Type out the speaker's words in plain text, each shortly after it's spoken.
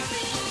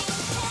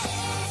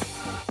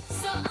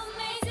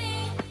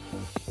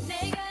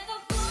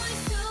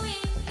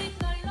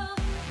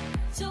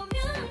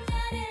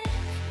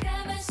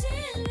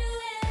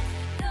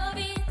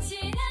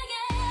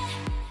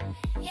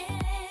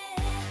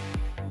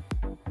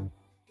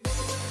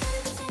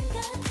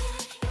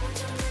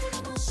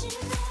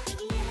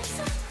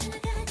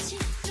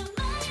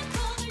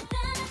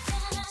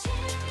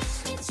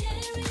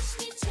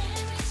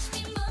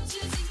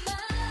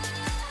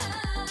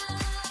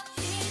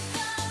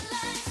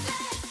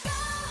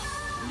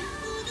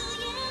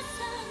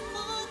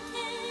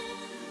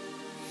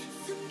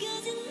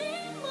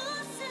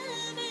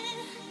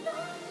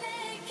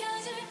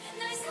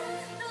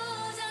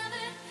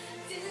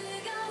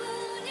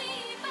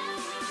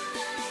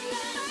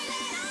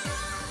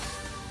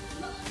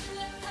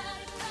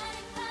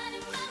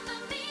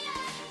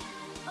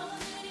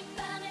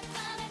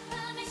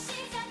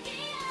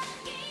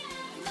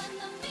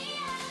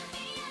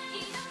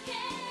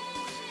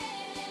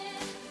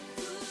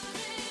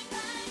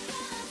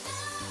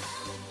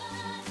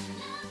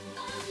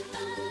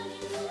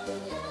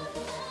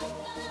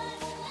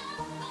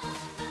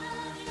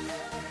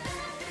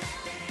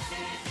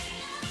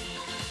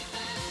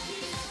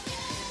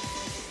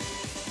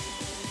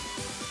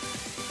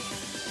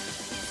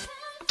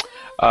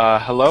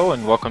Hello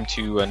and welcome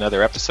to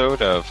another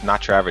episode of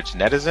Not Your Average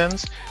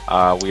Netizens.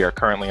 We are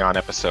currently on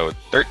episode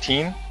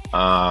 13,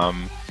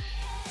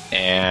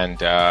 and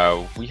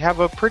we have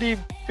a pretty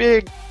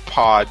big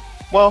pod,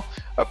 well,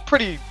 a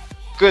pretty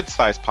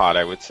good-sized pod,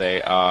 I would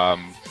say.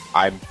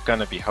 I'm going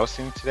to be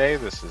hosting today.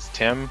 This is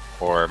Tim,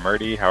 or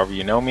Murdy, however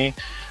you know me.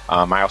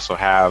 I also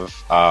have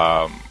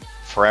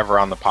forever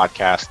on the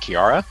podcast,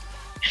 Kiara.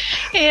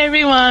 Hey,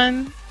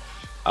 everyone.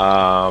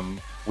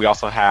 We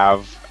also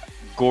have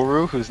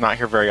Guru, who's not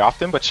here very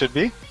often, but should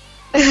be.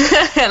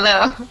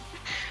 Hello.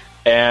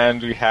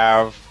 And we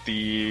have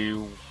the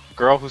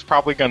girl who's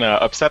probably going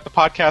to upset the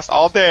podcast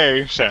all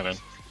day, Shannon.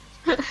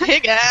 Hey,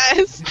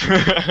 guys.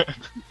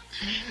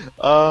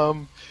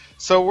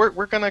 So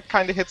we're going to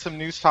kind of hit some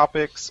news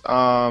topics.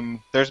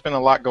 There's been a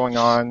lot going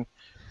on.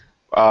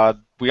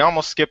 We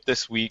almost skipped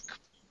this week,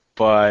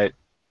 but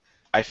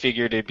I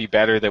figured it'd be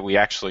better that we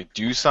actually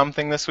do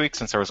something this week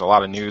since there was a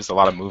lot of news, a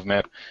lot of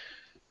movement.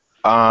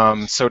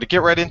 So to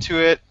get right into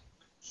it,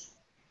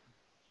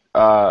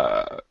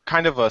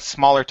 kind of a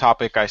smaller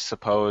topic, I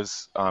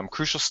suppose.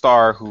 Crucial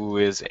Star, who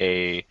is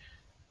a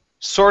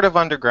sort of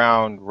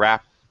underground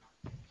rap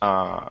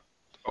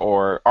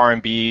or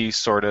R&B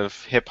sort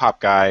of hip-hop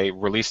guy,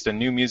 released a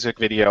new music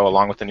video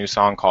along with a new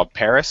song called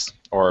Paris,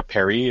 or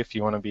Paris if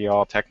you want to be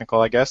all technical,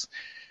 I guess.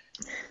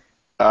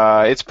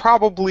 It's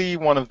probably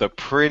one of the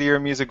prettier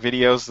music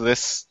videos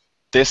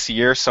this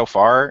year so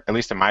far, at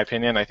least in my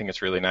opinion. I think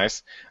it's really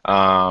nice.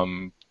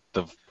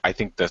 I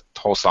think the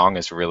whole song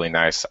is really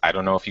nice. I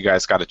don't know if you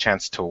guys got a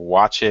chance to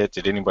watch it.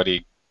 Did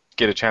anybody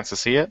get a chance to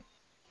see it?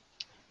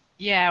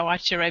 Yeah, I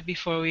watched it right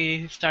before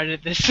we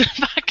started this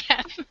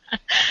podcast.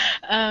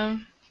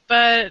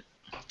 But,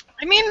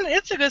 I mean,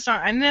 it's a good song.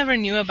 I never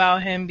knew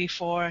about him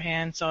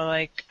beforehand, so,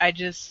 like, I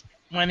just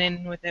went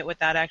in with it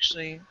without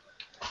actually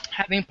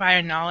having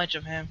prior knowledge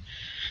of him.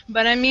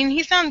 But, I mean,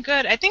 he sounds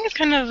good. I think it's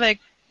kind of like,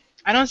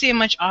 I don't see it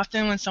much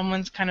often when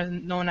someone's kind of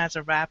known as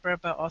a rapper,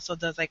 but also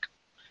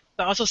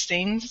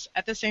sings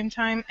at the same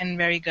time and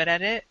very good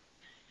at it,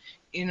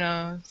 you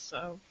know.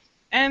 So,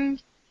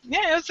 and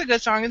yeah, it's a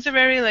good song. It's a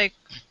very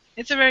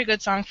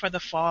good song for the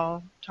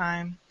fall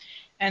time,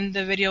 and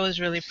the video is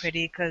really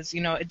pretty because,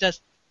 you know, it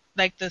does,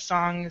 like the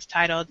song is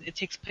titled, it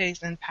takes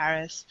place in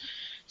Paris.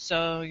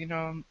 So, you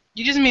know,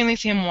 you just mainly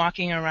see him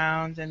walking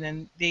around, and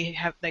then they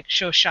have like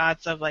show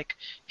shots of like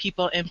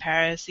people in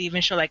Paris. They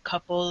even show like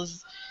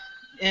couples.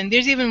 And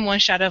there's even one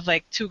shot of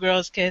like two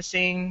girls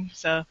kissing,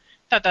 so I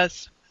thought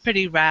that's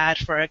pretty rad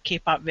for a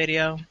K-pop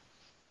video.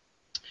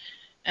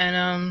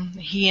 And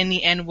he in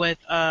the end with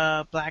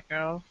a black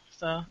girl,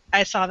 so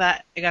I saw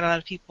that. It got a lot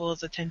of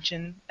people's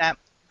attention at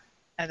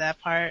that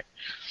part.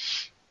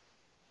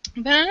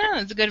 But I don't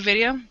know, it's a good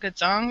video, good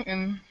song,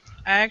 and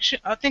I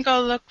think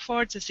I'll look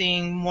forward to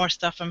seeing more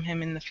stuff from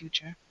him in the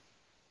future.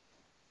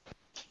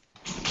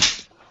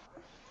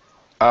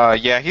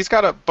 Yeah, he's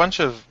got a bunch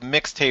of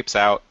mixtapes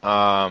out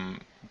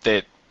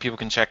that people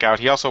can check out.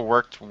 He also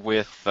worked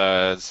with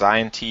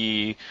Zion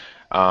T.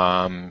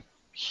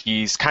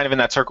 He's kind of in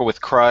that circle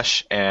with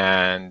Crush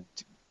and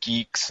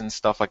Geeks and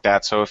stuff like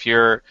that. So if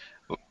you're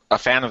a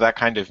fan of that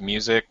kind of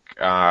music,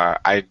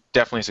 I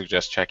definitely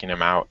suggest checking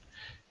him out.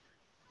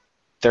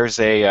 There's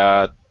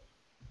a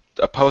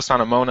post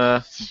on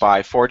Amona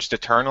by Forged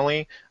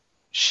Eternally.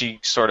 She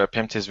sort of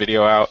pimped his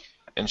video out,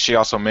 and she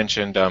also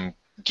mentioned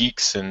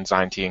Geeks and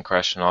Zion T and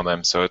Crush and all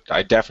them. So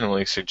I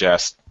definitely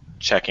suggest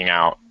checking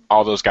out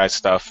all those guys'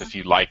 stuff if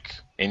you like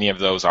any of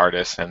those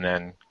artists, and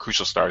then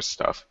Crucial Star's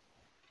stuff.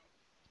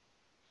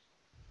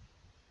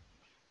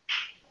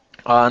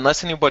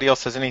 Unless anybody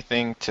else has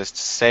anything to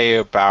say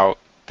about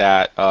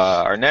that,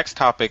 our next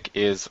topic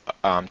is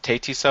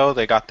Taetiso.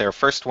 They got their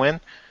first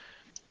win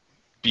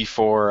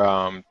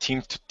before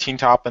Teen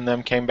Top and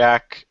them came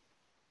back.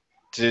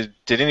 Did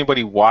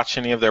anybody watch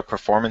any of their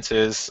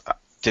performances?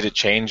 Did it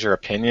change your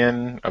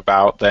opinion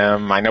about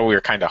them? I know we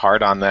were kind of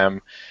hard on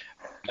them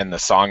and the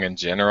song in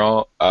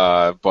general,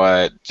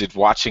 but did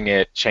watching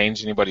it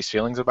change anybody's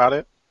feelings about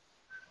it?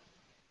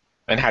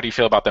 And how do you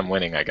feel about them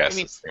winning, I guess,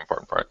 is the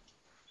important part.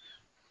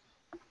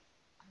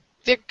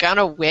 They're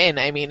gonna win.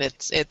 I mean,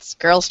 it's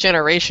Girls'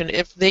 Generation.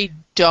 If they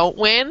don't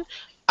win,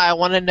 I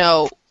want to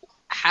know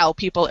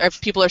if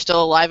people are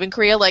still alive in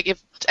Korea. Like,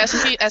 if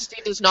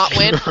SD does not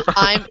win,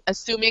 I'm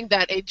assuming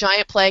that a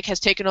giant plague has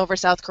taken over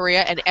South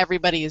Korea and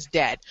everybody is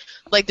dead.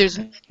 Like, there's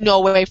no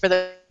way for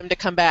them to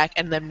come back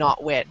and them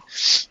not win.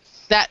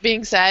 That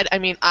being said, I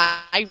mean,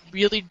 I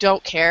really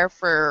don't care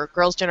for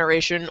Girls'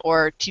 Generation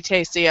or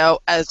TTCO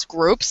as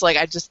groups. Like,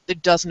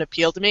 it doesn't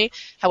appeal to me.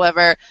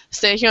 However,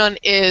 Sehyeon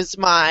is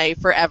my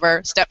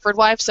forever Stepford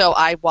wife, so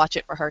I watch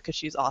it for her because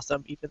she's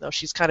awesome, even though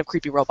she's kind of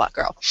creepy robot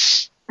girl.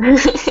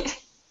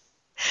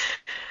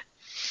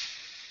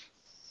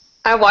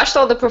 I watched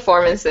all the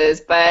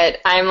performances, but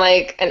I'm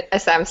like an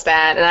SM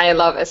stan, and I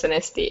love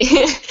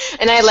SNSD.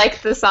 And I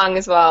liked the song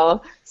as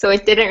well, so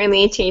it didn't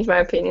really change my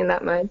opinion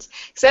that much.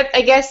 Except,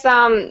 I guess,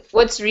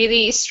 what's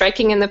really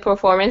striking in the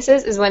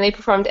performances is when they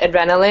performed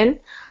Adrenaline.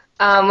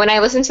 When I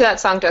listened to that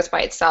song just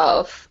by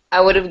itself, I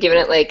would have given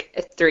it like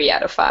a 3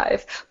 out of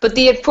 5. But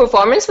the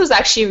performance was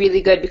actually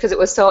really good because it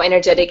was so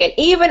energetic, and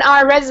even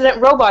our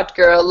resident robot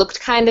girl looked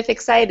kind of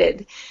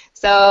excited.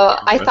 So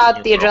I thought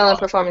Resident the adrenaline Robot.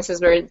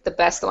 performances were the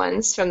best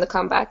ones from the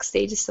comeback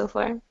stages so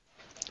far.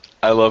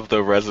 I love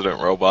the resident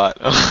robot.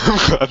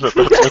 That's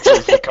what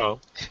she's become.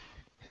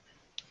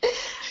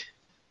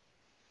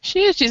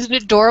 She is. She's an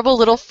adorable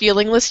little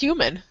feelingless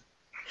human.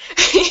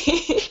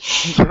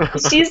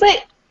 She's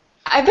like,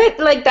 I bet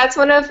like that's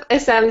one of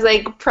SM's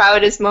like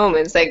proudest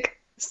moments, like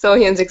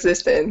Sohyun's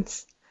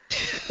existence.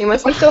 He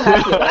must be so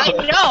happy about I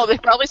it. know. They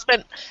probably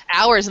spent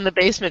hours in the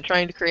basement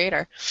trying to create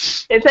her.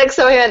 It's like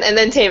Sohyun and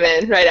then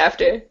Taemin right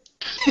after.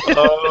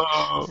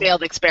 Oh,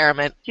 Failed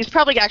experiment. He's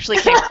probably actually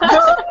came.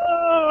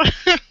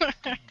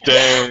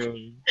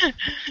 dang.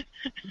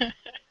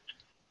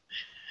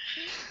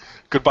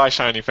 Goodbye,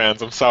 Shiny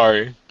fans. I'm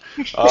sorry.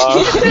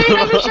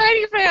 I'm a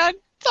shiny fan.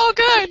 It's all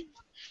good.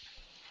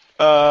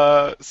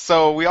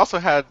 So we also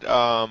had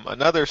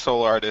another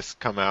solo artist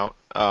come out.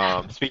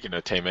 Speaking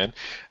of Taemin,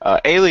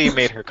 Ailey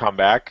made her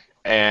comeback,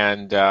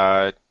 and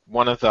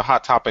one of the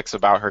hot topics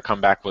about her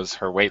comeback was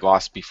her weight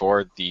loss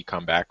before the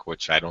comeback,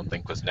 which I don't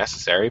think was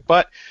necessary.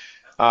 But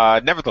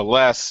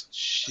nevertheless,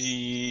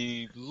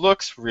 she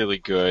looks really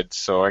good,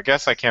 so I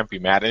guess I can't be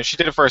mad. And if she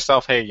did it for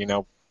herself, hey,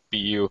 be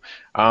you.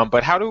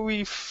 But how do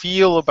we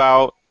feel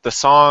about the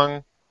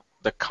song,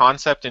 the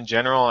concept in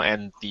general,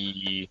 and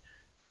the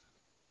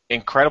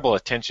incredible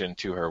attention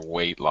to her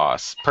weight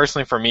loss?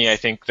 Personally, for me, I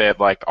think that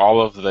like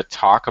all of the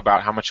talk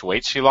about how much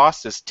weight she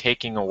lost is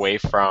taking away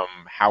from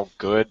how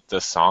good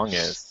the song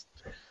is.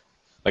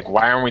 Like,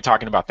 why aren't we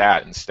talking about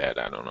that instead?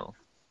 I don't know.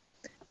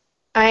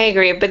 I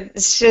agree, but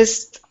it's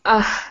just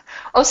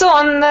also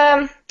on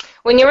the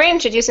when you were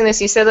introducing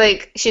this, you said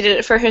like she did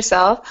it for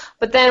herself.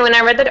 But then when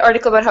I read that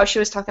article about how she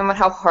was talking about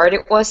how hard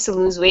it was to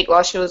lose weight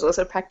while she was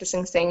also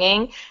practicing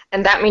singing,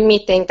 and that made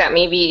me think that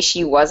maybe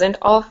she wasn't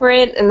all for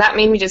it, and that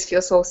made me just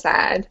feel so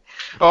sad.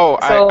 Oh,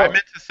 So, I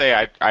meant to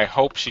say I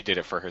hope she did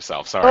it for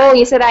herself. Sorry. oh,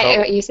 you said I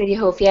hope- you said you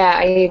hope. Yeah,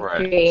 I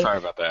Right. agree. Sorry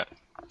about that.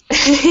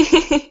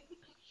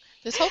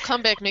 This whole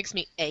comeback makes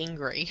me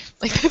angry.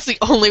 Like, that's the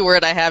only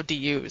word I have to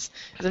use.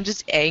 Because I'm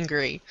just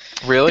angry.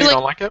 Really? You Like-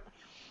 don't like it?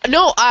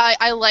 No,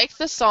 I like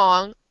the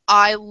song.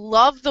 I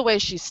love the way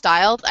she's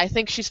styled. I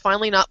think she's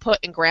finally not put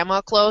in grandma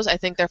clothes. I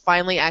think they're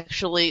finally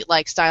actually,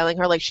 like, styling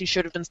her like she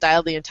should have been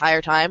styled the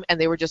entire time, and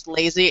they were just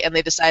lazy, and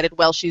they decided,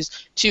 well, she's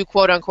too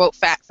quote-unquote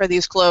fat for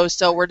these clothes,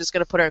 so we're just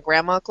going to put her in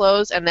grandma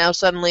clothes, and now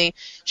suddenly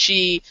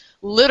she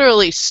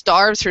literally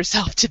starves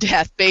herself to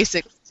death,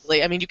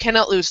 basically. I mean, you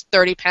cannot lose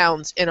 30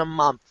 pounds in a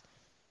month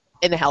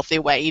in a healthy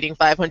way, eating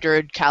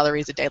 500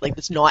 calories a day. Like,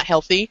 it's not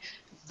healthy.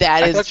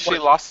 That I is thought she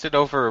lost it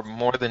over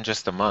more than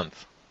just a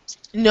month.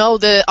 No,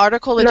 the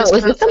article that No, just it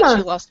was came out just a said she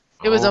month. lost.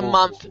 It was a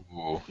month.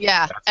 Oh,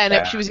 Yeah, that's and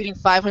bad. she was eating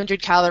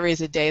 500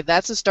 calories a day.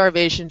 That's a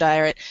starvation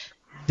diet.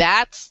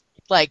 That's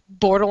like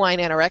borderline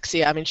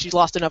anorexia. I mean, she's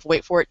lost enough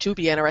weight for it to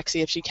be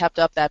anorexia if she kept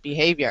up that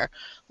behavior.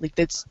 Like,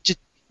 that's just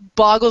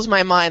boggles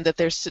my mind that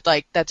there's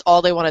like that's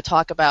all they want to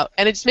talk about,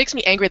 and it just makes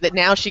me angry that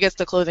now she gets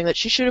the clothing that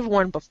she should have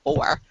worn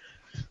before.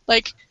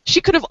 Like, she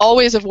could have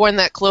always have worn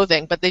that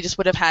clothing, but they just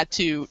would have had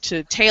to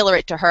tailor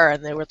it to her,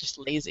 and they were just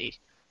lazy.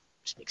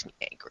 It just makes me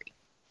angry.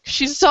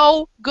 She's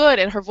so good,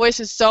 and her voice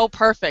is so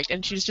perfect,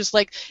 and she's just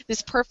like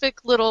this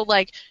perfect little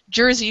like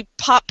Jersey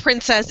pop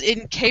princess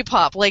in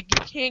K-pop. Like,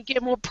 you can't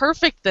get more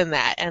perfect than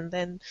that. And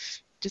then,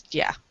 just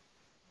yeah.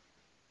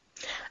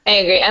 I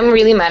agree. I'm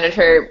really mad at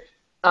her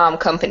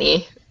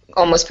company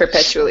almost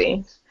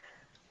perpetually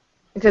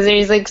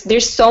because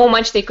there's so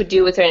much they could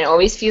do with her, and it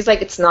always feels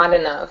like it's not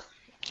enough.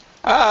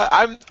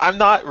 I'm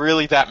not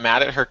really that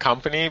mad at her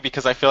company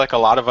because I feel like a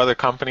lot of other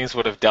companies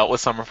would have dealt with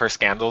some of her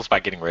scandals by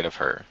getting rid of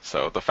her.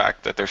 So the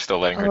fact that they're still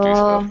letting her do Oh.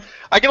 stuff,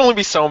 I can only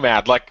be so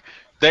mad. Like,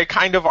 they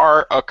kind of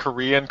are a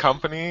Korean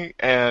company,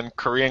 and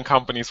Korean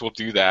companies will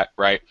do that,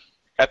 right?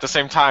 At the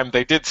same time,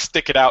 they did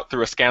stick it out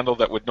through a scandal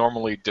that would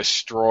normally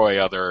destroy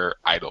other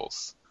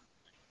idols.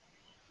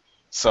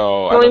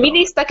 So I Well, don't maybe know.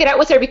 they stuck it out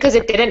with her because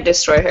it didn't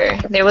destroy her.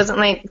 There wasn't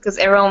like because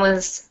everyone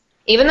was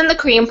even in the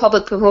Korean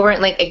public, people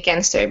weren't like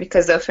against her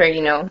because of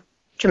her,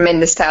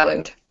 tremendous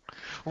talent.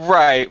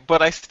 Right,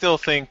 but I still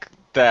think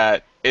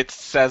that it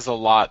says a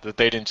lot that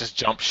they didn't just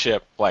jump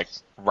ship like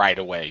right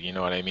away. You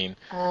know what I mean?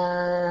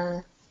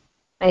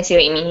 I see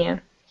what you mean.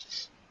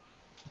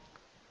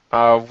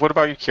 Yeah. What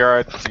about you,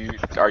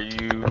 Kiara? Are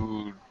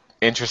you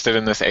interested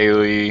in this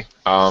Ailey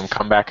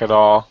comeback at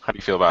all? How do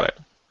you feel about it?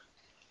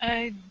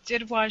 I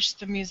did watch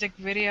the music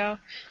video.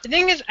 The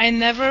thing is, I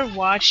never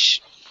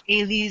watched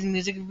Ailey's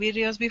music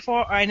videos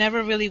before, or I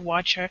never really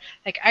watch her.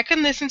 Like, I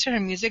can listen to her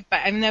music,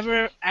 but I've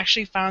never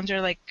actually found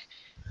her like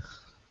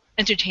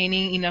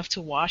entertaining enough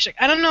to watch. Like,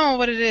 I don't know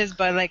what it is,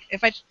 but like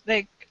if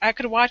I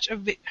could watch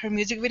her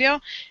music video,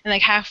 and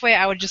like halfway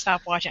I would just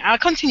stop watching. I'll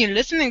continue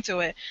listening to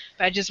it,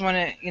 but I just want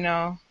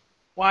to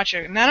watch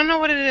her. And I don't know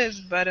what it is,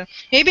 but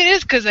maybe it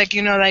is because like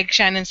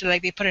Shannon said,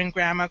 like they put her in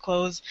grandma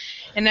clothes,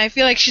 and I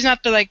feel like she's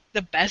not the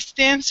best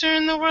dancer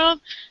in the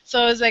world.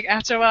 So it's like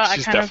after a while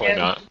She's I kind of definitely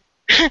get not.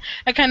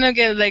 I kind of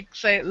get like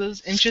slight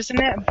lose interest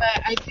in it,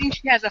 but I think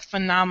she has a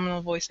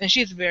phenomenal voice, and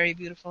she's very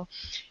beautiful.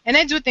 And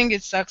I do think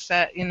it sucks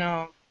that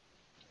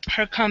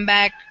her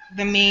comeback.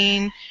 The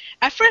main,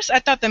 at first I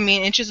thought the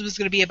main interest was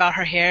gonna be about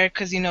her hair,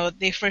 because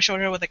they first showed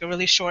her with like a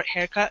really short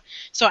haircut.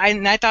 So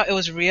I thought it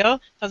was real.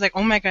 So I was like,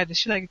 oh my god, did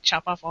she like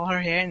chop off all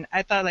her hair? And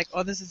I thought like,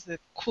 oh, this is a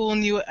cool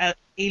new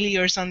Ailey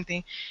or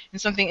something,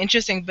 and something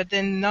interesting. But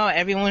then no,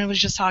 everyone was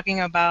just talking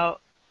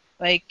about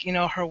like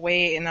her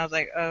weight, and I was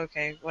like, oh,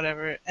 okay,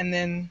 whatever. And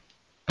then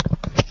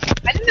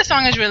I think the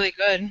song is really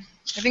good.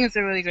 I think it's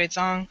a really great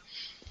song.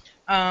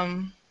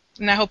 And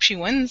I hope she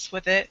wins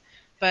with it.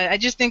 But I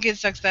just think it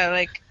sucks that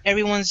like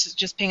everyone's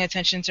just paying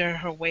attention to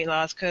her weight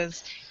loss.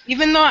 Because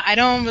even though I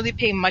don't really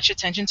pay much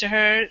attention to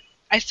her,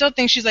 I still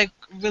think she's like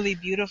really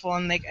beautiful,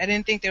 and like I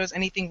didn't think there was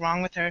anything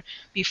wrong with her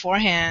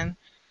beforehand.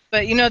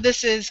 But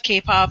this is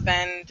K-pop,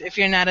 and if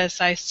you're not a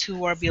size 2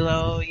 or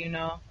below, you're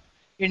not.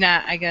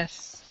 I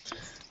guess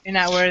you're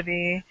not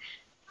worthy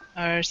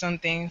or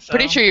something. So.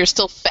 Pretty sure you're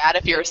still fat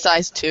if you're a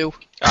size 2.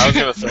 I was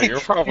gonna say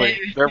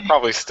they're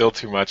probably still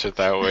too much at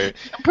that weight.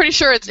 I'm pretty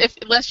sure it's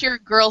unless you're a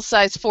girl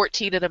size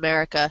 14 in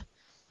America.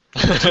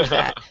 Too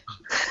fat.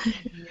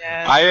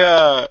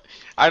 Yeah.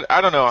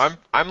 I don't know.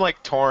 I'm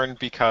like torn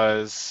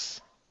because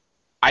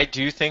I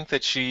do think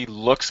that she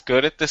looks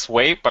good at this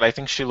weight, but I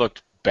think she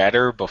looked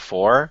better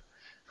before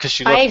because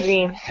she I looked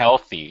agree.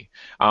 healthy.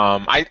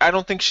 I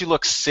don't think she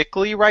looks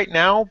sickly right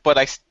now, but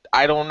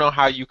I don't know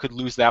how you could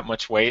lose that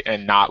much weight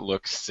and not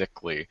look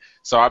sickly.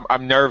 So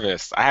I'm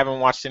nervous. I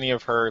haven't watched any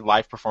of her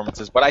live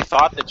performances, but I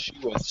thought that she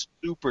was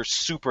super,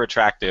 super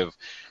attractive,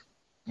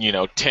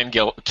 10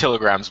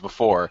 kilograms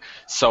before.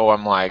 So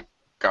I'm like,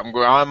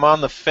 I'm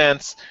on the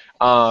fence.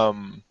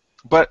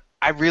 But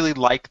I really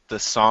like the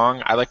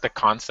song. I like the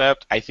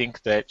concept. I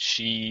think that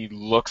she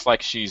looks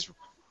like she's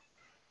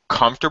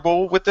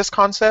comfortable with this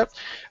concept.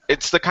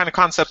 It's the kind of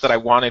concept that I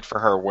wanted for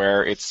her,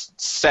 where it's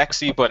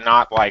sexy but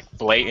not like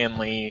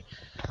blatantly,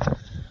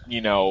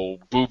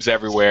 boobs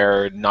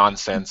everywhere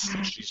nonsense.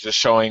 She's just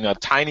showing a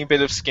tiny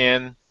bit of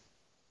skin,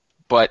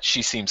 but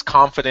she seems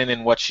confident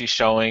in what she's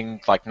showing,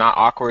 like not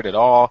awkward at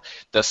all.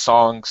 The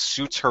song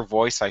suits her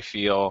voice, I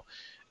feel,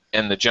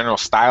 and the general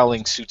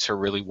styling suits her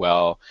really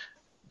well.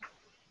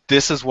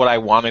 This is what I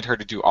wanted her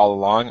to do all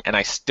along, and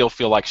I still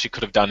feel like she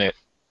could have done it,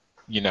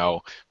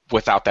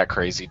 without that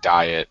crazy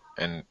diet.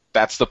 And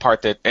that's the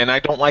part and I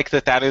don't like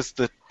that is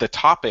the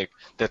topic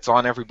that's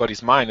on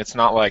everybody's mind. It's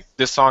not like,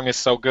 this song is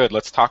so good,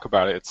 let's talk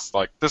about it. It's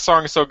like, this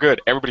song is so good,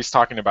 everybody's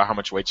talking about how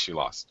much weight she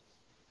lost.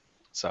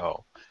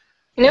 So.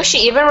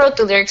 She even wrote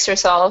the lyrics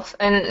herself,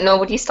 and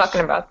nobody's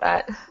talking about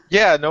that.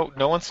 Yeah, no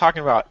one's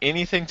talking about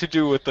anything to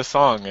do with the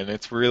song, and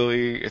it's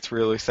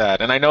really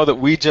sad. And I know that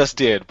we just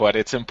did, but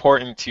it's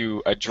important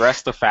to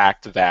address the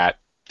fact that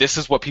this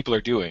is what people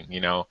are doing,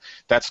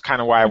 That's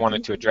kind of why I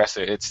wanted to address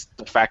it. It's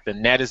the fact that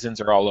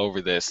netizens are all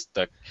over this.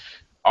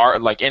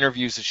 Like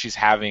interviews that she's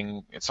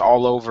having, it's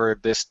all over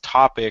this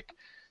topic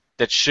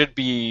that should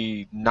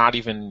be not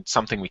even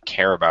something we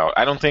care about.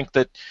 I don't think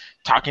that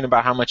talking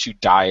about how much you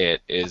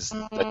diet is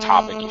the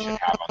topic you should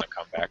have on the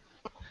comeback.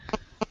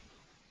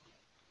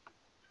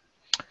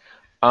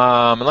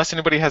 Unless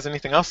anybody has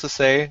anything else to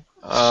say.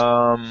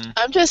 I'm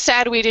just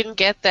sad we didn't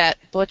get that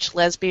butch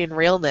lesbian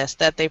realness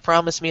that they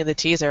promised me in the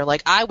teaser.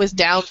 Like, I was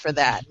down for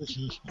that.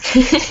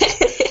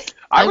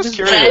 I was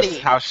curious ready.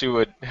 how she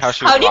would. How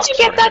did you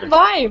get that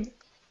vibe?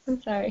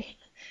 I'm sorry.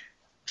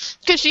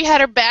 Because she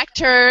had her back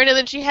turned, and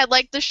then she had,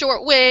 like, the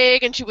short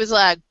wig, and she was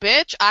like,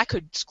 bitch, I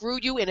could screw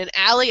you in an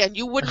alley, and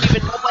you wouldn't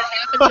even know what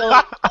happened till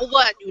like, oh,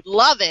 what? You'd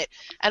love it.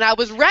 And I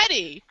was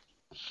ready.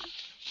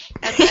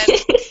 And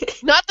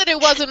not that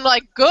it wasn't,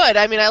 like, good.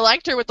 I mean, I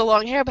liked her with the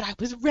long hair, but I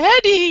was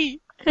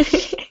ready.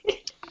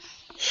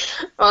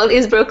 All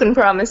these broken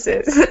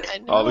promises.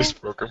 All these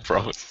broken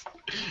promises.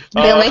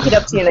 They'll make it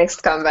up to you next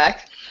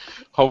comeback.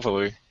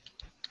 Hopefully.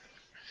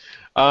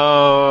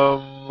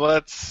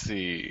 Let's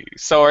see.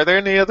 So, are there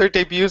any other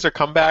debuts or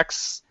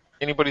comebacks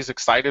anybody's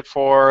excited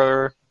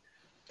for?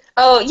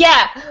 Oh,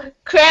 yeah!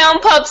 Crayon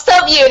Pop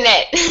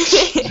Subunit!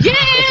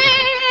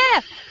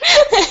 Yeah!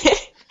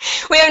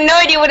 We have no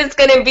idea what it's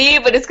gonna be,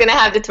 but it's gonna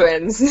have the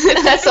twins.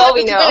 That's all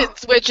we know.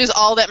 Twins, which is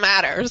all that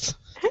matters.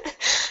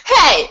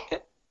 Hey!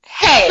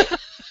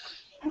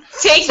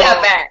 Take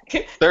that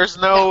back. There's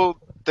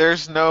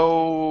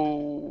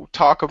no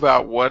talk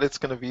about what it's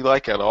gonna be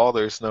like at all.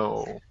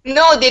 No,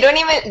 they don't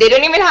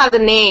even have the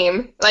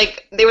name.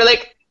 Like, they were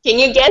like, can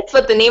you guess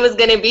what the name is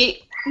gonna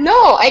be?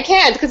 No, I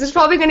can't, because it's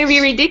probably gonna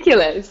be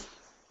ridiculous.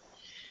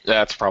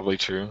 That's probably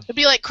true. It'd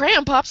be like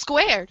Crayon Pop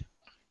squared.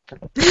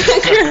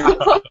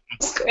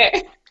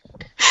 Square.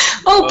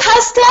 Oh,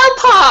 Pastel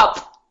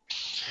Pop!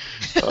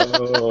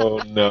 Oh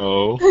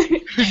no.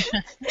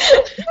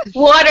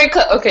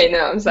 Watercolor. Okay, no,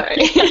 I'm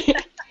sorry.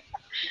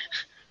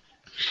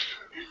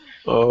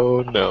 Oh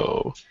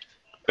no.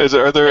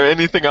 Are there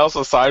anything else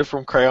aside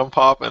from Crayon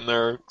Pop and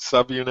their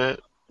subunit?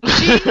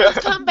 Jiyoon's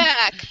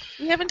comeback.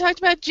 We haven't talked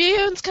about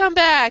Jiyoon's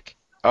comeback.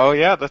 Oh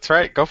yeah, that's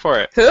right. Go for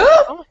it. Who?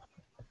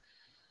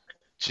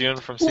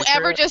 Jiyoon from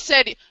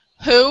Secret.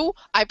 Who?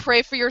 I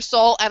pray for your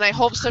soul, and I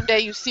hope someday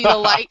you see the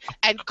light,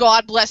 and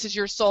God blesses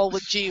your soul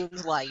with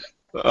June's light.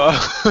 Who?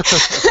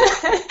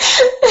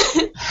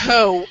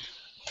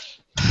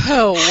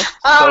 Who?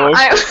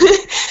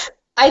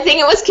 I think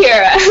it was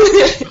Kira.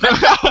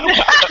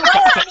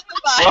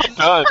 Well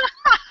done.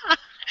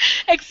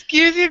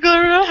 Excuse you,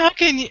 Guru. How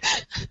can you?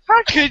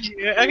 How could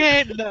you?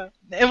 Okay, no,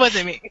 it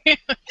wasn't me.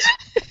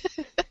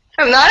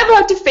 I'm not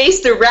about to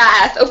face the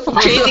wrath of a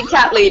crazy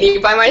cat lady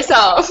by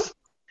myself.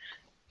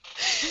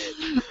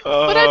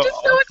 But I'm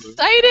just so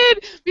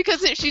excited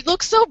because she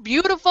looked so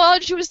beautiful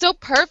and she was so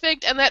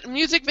perfect, and that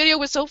music video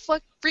was so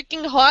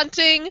freaking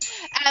haunting,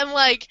 and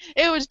like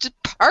it was just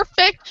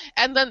perfect.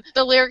 And then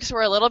the lyrics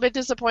were a little bit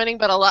disappointing,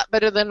 but a lot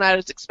better than I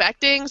was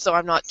expecting. So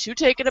I'm not too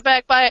taken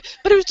aback by it.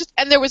 But it was just,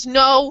 and there was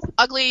no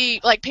ugly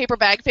like paper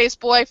bag face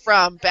boy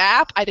from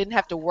BAP. I didn't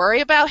have to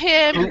worry about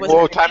him.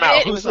 Whoa, time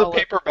out. Who's the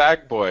paper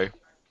bag boy?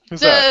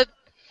 Who's that?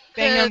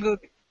 Bang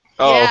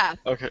Oh, yeah,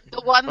 okay.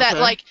 the one that,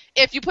 Okay. like,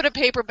 if you put a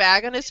paper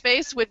bag on his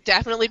face, would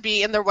definitely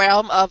be in the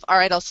realm of, all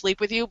right, I'll sleep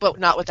with you, but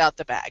not without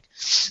the bag.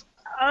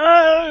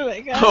 Oh my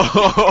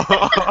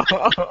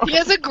god. He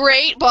has a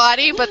great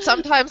body, but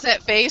sometimes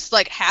that face,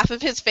 like, half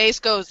of his face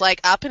goes,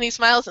 like, up and he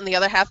smiles, and the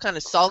other half kind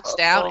of sulks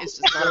down. It's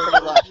just not a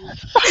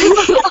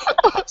pretty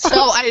look.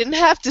 So I didn't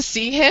have to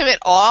see him at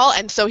all,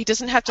 and so he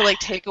doesn't have to, like,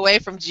 take away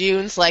from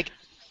June's, like,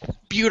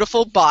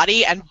 beautiful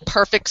body and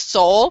perfect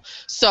soul,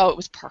 so it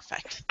was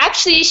perfect.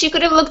 Actually, she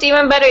could have looked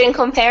even better in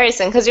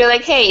comparison, because you're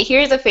like, hey,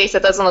 here's a face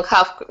that doesn't look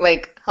half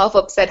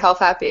upset, half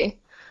happy.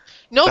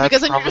 No, That's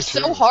because then you're probably just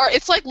so true. hard.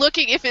 It's like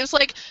looking, if it was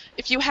like,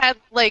 if you had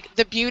like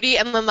the Beauty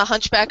and then the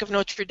Hunchback of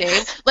Notre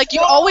Dame, like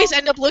you always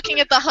end up looking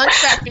at the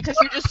Hunchback because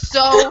you're just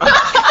so,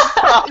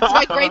 it's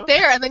like right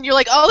there, and then you're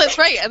like, oh, that's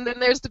right, and then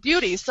there's the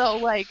Beauty, so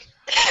like.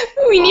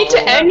 We need to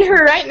end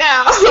her right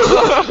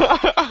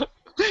now.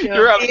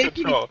 You're out of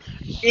control.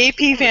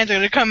 AP fans are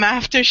gonna come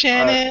after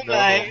Shannon. No.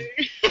 Like,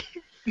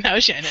 no,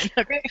 Shannon.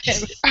 Okay.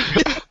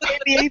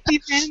 The AP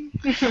fans.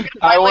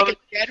 I Like want a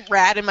dead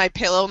rat in my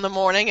pillow in the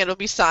morning, it'll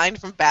be signed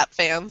from BAP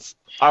fans.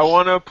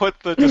 to put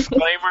the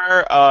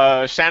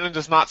disclaimer, Shannon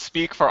does not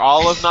speak for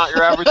all of Not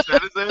Your Average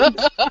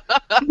Citizens.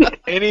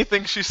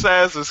 Anything she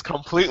says is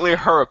completely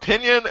her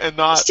opinion and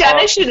not...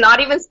 Shannon should not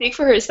even speak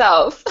for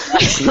herself.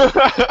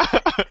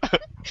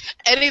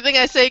 Anything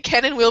I say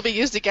can and will be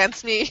used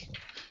against me.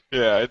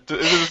 Yeah, it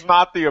is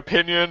not the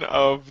opinion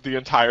of the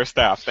entire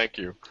staff. Thank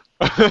you.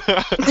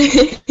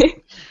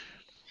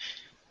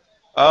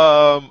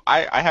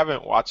 I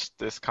haven't watched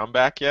this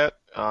comeback yet.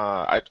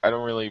 I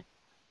don't really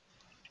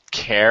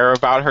care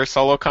about her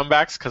solo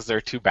comebacks because they're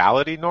too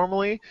ballady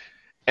normally,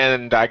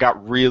 and I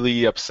got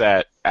really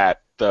upset at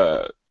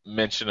the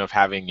mention of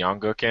having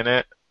Jungkook in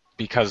it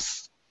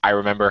because I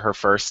remember her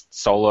first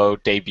solo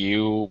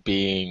debut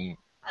being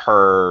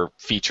her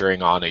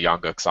featuring on a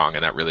Jungkook song,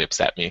 and that really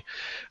upset me.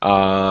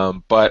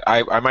 But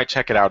I might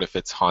check it out if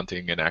it's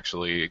haunting and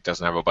actually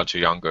doesn't have a bunch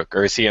of Jungkook.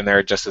 Or is he in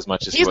there just as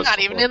much as he He's was not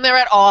before? even in there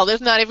at all.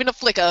 There's not even a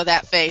flicker of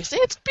that face.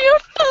 It's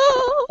beautiful.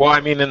 Well, I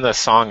mean, in the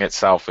song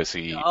itself, is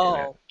he? in it?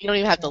 Oh, you don't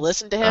even have to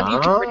listen to him. You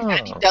can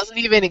pretend he doesn't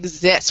even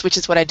exist, which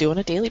is what I do on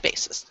a daily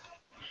basis.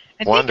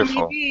 I Wonderful.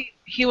 think maybe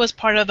he was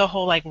part of the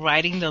whole like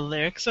writing the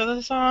lyrics of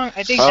the song.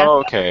 I think. Oh,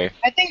 okay.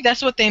 I think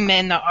that's what they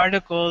meant in the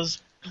articles.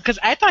 Because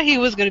I thought he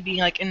was gonna be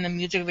like in the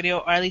music video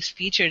or at least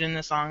featured in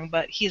the song,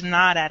 but he's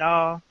not at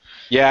all.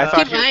 Yeah, I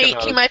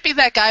thought He might be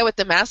that guy with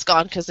the mask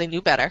on because they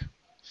knew better.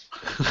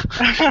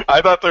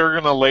 I thought they were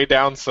gonna lay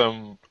down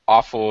some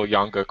awful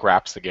Jungkook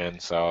raps again,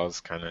 so I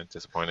was kind of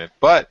disappointed.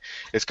 But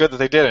it's good that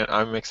they didn't.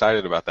 I'm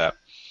excited about that.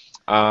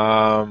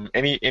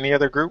 Any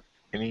other group?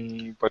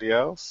 Anybody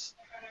else?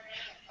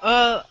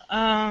 Well,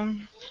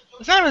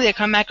 it's not really a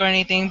comeback or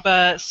anything,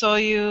 but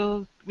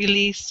Soyu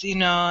released,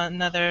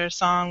 another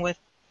song with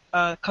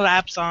a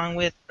collab song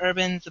with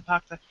Urban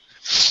Zapata,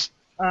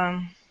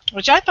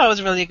 which I thought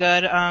was really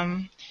good.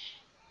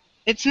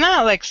 It's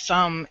not like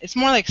it's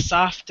more like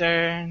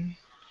softer,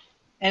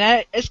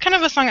 and it's kind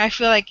of a song I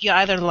feel like you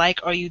either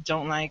like or you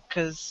don't like,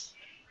 because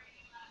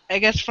I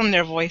guess from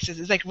their voices,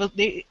 it's like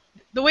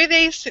the way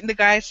the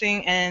guys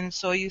sing and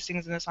Soyu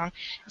sings in the song,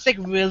 it's like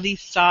really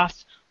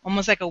soft,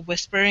 almost like a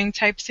whispering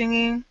type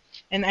singing.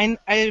 And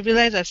I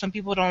realize that some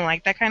people don't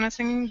like that kind of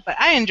singing, but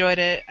I enjoyed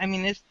it. I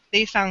mean,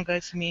 they sound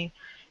good to me.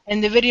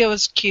 And the video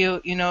was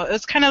cute, it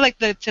was kind of like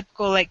the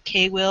typical like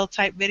K-Will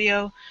type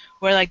video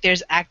where like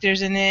there's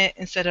actors in it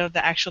instead of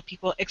the actual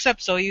people, except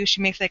Soyu. She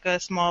makes like a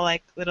small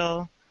like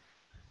little,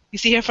 you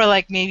see her for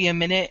like maybe a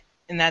minute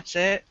and that's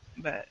it.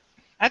 But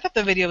I thought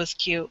the video was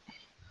cute.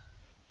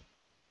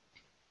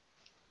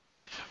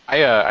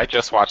 I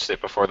just watched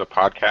it before the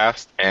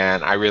podcast,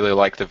 and I really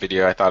liked the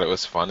video. I thought it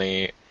was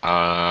funny.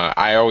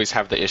 I always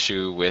have the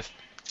issue with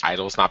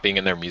idols not being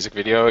in their music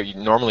video. It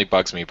normally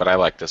bugs me, but I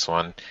like this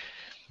one.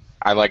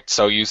 I liked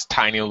Soyu's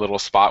tiny little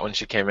spot when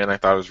she came in. I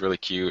thought it was really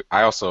cute.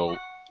 I also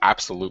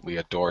absolutely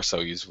adore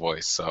Soyu's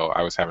voice, so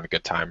I was having a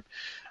good time.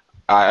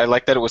 I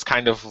like that it was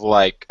kind of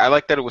like, I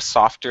like that it was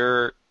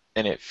softer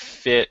and it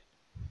fit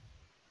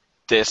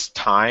this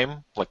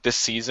time, like this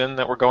season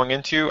that we're going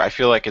into, I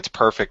feel like it's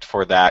perfect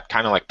for that,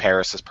 kind of like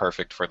Paris is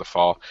perfect for the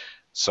fall.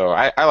 So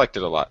I liked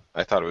it a lot.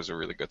 I thought it was a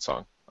really good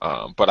song.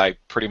 But I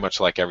pretty much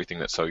like everything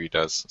that Soyu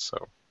does.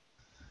 So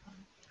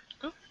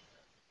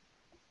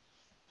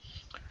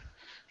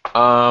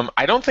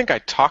I don't think I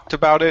talked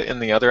about it in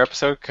the other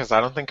episode because I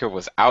don't think it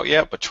was out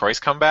yet. But Troy's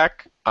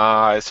comeback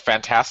is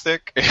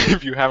fantastic.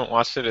 If you haven't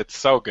watched it, it's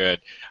so good.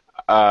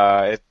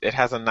 It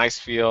has a nice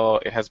feel.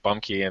 It has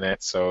Bumkey in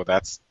it, so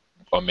that's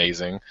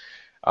amazing.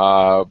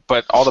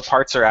 But all the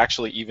parts are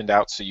actually evened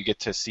out, so you get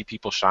to see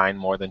people shine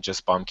more than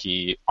just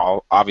Bumkey.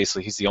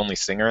 Obviously, he's the only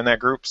singer in that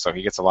group, so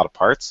he gets a lot of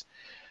parts.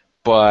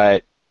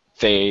 But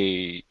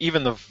they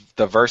even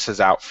the verses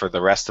out for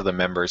the rest of the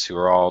members who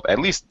are all at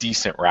least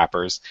decent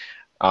rappers.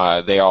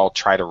 They all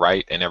try to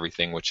write and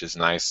everything, which is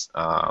nice.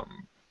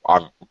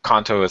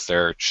 Kanto is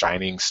their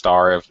shining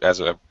star as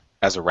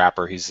a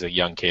rapper. He's a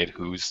young kid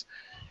who's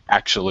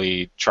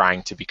actually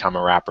trying to become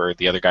a rapper.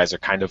 The other guys are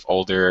kind of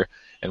older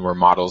and were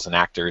models and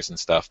actors and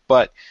stuff.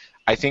 But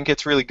I think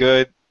it's really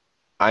good.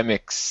 I'm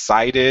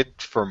excited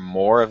for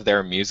more of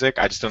their music.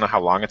 I just don't know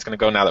how long it's going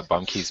to go now that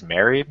Bumkey's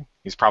married.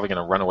 He's probably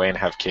going to run away and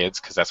have kids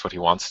because that's what he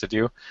wants to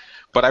do.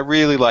 But I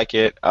really like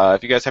it.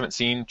 If you guys haven't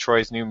seen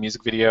Troy's new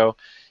music video,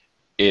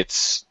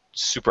 it's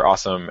super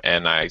awesome,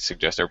 and I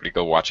suggest everybody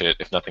go watch it,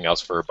 if nothing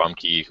else for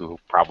Bumkey, who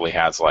probably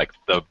has like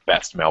the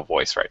best male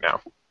voice right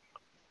now.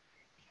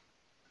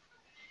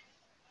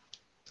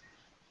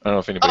 I don't know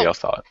if anybody else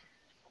saw it.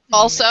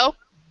 Also,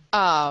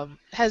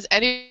 has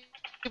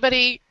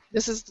anybody?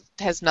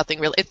 Has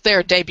nothing really. It's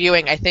they're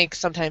debuting, I think,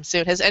 sometime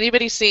soon. Has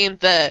anybody seen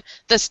the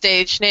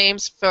stage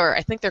names for?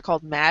 I think they're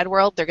called Mad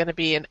World. They're going to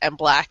be an M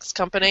Black's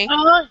company.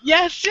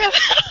 Yes.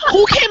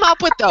 Who came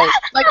up with those?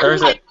 Like, Or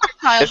is it,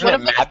 isn't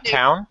it Mad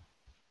Town?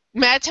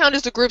 Mad Town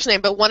is the group's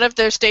name, but one of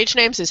their stage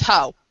names is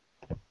Ho.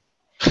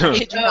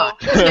 His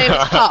name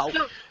is Ho.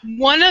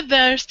 One of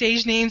their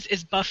stage names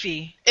is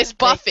Buffy. It's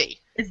Buffy.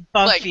 It's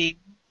Buffy.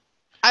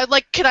 I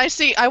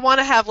want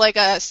to have like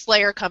a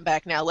Slayer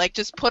comeback now. Like,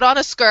 just put on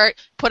a skirt,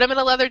 put him in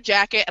a leather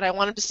jacket, and I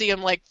want him to see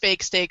him like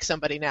fake stake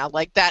somebody now.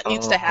 Like, that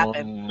needs to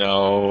happen.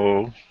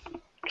 No.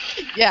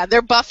 Yeah,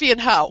 they're Buffy and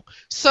Ho.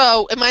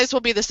 So it might as well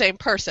be the same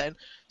person.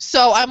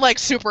 So I'm like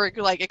super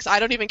like I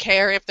don't even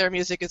care if their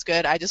music is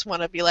good. I just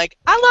want to be like,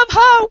 I love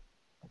Ho.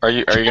 Are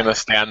you gonna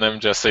stand them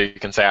just so you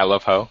can say I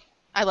love Ho?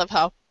 I love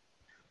Ho.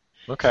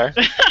 Okay.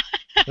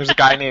 There's a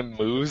guy named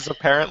Moose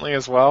apparently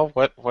as well.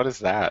 What is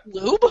that?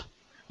 Lube?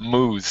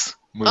 Moose.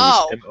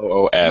 Oh.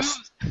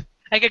 Moos.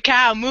 Like a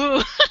cow,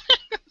 moo.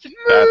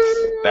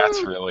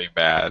 That's really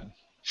bad.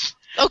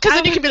 Oh, because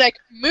then you can be like,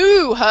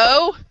 moo,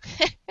 ho.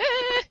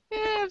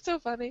 I'm so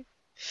funny.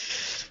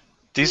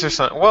 These are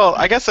some. Well,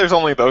 I guess there's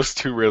only those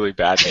two really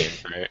bad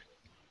names, right?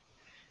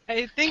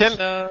 I think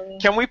so.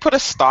 Can we put a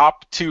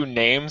stop to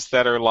names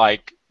that are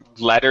like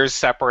letters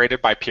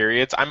separated by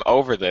periods? I'm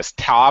over this.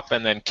 Top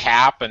and then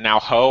cap and now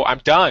ho. I'm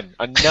done.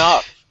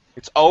 Enough.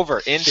 It's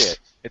over. End it.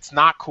 It's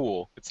not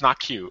cool. It's not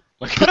cute.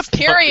 Like, Put a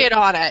period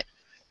on it.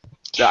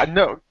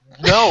 No.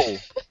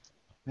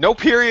 No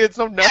periods,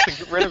 no nothing.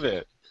 Get rid of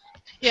it.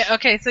 Yeah,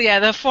 okay, so yeah,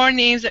 the four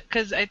names,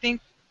 because I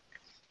think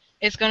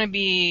it's going to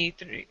be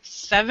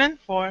 7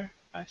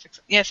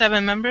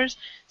 members.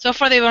 So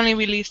far they've only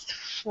released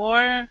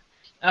 4,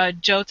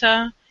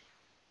 Jota,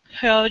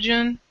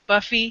 Hyojun,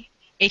 Buffy,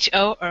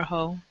 H.O. or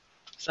Ho.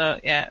 So,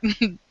 yeah,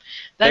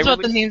 that's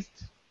what the names...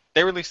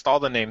 They released all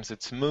the names.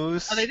 It's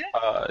Moose, Oh, they did?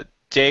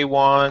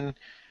 Daewon,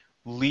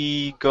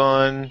 Lee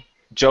Gun,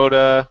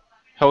 Jota,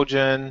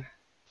 Hyojun,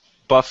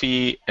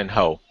 Buffy, and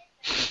Ho.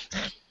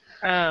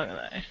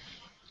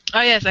 Oh,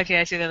 yes, okay,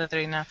 I see the other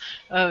 3 now.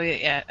 Oh,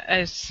 yeah.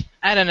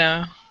 I don't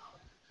know.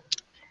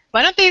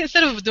 Why don't they,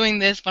 instead of doing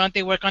this, why don't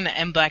they work on the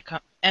M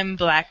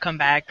Black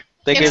comeback?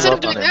 They gave Instead up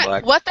of doing on that,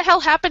 M-Black. what the hell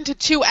happened to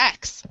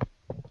 2X?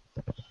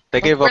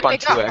 They gave up on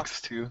where'd they go?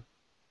 2X, too.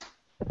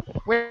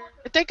 Where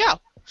did they go?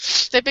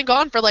 They've been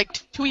gone for like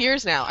 2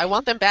 years now. I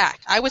want them back.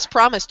 I was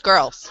promised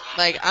girls.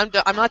 Like, I'm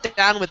not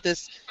down with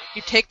this.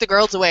 You take the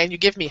girls away and you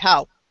give me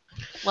Ho.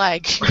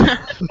 Like,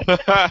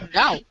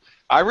 no.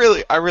 I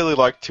really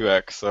like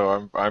 2X,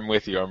 so I'm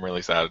with you. I'm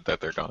really sad that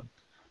they're gone.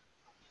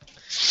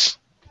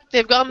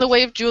 They've gone the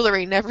way of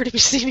jewelry, never to be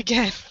seen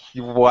again.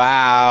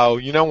 Wow.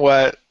 You know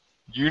what?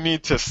 You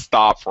need to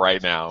stop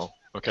right now,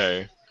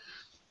 okay?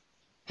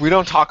 We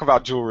don't talk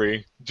about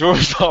jewelry.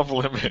 Jewelry's off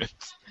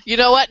limits. You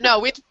know what? No,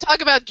 we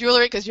talk about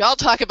jewelry because y'all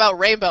talk about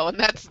rainbow, and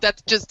that's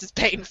just as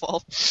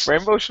painful.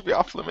 Rainbow should be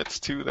off limits,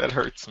 too. That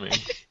hurts me.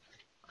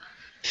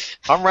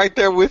 I'm right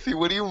there with you.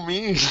 What do you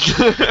mean?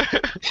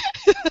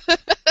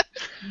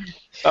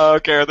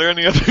 Okay, are there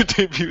any other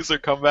debuts or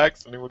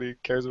comebacks anybody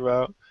cares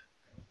about?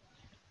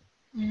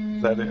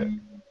 Is that it?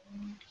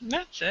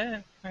 That's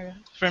it,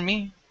 for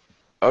me.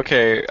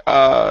 Okay,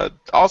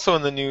 also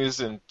in the news,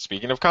 and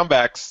speaking of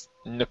comebacks,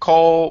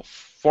 Nicole,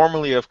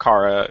 formerly of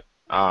Kara,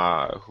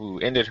 who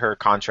ended her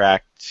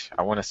contract,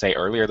 I want to say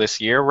earlier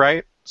this year,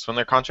 right? That's when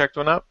their contract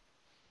went up?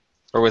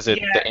 Or was it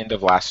the end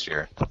of last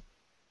year?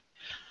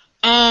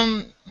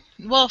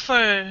 Well,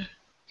 for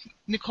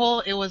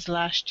Nicole, it was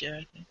last year,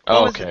 I think. Or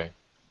Oh, was it? okay.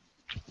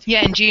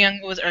 Yeah, and Ji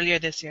Young was earlier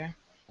this year.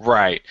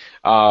 Right.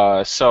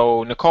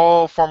 So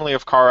Nicole, formerly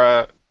of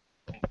Kara,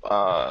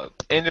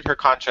 ended her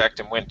contract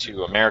and went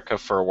to America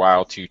for a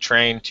while to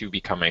train to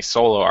become a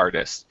solo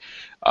artist.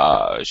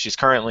 She's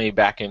currently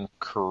back in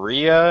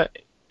Korea,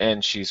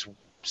 and she's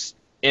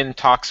in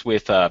talks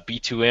with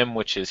B2M,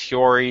 which is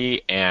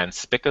Hyori and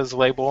Spica's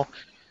label,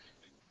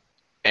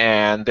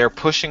 and they're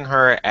pushing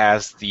her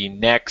as the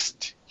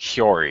next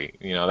Hyori.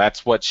 You know,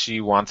 that's what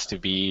she wants to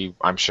be.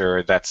 I'm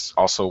sure that's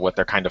also what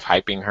they're kind of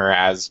hyping her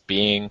as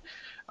being.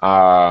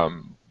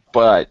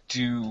 But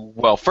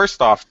well,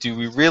 first off, do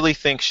we really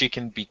think she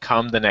can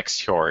become the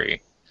next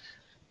Hyori?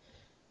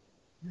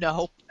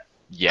 No.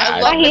 Yeah, I I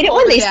I love don't. hate it Nicole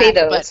when to they say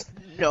death, but those.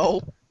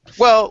 no.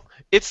 Well,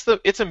 it's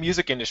a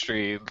music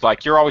industry.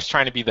 Like you're always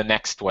trying to be the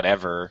next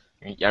whatever.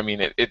 I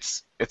mean,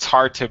 it's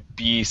hard to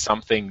be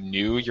something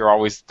new. You're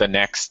always the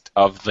next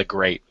of the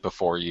great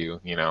before you.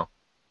 You know,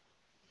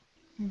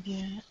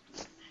 Yeah.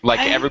 like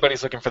I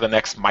everybody's looking for the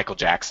next Michael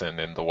Jackson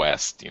in the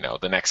West. You know,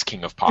 the next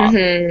king of pop.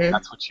 Hmm.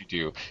 That's what you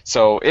do.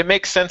 So it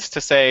makes sense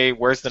to say,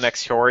 where's the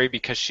next Hyori?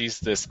 Because she's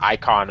this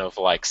icon of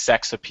like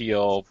sex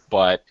appeal,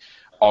 but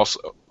also,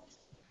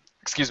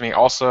 excuse me,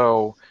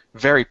 also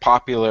very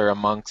popular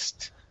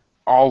amongst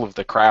all of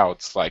the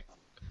crowds. Like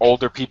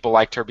older people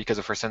liked her because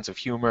of her sense of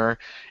humor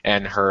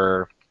and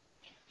her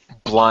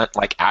blunt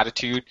like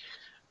attitude,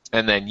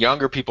 and then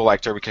younger people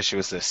liked her because she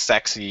was this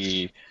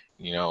sexy.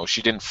 You know,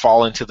 she didn't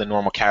fall into the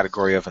normal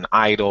category of an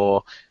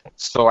idol.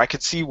 So I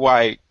could see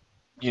why.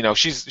 You know,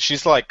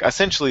 she's like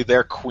essentially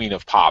their queen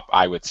of pop,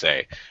 I would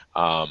say.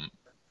 Um,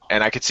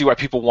 and I could see why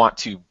people want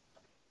to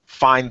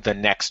find the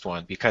next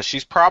one because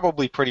she's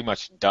probably pretty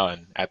much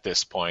done at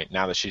this point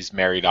now that she's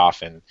married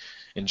off and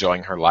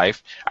enjoying her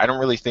life. I don't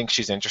really think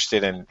she's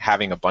interested in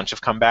having a bunch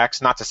of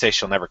comebacks. Not to say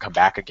she'll never come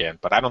back again,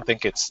 but I don't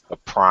think it's a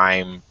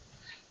prime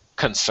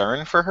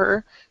concern for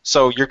her.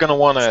 So you're going to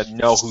want to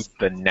know who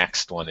the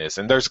next one is.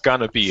 And there's going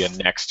to be a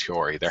next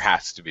Tori. There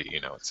has to be, you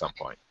know, at some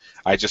point.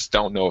 I just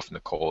don't know if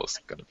Nicole is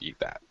going to be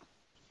that.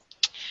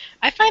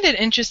 I find it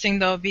interesting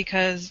though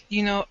because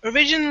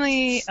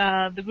originally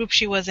the group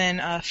she was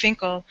in,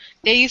 Finkel,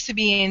 they used to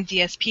be in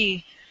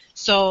DSP.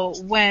 So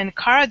when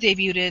Kara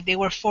debuted, they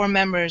were four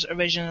members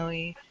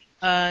originally: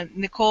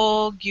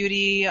 Nicole,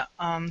 Beauty,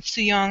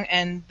 Sooyoung,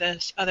 and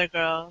this other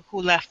girl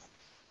who left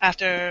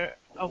after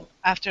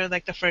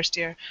like the first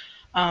year.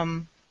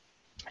 Um,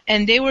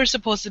 and they were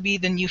supposed to be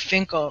the new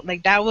Finkel.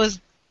 Like that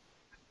was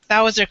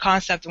their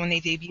concept when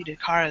they debuted,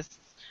 Kara's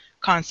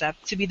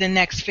concept to be the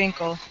next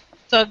Finkel.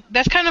 So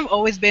that's kind of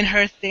always been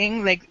her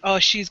thing, like, oh,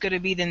 she's gonna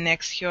be the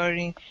next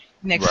Hyori,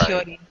 next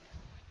Right. Hyori.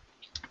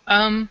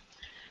 Um,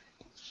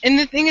 and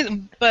the thing is,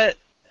 but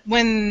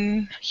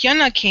when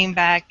Hyuna came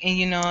back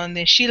and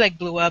then she like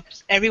blew up,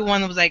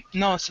 everyone was like,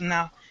 no, so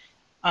now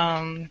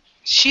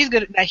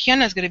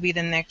Hyuna's gonna be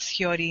the next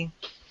Hyori.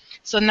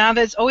 So now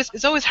it's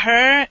always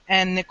her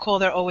and Nicole.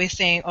 They're always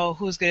saying, oh,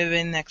 who's gonna be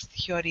the next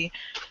Hyori?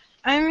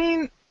 I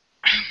mean,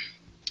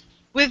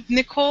 with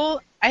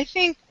Nicole, I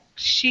think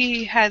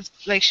she's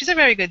a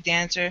very good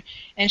dancer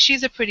and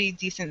she's a pretty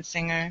decent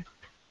singer.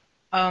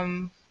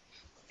 Um,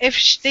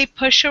 if they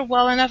push her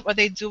well enough or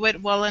they do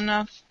it well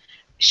enough,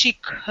 she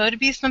could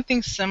be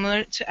something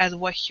similar to as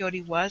what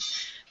Hyori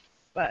was.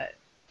 But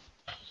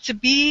to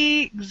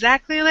be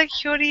exactly like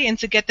Hyori and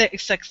to get the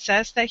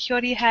success that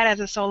Hyori had as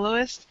a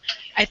soloist,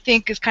 I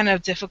think is kind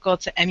of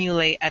difficult to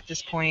emulate at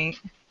this point.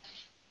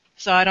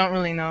 So I don't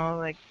really know,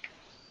 like,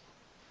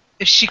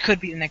 if she could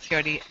be the next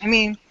Hyori. I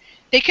mean,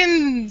 they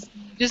can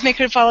just make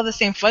her follow the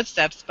same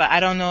footsteps, but I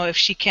don't know if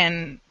she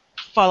can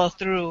follow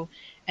through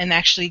and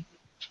actually,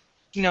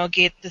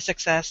 get the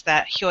success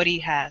that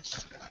Hyori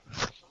has.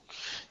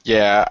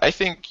 Yeah, I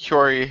think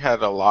Hyori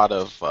had a lot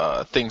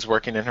of things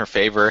working in her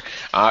favor.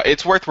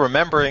 It's worth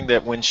remembering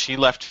that when she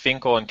left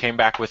Finkel and came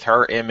back with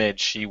her image,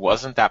 she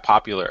wasn't that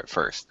popular at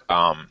first.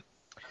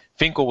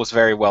 Finkel was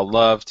very well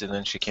loved, and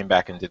then she came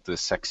back and did the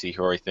sexy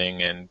Hyori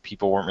thing, and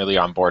people weren't really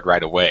on board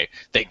right away.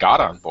 They got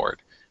on board,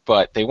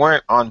 but they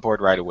weren't on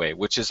board right away,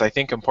 which is, I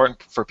think,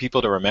 important for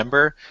people to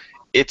remember.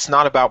 It's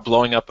not about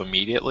blowing up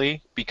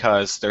immediately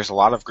because there's a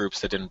lot of groups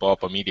that didn't blow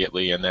up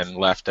immediately and then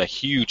left a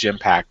huge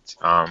impact.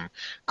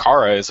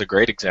 Kara is a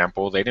great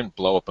example. They didn't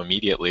blow up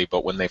immediately,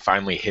 but when they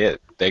finally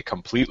hit, they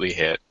completely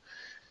hit.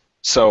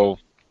 So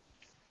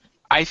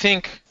I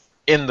think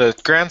in the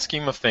grand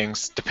scheme of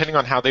things, depending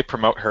on how they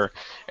promote her,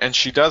 and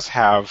she does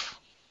have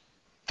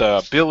the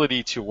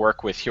ability to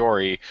work with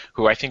Hyori,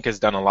 who I think has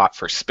done a lot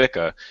for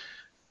Spica,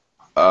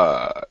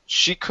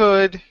 she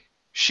could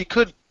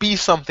be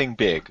something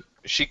big.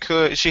 She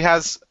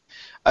has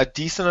a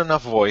decent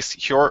enough voice.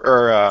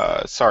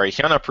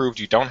 Hyuna proved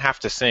you don't have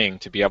to sing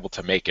to be able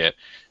to make it.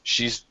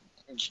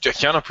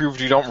 Hyuna proved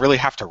you don't really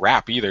have to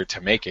rap either to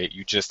make it.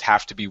 You just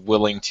have to be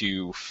willing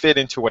to fit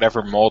into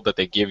whatever mold that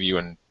they give you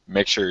and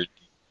make sure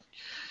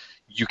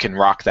you can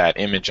rock that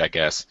image, I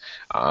guess.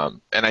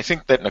 And I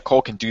think that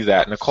Nicole can do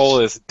that. Nicole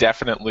is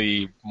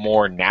definitely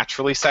more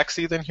naturally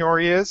sexy than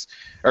Hyori is,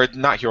 or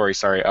not Hyori,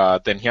 sorry,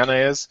 than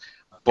Hyuna is.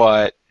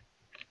 But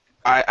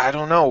I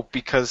don't know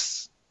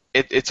because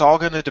it's all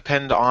going to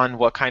depend on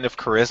what kind of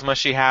charisma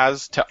she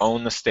has to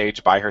own the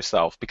stage by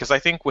herself. Because I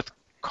think with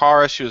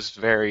Kara, she was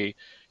very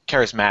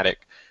charismatic,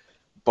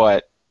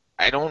 but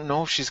I don't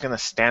know if she's going to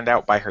stand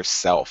out by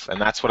herself, and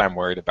that's what I'm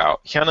worried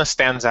about. Hyuna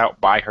stands out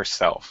by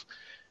herself.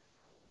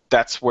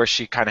 That's where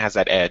she kind of has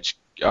that edge.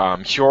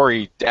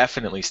 Hiyori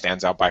definitely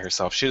stands out by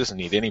herself. She doesn't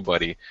need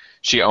anybody.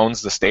 She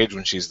owns the stage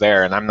when she's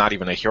there, and I'm not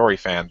even a Hiyori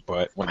fan,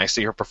 but when I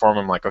see her perform,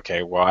 I'm like,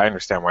 okay, well, I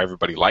understand why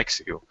everybody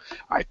likes you.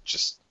 I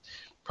just,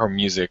 her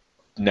music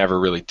never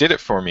really did it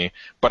for me,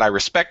 but I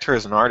respect her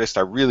as an artist.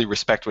 I really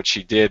respect what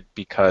she did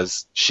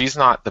because she's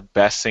not the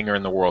best singer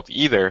in the world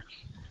either,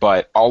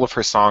 but all of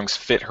her songs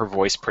fit her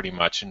voice pretty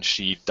much, and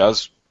she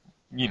does,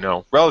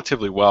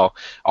 relatively well,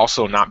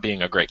 also not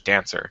being a great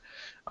dancer.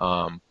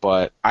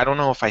 But I don't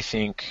know if I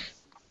think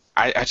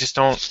I just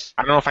don't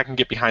know if I can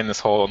get behind this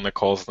whole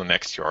Nicole's the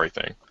next Yori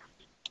thing.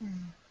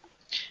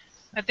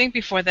 I think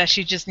before that,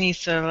 she just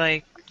needs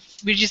to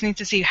we just need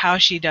to see how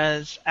she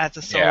does as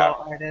a solo Yeah.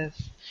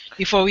 artist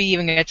before we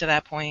even get to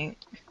that point.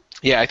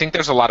 Yeah, I think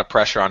there's a lot of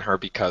pressure on her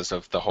because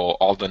of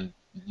all the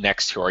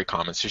next Yori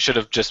comments. She should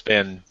have just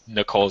been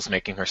Nicole's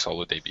making her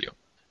solo debut,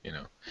 you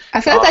know.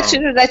 I feel like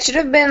that should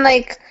have been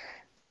like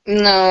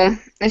no,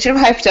 it should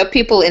have hyped up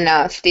people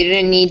enough. They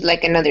didn't need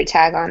like another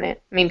tag on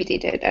it. Maybe they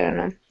did. I don't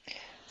know.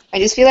 I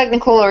just feel like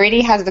Nicole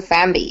already has the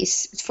fan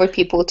base for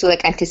people to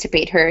like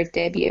anticipate her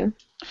debut.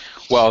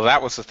 Well,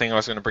 that was the thing I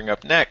was going to bring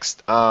up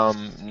next.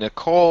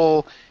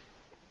 Nicole,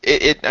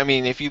 I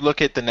mean, if you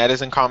look at the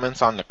netizen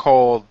comments on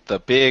Nicole, the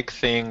big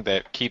thing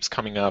that keeps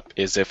coming up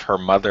is if her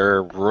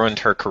mother ruined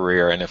her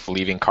career and if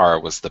leaving Kara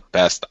was the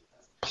best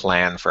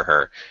plan for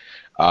her.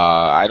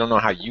 I don't know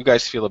how you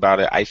guys feel about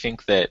it. I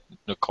think that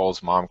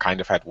Nicole's mom kind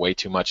of had way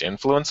too much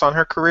influence on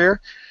her career.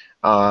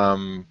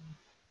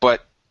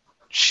 But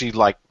she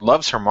like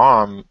loves her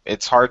mom.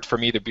 It's hard for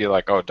me to be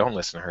like, oh, don't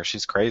listen to her.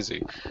 She's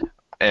crazy.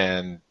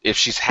 And if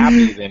she's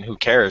happy, then who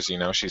cares?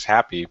 She's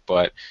happy.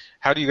 But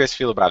how do you guys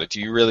feel about it?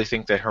 Do you really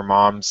think that her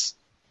mom's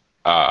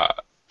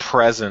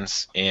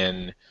presence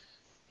in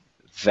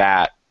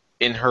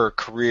her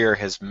career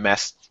has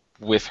messed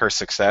with her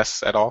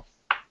success at all?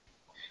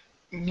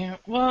 Yeah.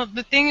 Well,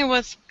 the thing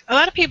was, a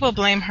lot of people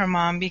blame her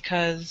mom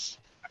because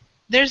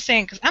they're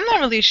saying, because I'm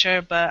not really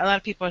sure, but a lot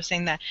of people are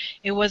saying that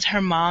it was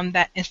her mom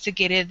that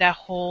instigated that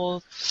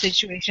whole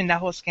situation, that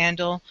whole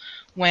scandal,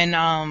 when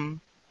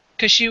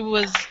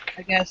because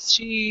I guess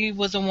she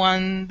was the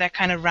one that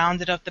kind of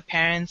rounded up the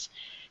parents,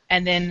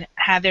 and then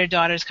had their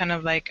daughters kind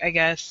of like, I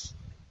guess,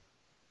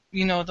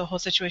 the whole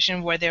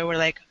situation where they were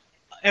like,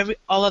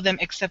 all of them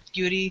except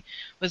Yuri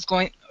was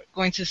going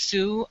to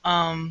sue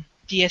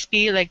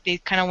DSP, like they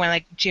kind of went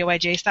like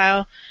JYJ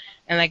style,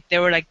 and like they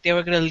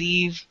were gonna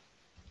leave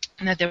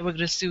and that they were going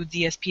to sue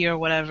DSP or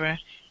whatever.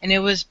 And it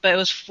was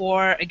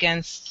 4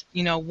 against,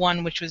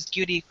 1, which was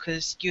Gyuri,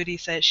 because Gyuri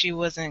said she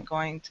wasn't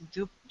going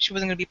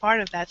to be part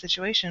of that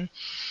situation.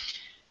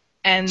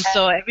 And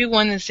so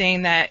everyone is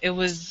saying that it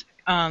was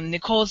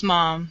Nicole's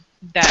mom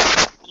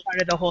that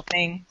started the whole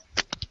thing.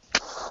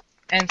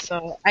 And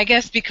so I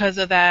guess because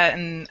of that,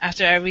 and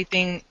after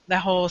everything,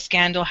 that whole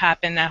scandal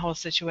happened, that whole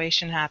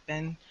situation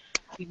happened,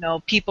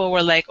 people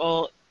were like,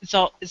 oh,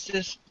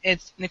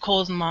 it's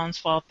Nicole's mom's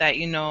fault that,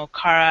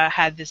 Kara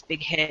had this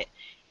big hit,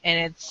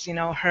 and it's,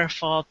 her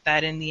fault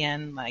that in the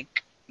end,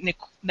 like,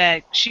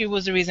 that she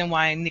was the reason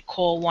why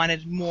Nicole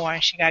wanted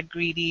more, she got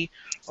greedy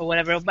or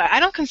whatever. But I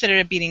don't consider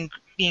it being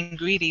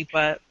greedy,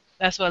 but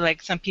that's what,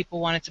 like, some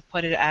people wanted to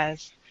put it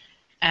as.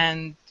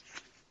 And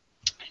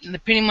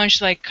pretty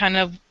much, like, kind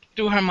of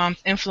through her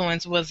mom's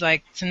influence was,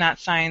 like, to not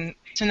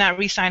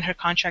re-sign her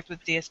contract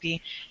with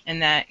DSP,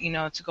 and that,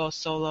 to go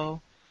solo.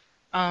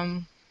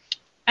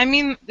 I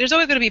mean, there's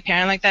always going to be a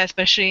parent like that,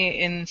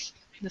 especially in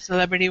the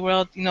celebrity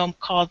world,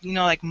 called,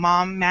 like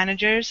mom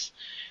managers,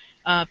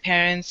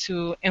 parents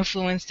who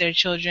influence their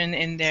children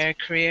in their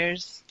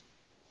careers.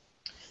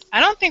 I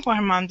don't think what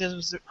her mom did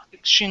was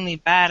extremely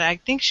bad. I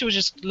think she was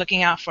just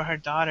looking out for her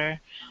daughter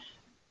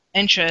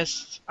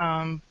interests.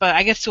 But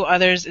I guess to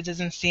others, it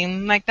doesn't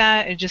seem like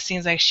that. It just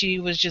seems like she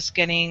was just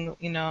getting,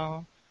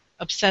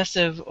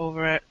 obsessive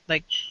over,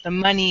 like, the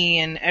money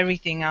and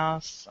everything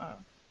else.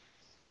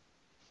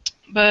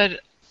 But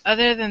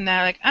other than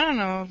that, like, I don't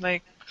know,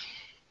 like,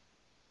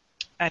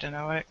 I don't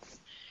know.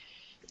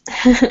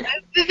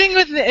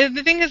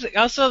 The thing is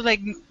also, like,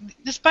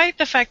 despite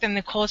the fact that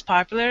Nicole is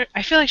popular,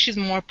 I feel like she's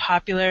more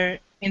popular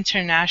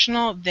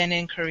international than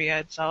in Korea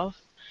itself.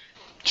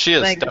 She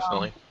is, Like,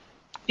 definitely.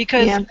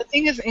 because Yeah. the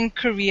thing is, in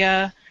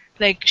Korea,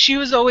 like, she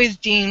was always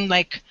deemed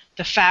like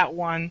the fat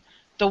one,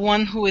 the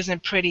one who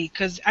isn't pretty.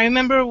 Because I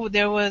remember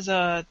there was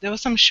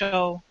some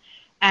show,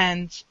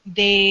 and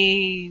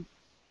they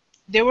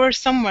were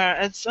somewhere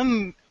at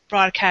some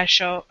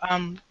broadcast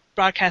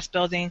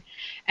building,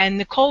 and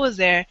Nicole was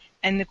there,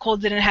 and Nicole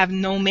didn't have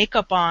no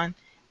makeup on,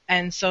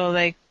 and so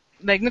like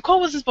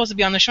Nicole wasn't supposed to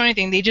be on the show or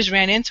anything. They just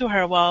ran into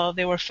her while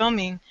they were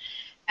filming,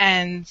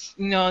 and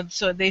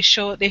so they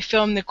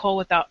filmed Nicole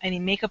without any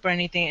makeup or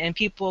anything, and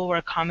people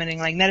were commenting,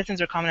 like netizens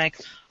were commenting,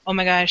 like, oh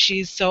my gosh,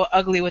 she's so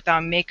ugly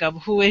without makeup.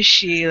 Who is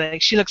she?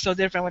 Like, she looks so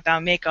different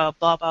without makeup,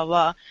 blah, blah,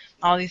 blah.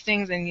 All these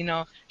things.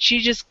 And, she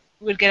just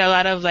would get a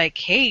lot of, like,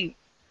 hate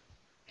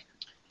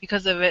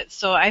because of it.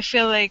 So I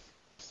feel like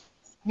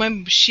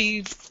when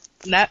she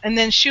left, and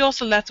then she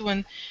also left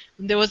when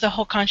there was a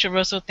whole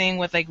controversial thing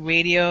with, like,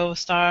 Radio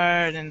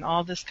Star and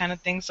all this kind of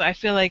thing. So I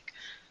feel like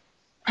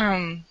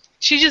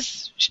she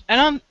just, I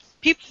don't,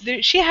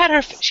 she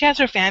has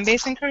her fan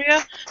base in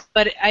Korea,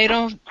 but I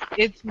don't,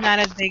 it's not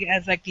as big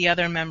as like the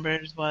other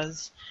members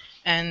was,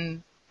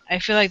 and I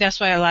feel like that's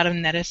why a lot of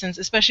netizens,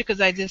 especially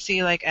because I did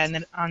see like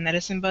on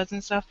netizen buzz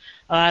and stuff,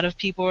 a lot of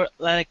people,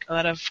 like a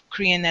lot of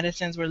Korean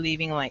netizens were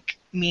leaving like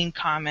mean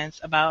comments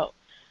about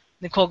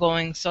Nicole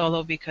going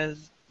solo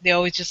because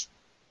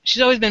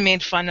she's always been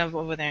made fun of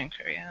over there in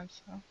Korea,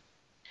 so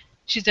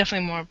she's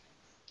definitely more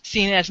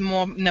seen as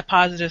more in the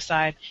positive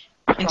side.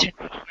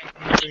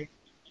 Internationally.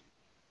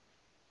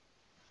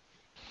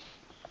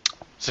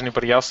 Does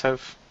anybody else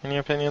have any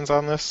opinions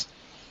on this?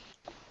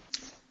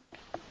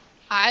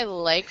 I I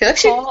like feel like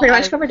she Nicole. pretty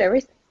much covered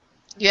everything.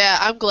 Yeah,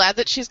 I'm glad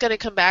that she's going to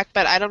come back,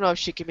 but I don't know if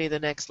she can be the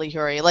next Lee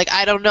Hyori. Like,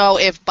 I don't know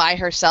if by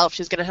herself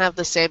she's going to have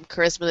the same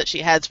charisma that she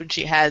has when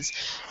she has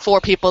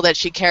four people that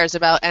she cares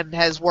about and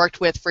has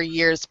worked with for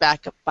years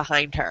back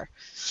behind her.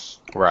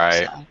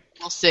 Right. So,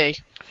 we'll see.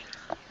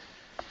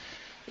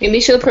 Maybe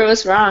she'll prove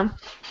us wrong.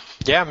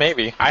 Yeah,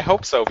 maybe. I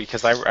hope so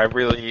because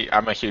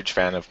I'm a huge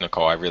fan of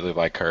Nicole. I really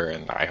like her,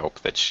 and I hope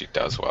that she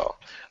does well.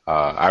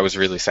 I was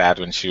really sad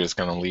when she was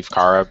going to leave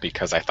Kara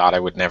because I thought I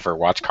would never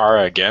watch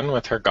Kara again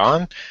with her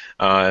gone.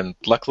 And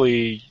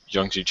luckily,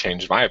 Youngji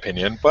changed my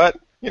opinion. But,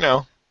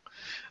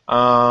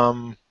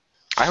 I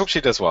hope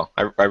she does well.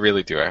 I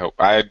really do. I hope.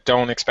 I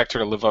don't expect her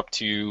to live up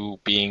to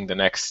being the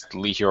next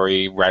Lee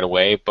Hyori right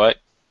away. But,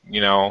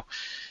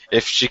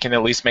 if she can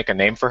at least make a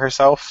name for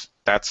herself,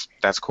 that's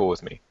cool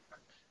with me.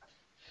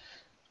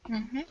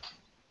 Mhm.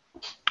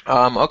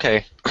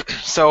 Okay,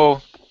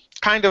 so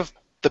kind of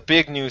the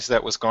big news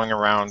that was going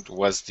around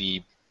was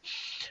the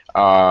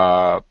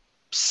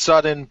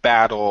sudden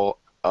battle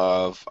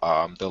of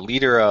the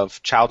leader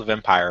of Child of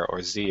Empire,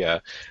 or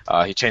Zia.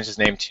 He changed his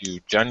name to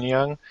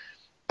Junyoung.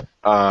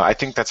 I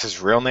think that's his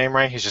real name,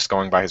 right? He's just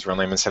going by his real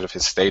name instead of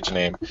his stage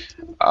name.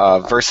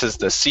 Versus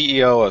the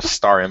CEO of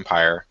Star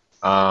Empire.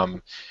 I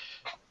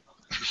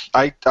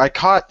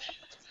caught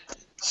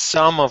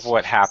some of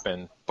what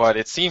happened, but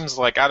it seems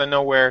like out of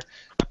nowhere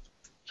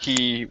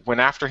he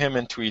went after him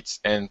in tweets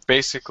and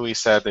basically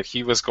said that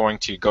he was going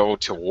to go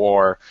to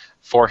war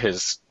for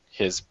his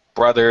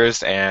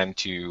brothers and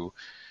to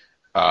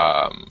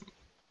have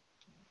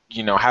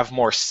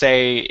more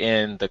say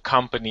in the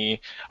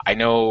company. I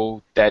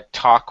know that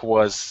talk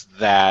was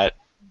that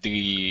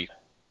the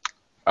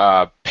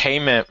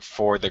payment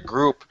for the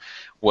group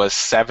was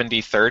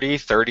 70-30,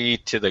 30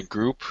 to the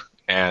group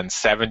and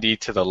 70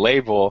 to the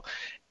label,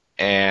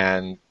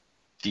 and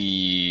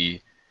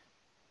the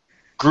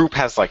group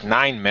has like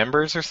 9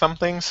 members or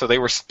something, so they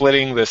were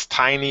splitting this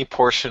tiny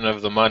portion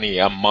of the money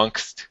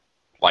amongst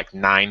like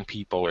 9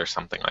 people or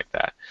something like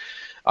that.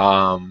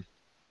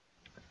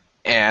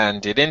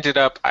 And it ended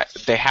up,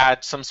 they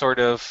had some sort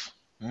of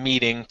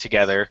meeting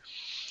together,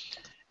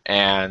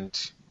 and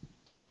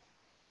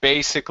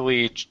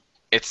basically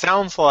it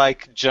sounds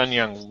like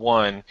Junyoung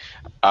won.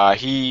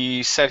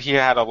 He said he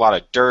had a lot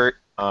of dirt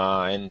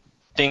and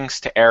things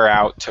to air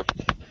out to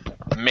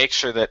make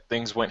sure that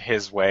things went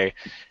his way,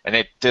 and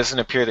it doesn't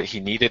appear that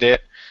he needed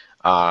it.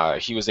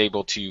 He was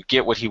able to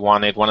get what he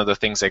wanted. One of the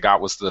things they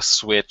got was the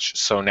Switch,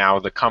 so now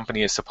the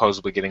company is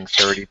supposedly getting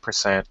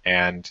 30%,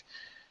 and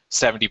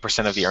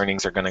 70% of the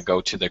earnings are going to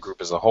go to the group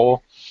as a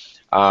whole.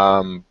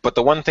 But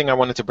the one thing I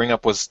wanted to bring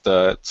up was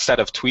the set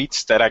of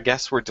tweets that I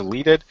guess were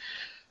deleted.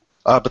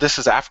 But this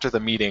is after the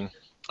meeting.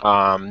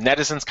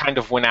 Netizens kind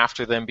of went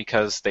after them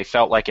because they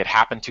felt like it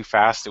happened too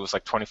fast. It was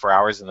like 24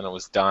 hours and then it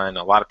was done.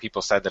 A lot of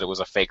people said that it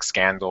was a fake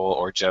scandal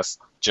or just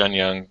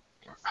Junyoung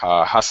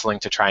hustling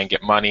to try and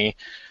get money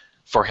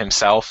for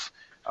himself.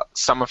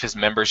 Some of his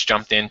members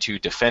jumped in to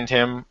defend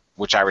him,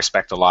 which I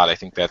respect a lot. I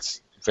think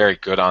that's very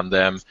good on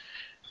them,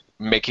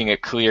 making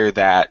it clear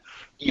that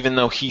even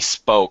though he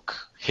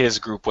spoke, his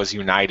group was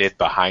united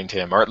behind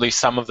him, or at least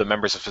some of the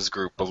members of his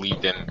group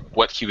believed in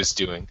what he was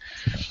doing.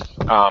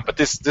 But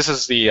this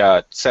is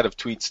the set of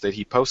tweets that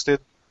he posted.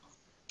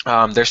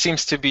 There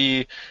seems to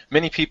be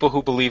many people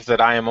who believe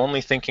that I am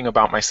only thinking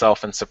about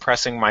myself and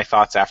suppressing my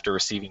thoughts after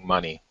receiving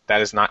money.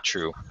 That is not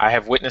true. I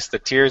have witnessed the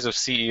tears of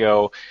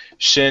CEO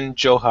Shin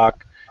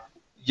Jo-hak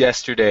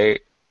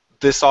yesterday.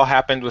 This all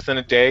happened within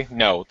a day?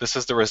 No. This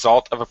is the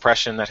result of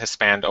oppression that has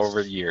spanned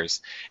over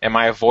years. Am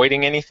I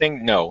avoiding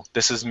anything? No.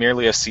 This is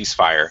merely a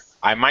ceasefire.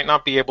 I might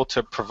not be able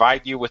to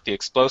provide you with the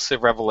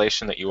explosive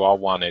revelation that you all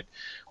wanted,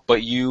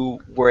 but you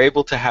were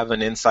able to have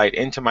an insight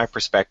into my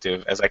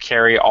perspective as I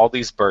carry all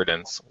these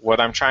burdens.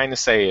 What I'm trying to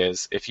say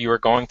is, if you are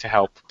going to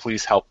help,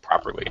 please help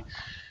properly.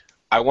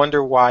 I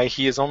wonder why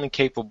he is only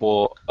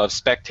capable of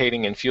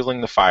spectating and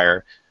fueling the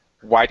fire.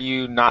 Why do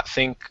you not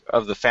think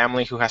of the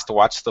family who has to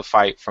watch the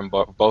fight from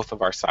both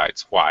of our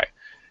sides? Why?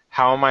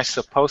 How am I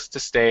supposed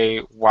to stay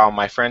while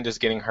my friend is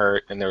getting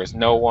hurt and there is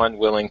no one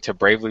willing to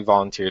bravely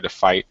volunteer to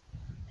fight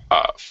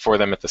for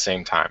them at the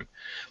same time?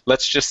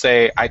 Let's just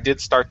say I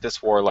did start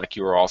this war like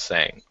you were all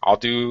saying. I'll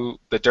do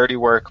the dirty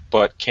work,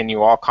 but can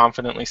you all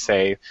confidently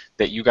say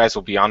that you guys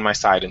will be on my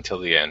side until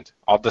the end?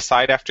 I'll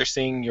decide after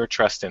seeing your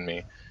trust in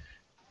me.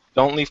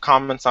 Don't leave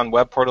comments on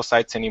web portal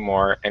sites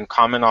anymore, and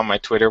comment on my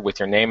Twitter with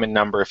your name and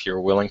number if you're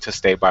willing to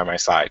stay by my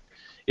side.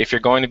 If you're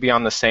going to be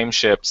on the same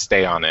ship,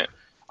 stay on it.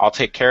 I'll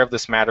take care of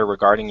this matter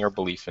regarding your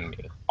belief in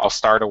me. I'll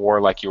start a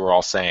war like you were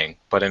all saying,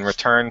 but in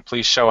return,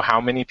 please show how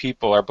many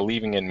people are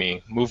believing in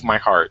me. Move my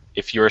heart.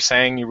 If you are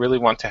saying you really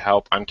want to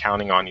help, I'm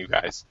counting on you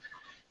guys.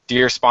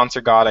 Dear sponsor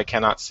God I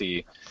cannot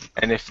see,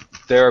 and if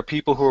there are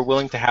people who are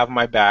willing to have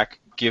my back,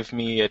 give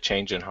me a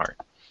change in heart.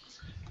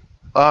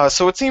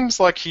 So it seems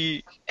like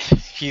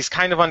he's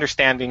kind of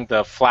understanding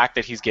the flack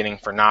that he's getting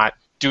for not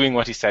doing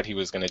what he said he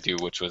was going to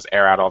do, which was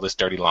air out all this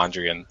dirty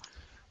laundry and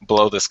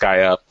blow this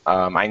guy up.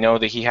 I know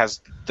that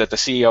the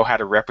CEO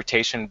had a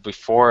reputation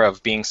before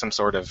of being some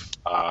sort of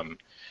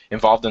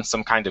involved in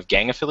some kind of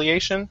gang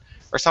affiliation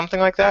or something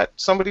like that,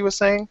 somebody was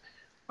saying.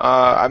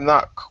 I'm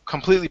not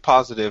completely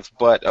positive,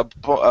 but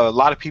a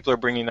lot of people are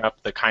bringing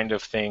up the kind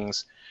of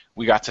things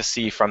we got to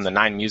see from the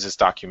Nine Muses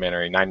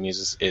documentary. Nine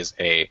Muses is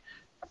a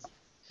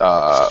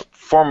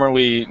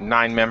formerly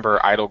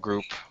 9-member idol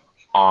group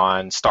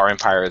on Star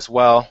Empire as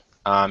well.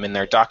 In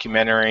their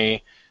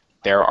documentary,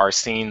 there are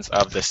scenes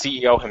of the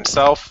CEO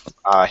himself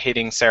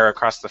hitting Sarah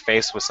across the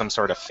face with some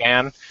sort of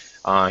fan.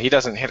 He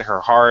doesn't hit her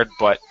hard,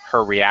 but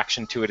her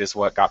reaction to it is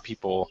what got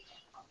people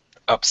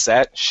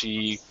upset.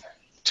 She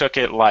took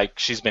it like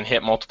she's been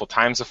hit multiple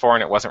times before,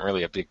 and it wasn't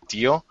really a big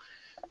deal.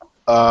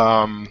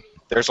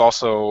 There's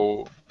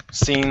also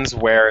scenes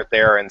where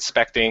they're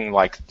inspecting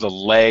like the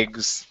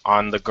legs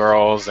on the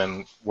girls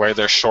and where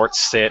their shorts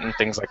sit and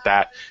things like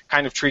that,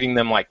 kind of treating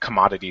them like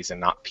commodities and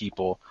not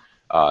people.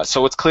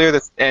 So it's clear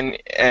that,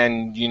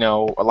 and you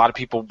know, a lot of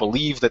people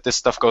believe that this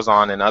stuff goes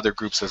on in other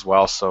groups as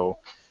well. So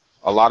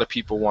a lot of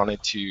people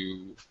wanted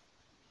to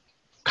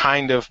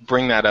kind of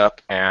bring that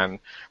up and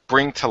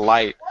bring to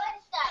light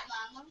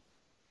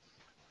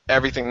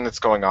everything that's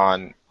going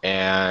on.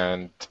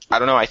 And I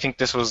don't know, I think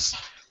this was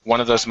one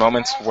of those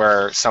moments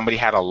where somebody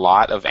had a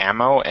lot of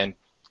ammo and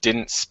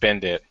didn't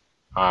spend it.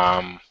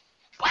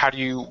 What do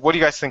you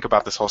guys think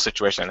about this whole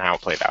situation and how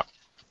it played out?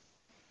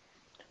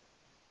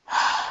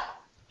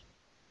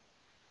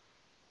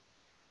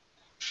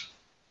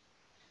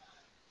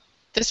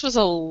 This was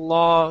a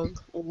long,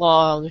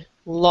 long,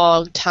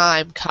 long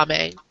time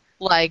coming.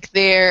 Like,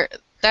 that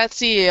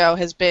CEO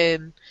has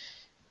been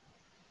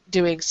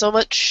doing so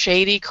much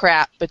shady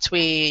crap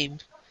between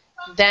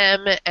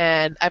them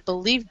and I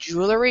believe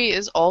Jewelry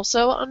is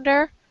also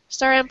under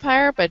Star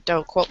Empire, but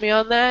don't quote me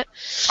on that.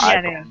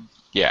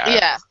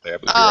 Yeah.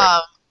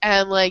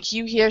 And like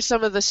you hear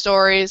some of the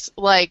stories,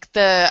 like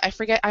I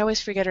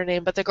always forget her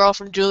name, but the girl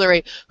from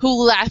Jewelry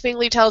who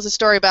laughingly tells a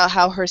story about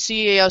how her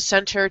CEO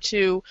sent her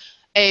to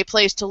a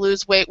place to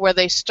lose weight where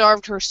they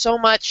starved her so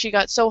much she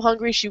got so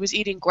hungry she was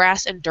eating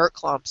grass and dirt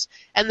clumps,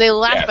 and they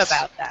laugh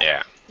about that.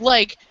 Yeah.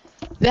 Like,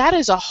 that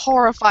is a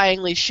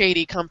horrifyingly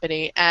shady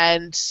company,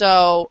 and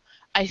so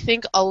I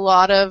think a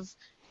lot of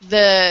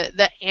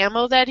the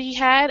ammo that he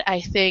had,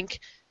 I think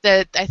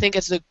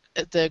it's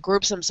the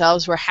groups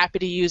themselves were happy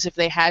to use if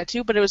they had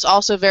to, but it was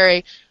also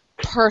very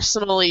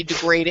personally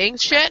degrading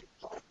shit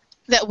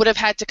that would have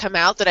had to come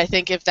out, that I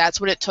think if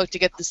that's what it took to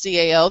get the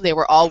CAO, they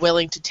were all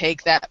willing to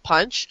take that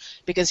punch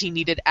because he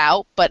needed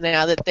out, but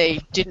now that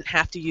they didn't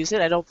have to use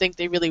it, I don't think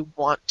they really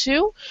want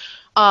to.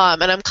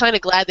 And I'm kind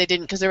of glad they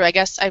didn't, because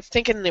I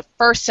think in the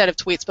first set of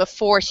tweets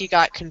before he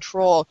got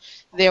control,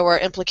 there were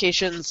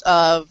implications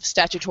of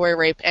statutory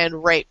rape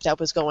and rape that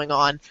was going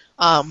on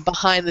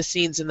behind the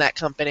scenes in that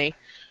company.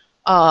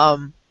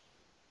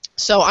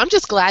 So I'm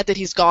just glad that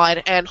he's gone,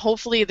 and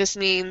hopefully this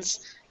means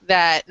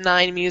that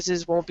Nine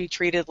Muses won't be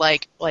treated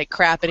like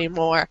crap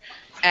anymore.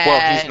 And,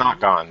 well, he's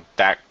not gone.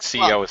 That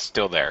CEO is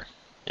still there.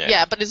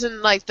 Yeah, but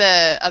isn't like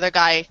the other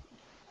guy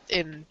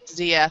in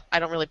Zia, I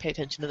don't really pay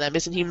attention to them.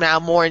 Isn't he now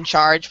more in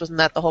charge? Wasn't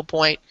that the whole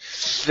point?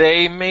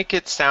 They make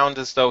it sound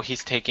as though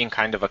he's taking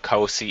kind of a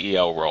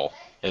co-CEO role,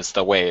 is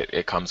the way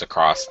it comes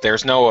across.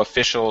 There's no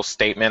official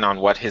statement on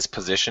what his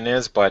position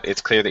is, but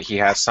it's clear that he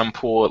has some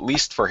pull, at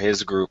least for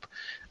his group,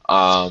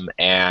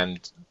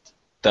 and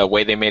the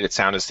way they made it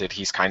sound is that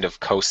he's kind of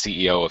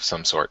co-CEO of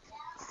some sort.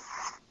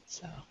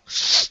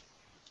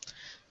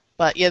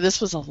 But yeah,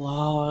 this was a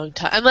long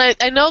time. And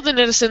I know the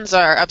netizens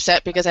are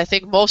upset because I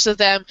think most of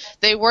them,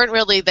 they weren't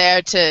really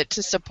there to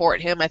support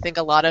him. I think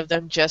a lot of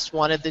them just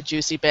wanted the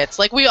juicy bits.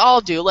 Like we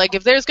all do. Like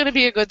if there's going to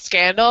be a good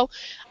scandal,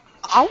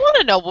 I want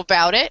to know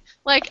about it.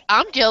 Like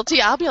I'm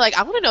guilty. I'll be like,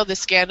 I want to know this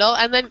scandal.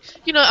 And then,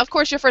 of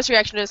course your first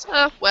reaction is,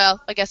 well,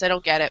 I guess I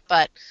don't get it.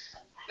 But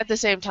at the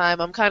same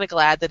time, I'm kind of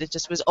glad that it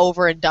just was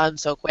over and done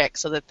so quick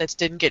so that this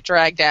didn't get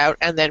dragged out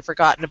and then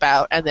forgotten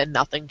about and then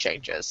nothing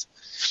changes.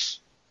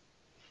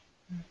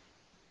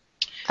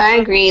 I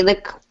agree.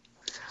 Like,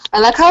 I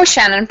like how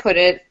Shannon put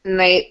it.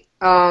 Like,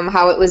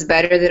 how it was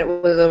better that it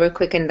was over quick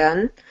and done.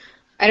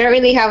 I don't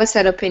really have a set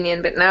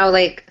opinion, but now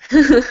like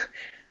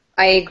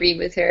I agree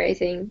with her, I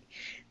think.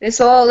 This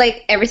whole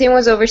like everything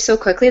was over so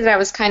quickly that I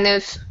was kind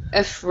of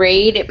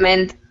afraid it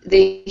meant that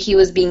he was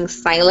being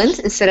silent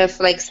instead of like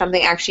something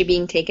actually being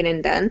taken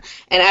and done.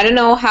 And I don't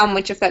know how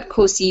much of that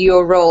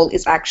co-CEO role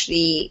is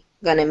actually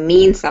gonna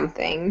mean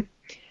something.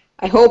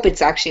 I hope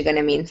it's actually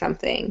gonna mean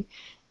something.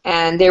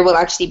 And there will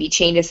actually be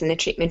changes in the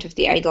treatment of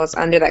the idols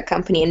under that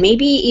company, and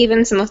maybe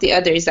even some of the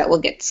others that will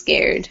get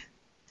scared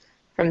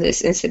from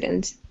this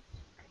incident.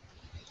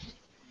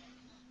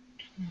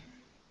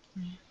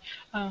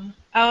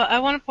 I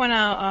want to point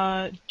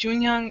out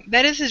Junyoung.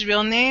 That is his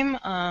real name,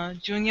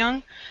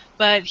 Junyoung,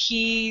 but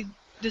he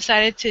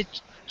decided to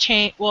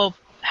change. Well,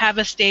 have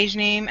a stage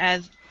name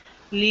as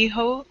Lee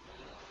Ho,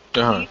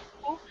 Uh-huh. Lee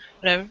Ho,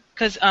 whatever.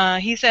 Because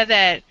he said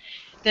that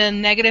the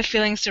negative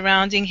feelings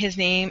surrounding his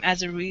name as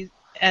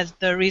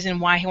the reason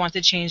why he wanted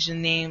to change the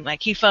name.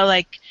 Like he felt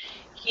like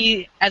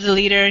he, as a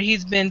leader,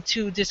 he's been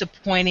too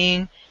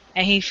disappointing,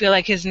 and he feel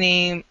like his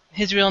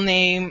real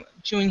name,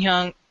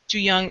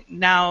 Junyoung,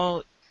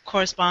 now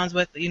corresponds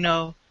with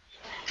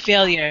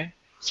failure.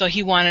 So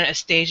he wanted a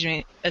stage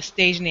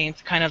name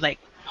to kind of like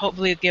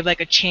hopefully give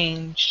like a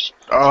change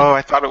to. Oh,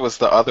 I thought it was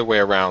the other way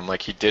around.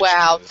 Like he ditched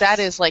Wow, that his.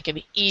 is like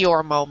an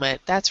Eeyore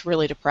moment. That's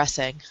really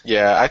depressing.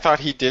 Yeah, I thought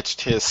he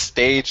ditched his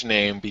stage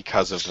name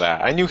because of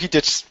that. I knew he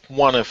ditched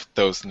one of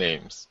those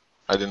names.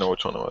 I didn't know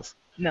which one it was.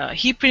 No,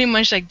 he pretty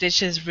much like ditched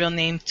his real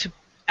name to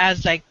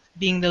as like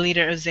being the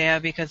leader of Zaya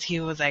because he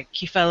was like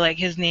he felt like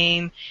his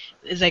name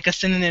is like a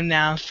synonym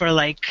now for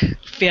like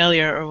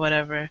failure or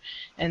whatever,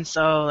 and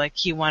so like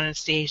he wanted a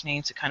stage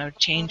name to kind of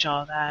change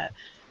all that.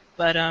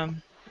 But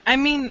I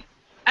mean,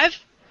 I've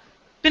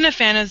been a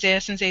fan of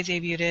Zaya since they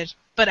debuted,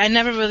 but I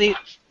never really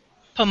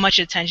put much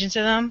attention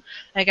to them.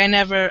 Like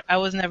I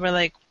was never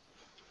like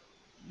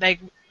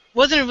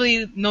wasn't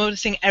really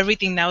noticing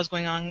everything that was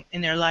going on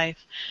in their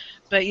life.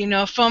 But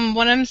from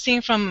what I'm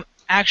seeing from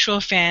actual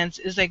fans,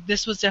 is like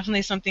this was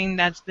definitely something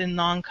that's been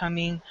long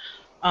coming.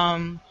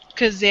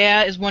 Because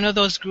Zaya is one of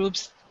those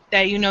groups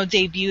that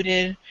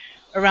debuted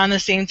around the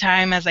same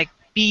time as like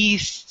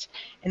Beast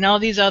and all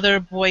these other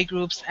boy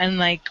groups, and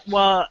like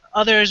while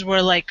others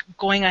were like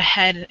going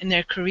ahead in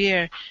their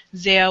career,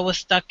 Zaya was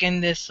stuck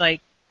in this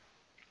like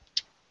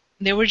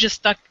they were just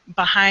stuck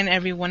behind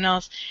everyone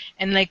else,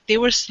 and like they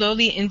were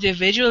slowly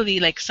individually,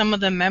 like some of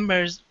the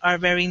members are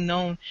very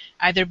known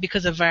either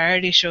because of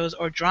variety shows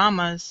or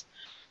dramas,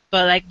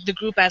 but like the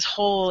group as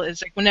whole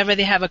is like whenever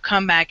they have a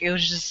comeback it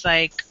was just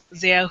like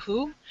Zaya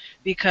who,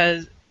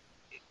 because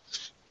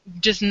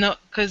just no,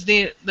 because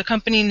the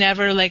company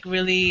never like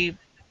really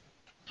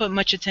put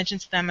much attention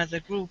to them as a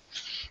group,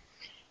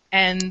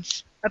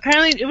 and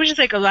apparently it was just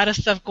like a lot of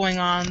stuff going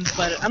on,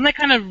 but I'm like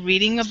kind of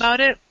reading about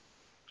it.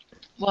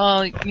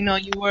 Well,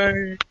 you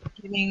were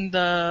giving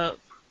the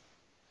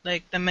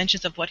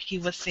mentions of what he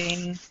was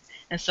saying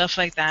and stuff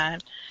like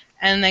that.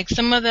 And like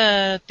some of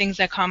the things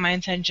that caught my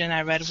attention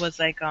I read was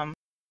like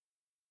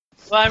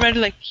I read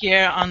like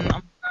here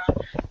on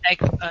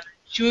like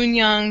Jun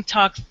Young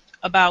talks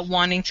about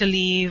wanting to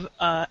leave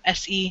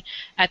SE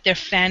at their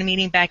fan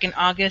meeting back in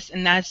August,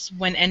 and that's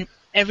when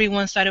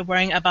everyone started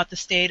worrying about the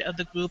state of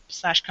the group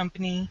slash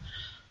company.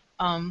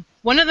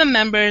 One of the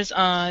members,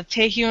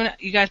 Taehyun,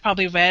 you guys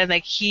probably read,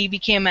 like he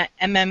became an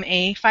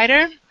MMA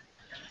fighter,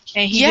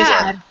 and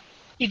Yeah.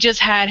 he just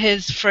had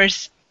his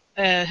first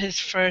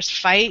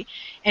fight,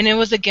 and it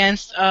was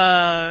against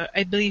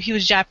I believe he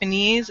was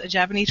Japanese, a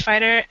Japanese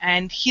fighter,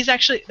 and he's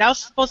actually that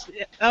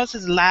was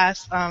his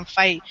last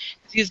fight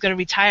 'cause he was gonna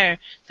retire.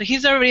 So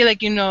he's already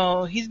like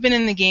he's been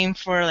in the game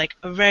for like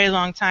a very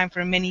long time,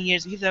 for many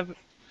years. He's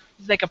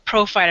like a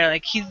pro fighter,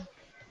 like he's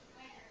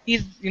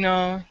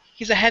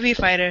a heavy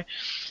fighter.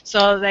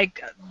 So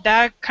like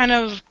that kind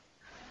of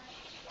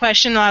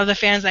question a lot of the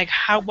fans, like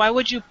why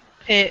would you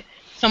pit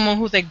someone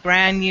who's like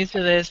brand new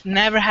to this,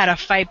 never had a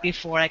fight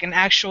before, like an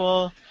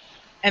actual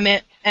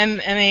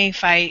MMA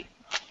fight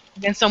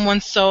against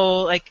someone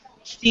so like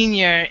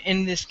senior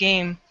in this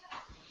game.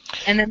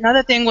 And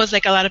another thing was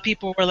like a lot of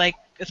people were like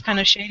it's kind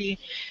of shady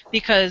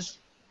because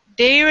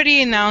they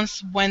already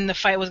announced when the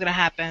fight was gonna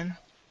happen,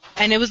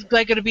 and it was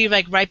like gonna be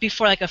like right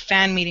before like a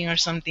fan meeting or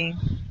something,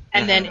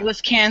 and then it Hmm.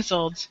 was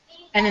canceled,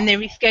 and then they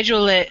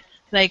rescheduled it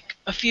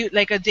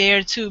like a day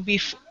or two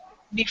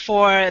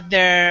before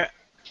their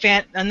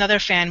another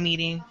fan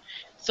meeting.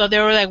 So they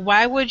were like,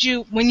 why would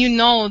you, when you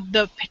know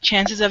the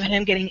chances of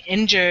him getting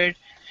injured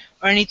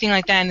or anything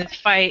like that in this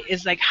fight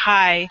is like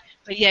high,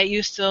 but yet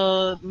you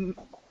still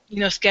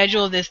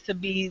schedule this to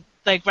be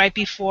like right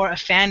before a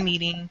fan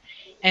meeting,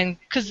 and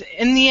because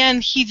in the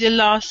end he did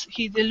lose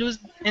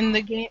in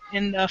the game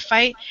in the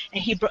fight,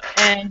 and he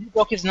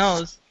broke his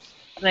nose,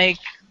 like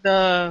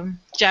the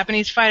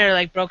Japanese fighter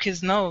like broke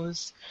his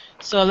nose.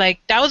 So like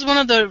that was one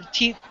of the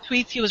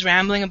tweets he was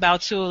rambling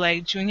about too,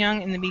 like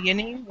Junyoung in the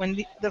beginning when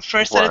the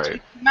first set of Right.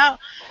 tweets came out,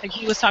 like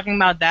he was talking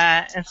about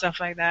that and stuff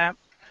like that.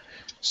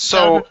 So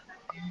that was So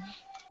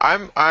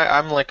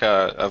I'm like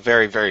a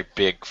very very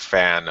big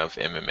fan of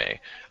MMA.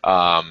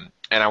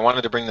 and I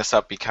wanted to bring this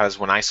up because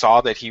when I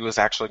saw that he was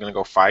actually going to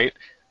go fight,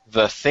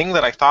 the thing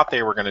that I thought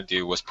they were going to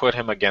do was put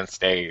him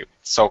against a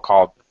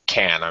so-called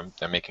can. I'm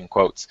making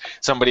quotes.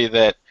 Somebody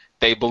that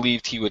they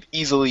believed he would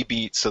easily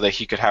beat so that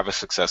he could have a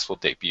successful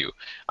debut.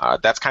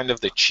 That's kind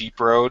of the cheap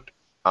road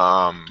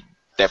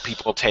that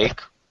people take,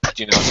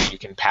 so you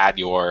can pad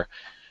your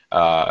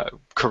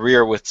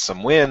career with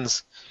some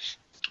wins,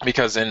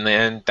 because in the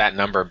end, that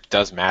number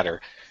does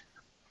matter.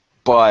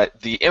 But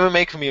the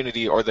MMA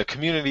community, or the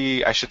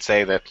community, I should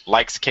say, that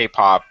likes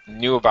K-pop,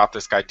 knew about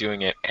this guy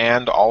doing it,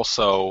 and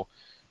also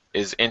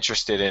is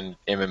interested in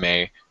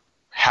MMA,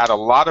 had a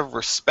lot of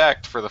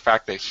respect for the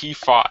fact that he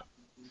fought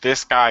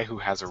this guy who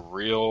has a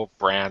real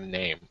brand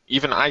name.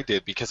 Even I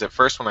did, because at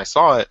first when I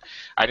saw it,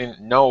 I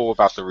didn't know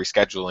about the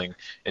rescheduling,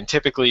 and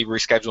typically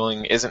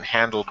rescheduling isn't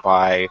handled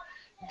by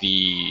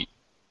the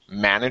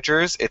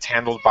managers, it's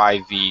handled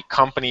by the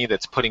company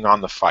that's putting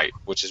on the fight,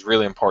 which is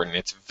really important.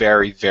 It's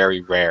very,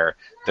 very rare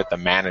that the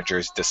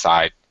managers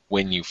decide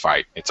when you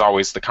fight. It's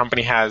always the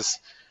company has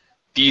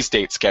these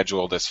dates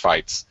scheduled as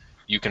fights.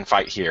 You can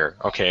fight here.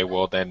 Okay,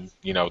 well then,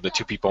 the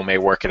two people may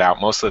work it out.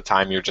 Most of the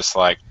time you're just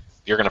like,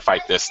 you're going to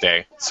fight this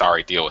day.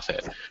 Sorry, deal with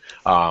it.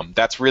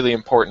 That's really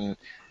important.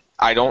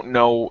 I don't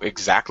know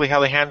exactly how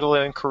they handle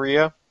it in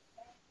Korea,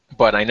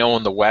 but I know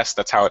in the West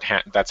that's how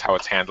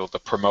it's handled. The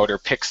promoter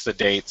picks the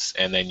dates,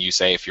 and then you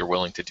say if you're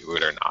willing to do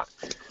it or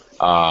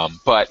not.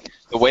 But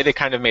the way they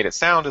kind of made it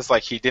sound is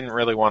like he didn't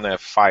really want to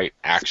fight,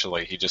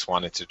 actually. He just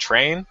wanted to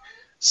train.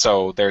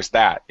 So there's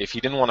that. If he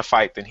didn't want to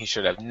fight, then he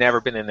should have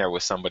never been in there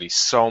with somebody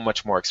so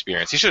much more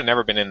experienced. He should have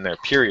never been in there,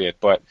 period,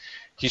 but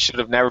he should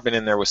have never been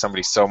in there with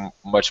somebody so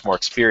much more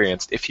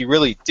experienced. If he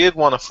really did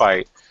want to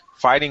fight,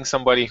 fighting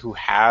somebody who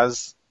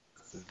has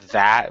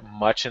that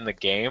much in the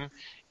game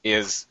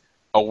is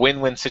a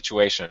win-win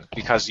situation,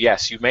 because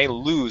yes, you may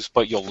lose,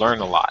 but you'll learn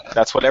a lot.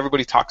 That's what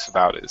everybody talks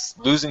about, is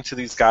losing to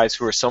these guys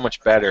who are so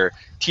much better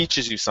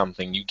teaches you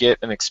something. You get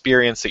an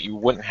experience that you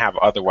wouldn't have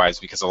otherwise,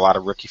 because a lot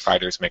of rookie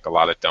fighters make a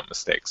lot of dumb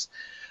mistakes.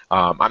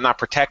 I'm not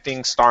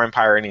protecting Star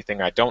Empire or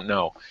anything. I don't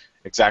know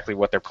exactly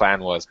what their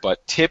plan was,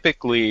 but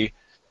typically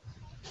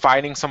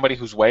fighting somebody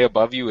who's way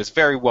above you is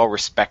very well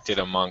respected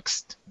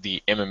amongst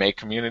the MMA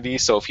community.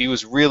 So if he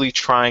was really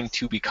trying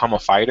to become a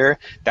fighter,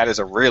 that is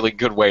a really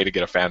good way to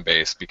get a fan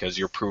base, because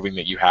you're proving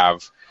that you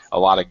have a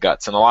lot of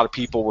guts. And a lot of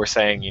people were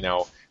saying,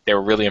 they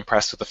were really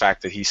impressed with the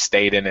fact that he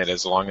stayed in it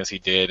as long as he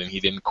did, and he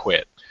didn't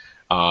quit.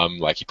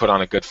 Like, he put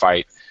on a good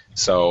fight.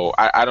 So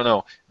I don't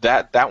know.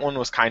 That one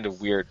was kind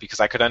of weird, because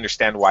I could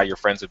understand why your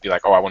friends would be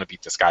like, oh, I want to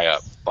beat this guy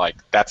up. Like,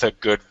 that's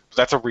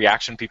a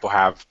reaction people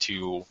have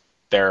to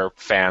their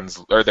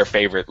fans or their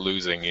favorite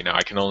losing.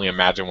 I can only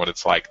imagine what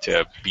it's like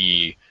to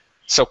be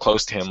so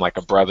close to him like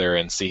a brother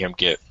and see him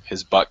get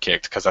his butt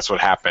kicked, because that's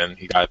what happened.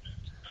 He got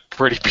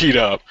pretty beat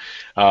up.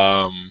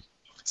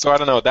 So I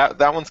don't know.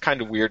 That one's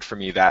kind of weird for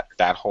me, that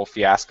whole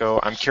fiasco.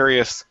 I'm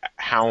curious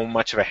how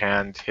much of a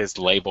hand his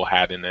label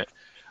had in it,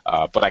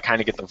 but I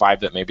kind of get the vibe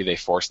that maybe they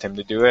forced him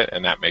to do it,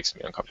 and that makes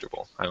me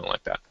uncomfortable. I don't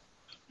like that.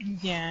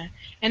 Yeah,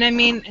 and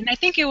I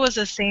think it was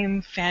the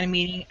same fan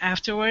meeting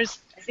afterwards.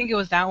 I think it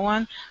was that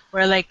one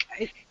where, like,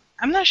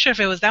 I'm not sure if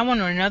it was that one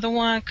or another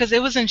one, because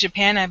it was in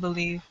Japan, I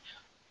believe.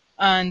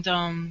 And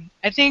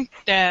I think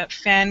that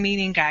fan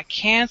meeting got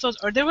canceled,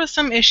 or there was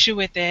some issue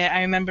with it.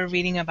 I remember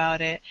reading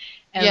about it,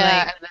 and Yeah,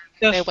 like and then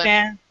the they went.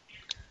 fan,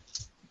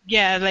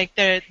 yeah, like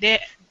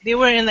they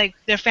were in, like,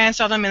 their fans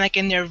saw them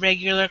in their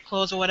regular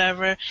clothes or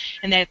whatever,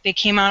 and that they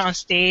came out on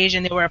stage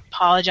and they were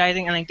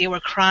apologizing, and like they were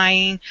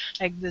crying,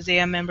 like the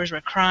Zaya members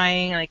were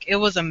crying, like it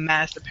was a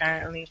mess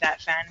apparently,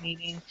 that fan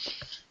meeting.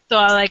 So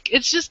like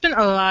it's just been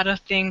a lot of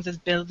things that's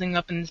building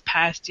up in these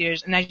past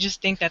years, and I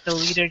just think that the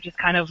leader just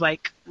kind of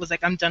like was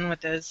like, I'm done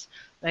with this,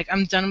 like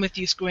I'm done with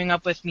you screwing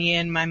up with me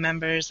and my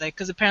members, like,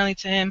 because apparently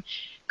to him,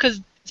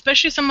 because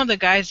especially some of the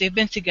guys, they've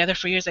been together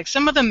for years, like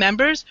some of the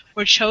members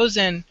were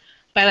chosen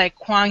by like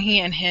Kwang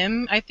Hee and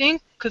him, I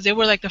think, because they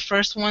were like the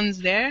first ones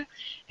there,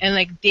 and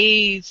like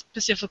they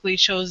specifically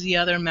chose the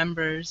other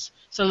members,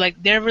 so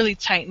like they're really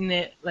tight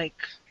knit like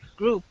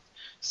group.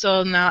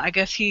 So now I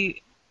guess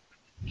he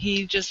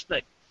just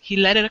like he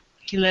let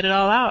it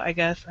all out, I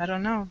guess. I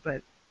don't know,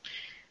 but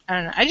I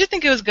don't know. I just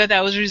think it was good that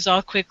it was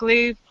resolved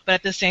quickly, but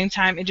at the same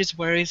time it just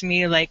worries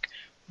me, like,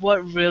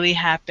 what really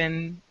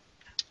happened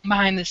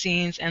behind the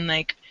scenes, and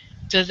like,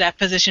 does that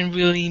position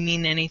really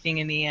mean anything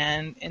in the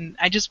end? And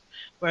I just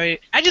worry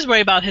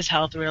about his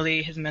health,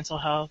 really, his mental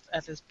health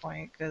at this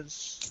point,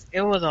 because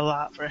it was a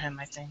lot for him,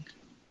 I think.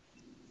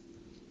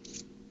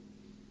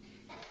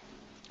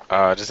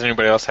 Does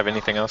anybody else have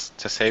anything else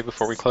to say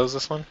before we close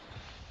this one?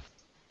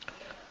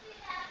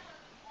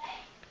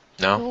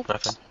 No, Nope.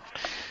 nothing.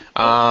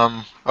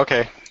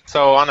 Okay.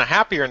 So on a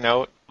happier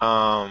note,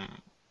 I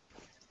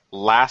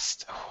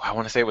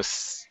want to say it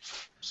was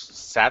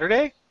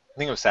Saturday. I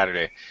think it was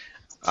Saturday.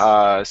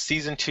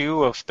 Season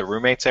 2 of The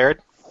Roommates aired.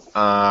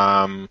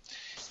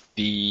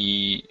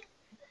 The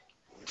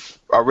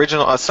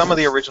original, some of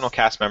the original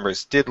cast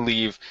members did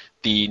leave.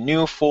 The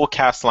new full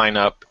cast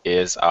lineup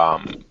is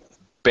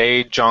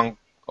Bae Jong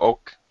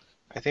Ok,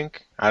 I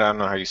think. I don't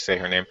know how you say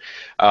her name.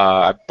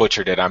 I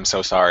butchered it. I'm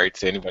so sorry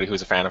to anybody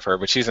who's a fan of her.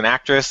 But she's an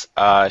actress.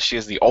 She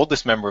is the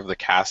oldest member of the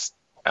cast.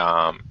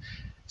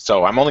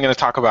 So I'm only going to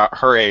talk about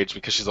her age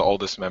because she's the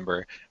oldest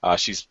member.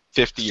 She's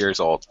 50 years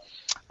old.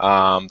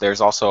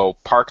 There's also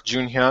Park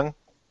Jun-hyung,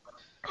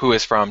 who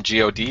is from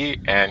God,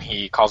 and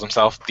he calls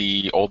himself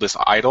the oldest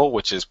idol,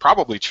 which is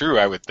probably true,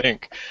 I would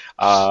think.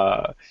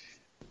 Otani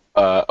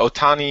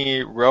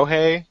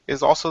Rohei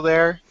is also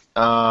there.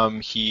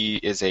 He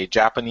is a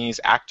Japanese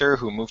actor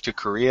who moved to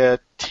Korea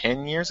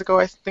 10 years ago,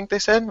 I think they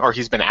said, or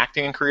he's been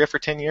acting in Korea for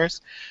 10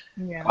 years.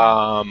 Yeah.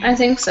 I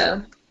think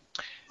so.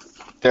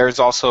 There's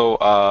also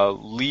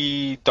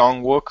Lee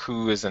Dong-wook,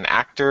 who is an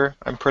actor,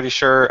 I'm pretty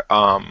sure.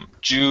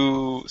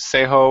 Ju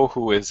Seho,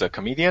 who is a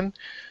comedian.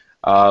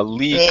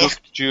 Lee Yeah.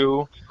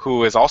 Guk-ju,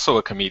 who is also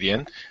a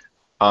comedian.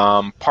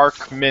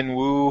 Park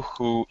Min-woo,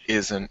 who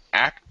is an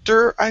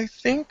actor, I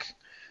think.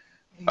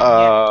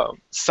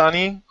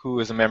 Sunny, who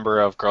is a member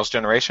of Girls'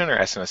 Generation or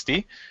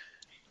SNSD.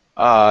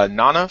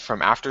 Nana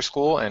from After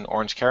School and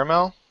Orange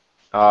Caramel.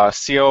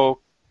 Seo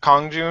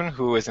Kongjun,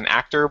 who is an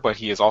actor, but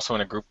he is also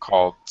in a group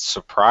called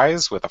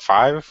Surprise with a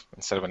 5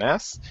 instead of an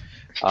S.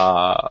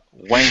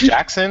 Wang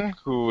Jackson,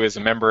 who is a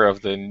member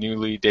of the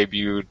newly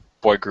debuted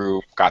boy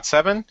group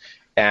GOT7.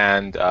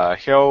 And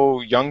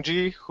Hyo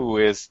Youngji, who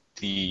is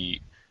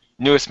the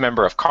newest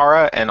member of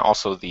Kara and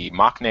also the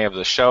maknae of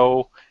the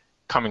show,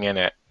 coming in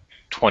at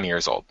 20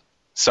 years old.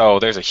 So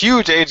there's a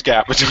huge age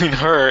gap between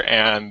her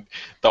and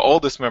the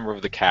oldest member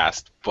of the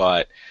cast,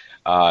 but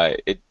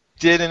it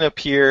didn't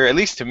appear, at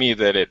least to me,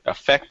 that it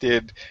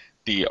affected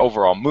the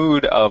overall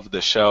mood of the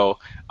show.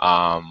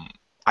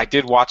 I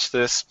did watch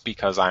this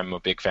because I'm a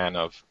big fan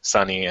of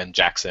Sunny and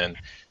Jackson,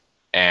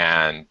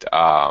 and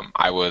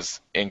I was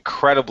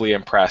incredibly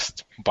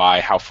impressed by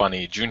how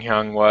funny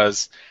Junhyung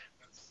was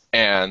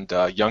and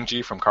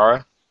Youngji from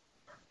Kara.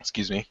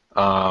 Excuse me.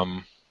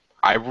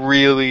 I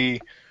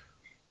really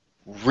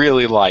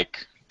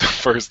like the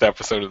first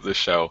episode of this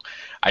show.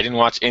 I didn't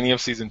watch any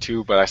of season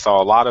 2, but I saw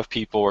a lot of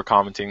people were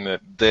commenting that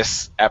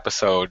this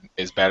episode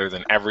is better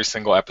than every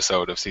single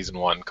episode of season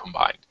 1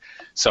 combined.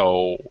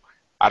 So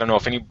I don't know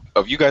if any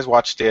of you guys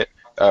watched it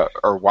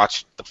or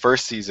watched the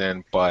first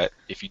season, but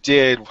if you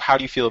did, how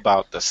do you feel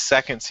about the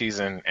second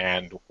season,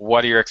 and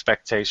what are your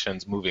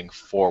expectations moving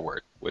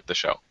forward with the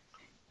show?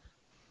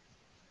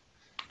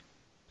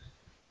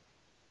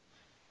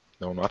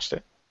 No one watched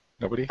it?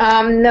 Nobody?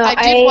 No, I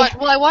did watch.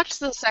 Well, I watched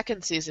the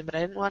second season, but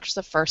I didn't watch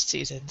the first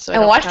season. So I I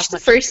don't watched have the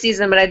much- first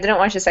season, but I didn't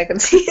watch the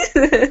second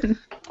season.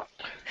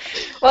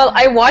 Well,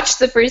 I watched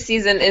the first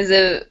season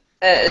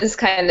is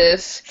kind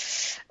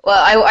of,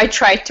 well, I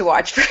tried to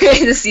watch for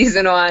the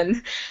season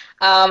 1.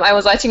 I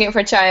was watching it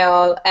for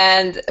Chaeol,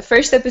 and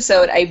first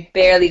episode I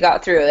barely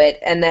got through it,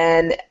 and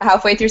then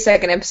halfway through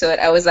second episode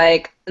I was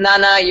like,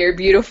 Nana, you're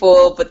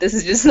beautiful, but this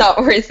is just not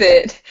worth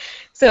it.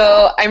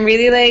 So I'm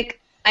really like,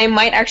 I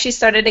might actually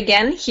start it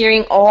again,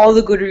 hearing all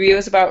the good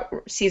reviews about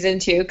season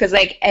 2, because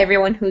like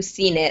everyone who's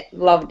seen it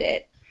loved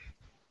it.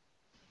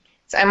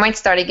 So I might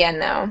start again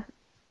now.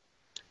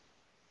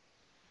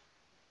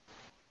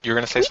 You're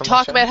going to say Can we something?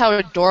 talk Shannon? about how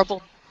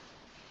adorable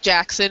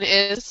Jackson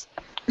is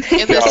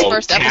in this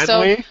first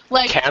episode?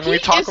 Can we he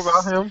talk is-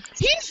 about him?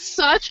 He's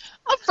such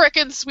a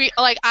freaking sweet.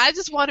 Like, I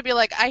just want to be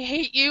like, I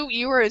hate you.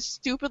 You are a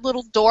stupid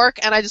little dork,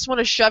 and I just want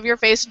to shove your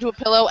face into a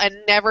pillow and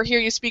never hear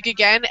you speak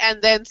again. And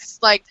then,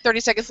 like 30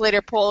 seconds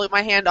later, pull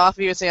my hand off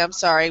of you and say, "I'm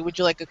sorry. Would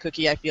you like a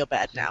cookie? I feel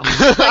bad now."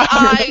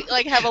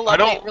 I have a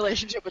lovely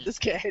relationship with this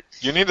kid.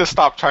 You need to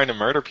stop trying to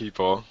murder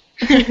people.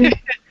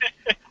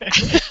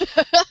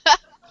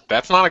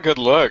 That's not a good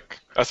look,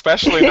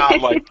 especially not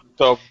like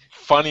the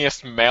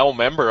funniest male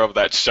member of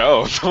that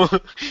show.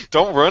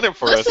 Don't ruin it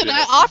for us. Listen, here.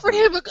 I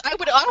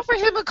would offer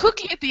him a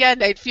cookie at the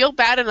end. I'd feel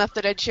bad enough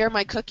that I'd share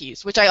my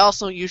cookies, which I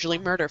also usually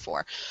murder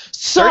for.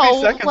 So,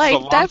 30 seconds like, is a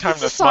long that's time a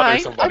to smother sign.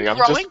 somebody. I'm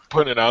I'm growing. just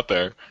putting it out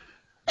there.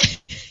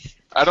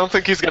 I don't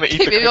think he's going to eat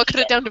the Maybe I'll cookie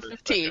cut it down to after this.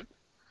 15.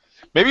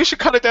 Maybe you should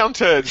cut it down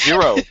to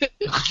 0.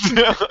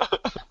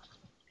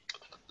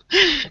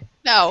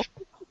 No.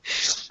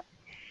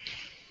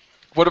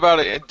 What about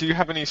it? Do you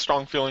have any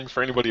strong feelings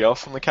for anybody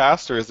else in the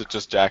cast, or is it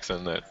just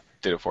Jackson that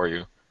did it for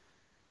you?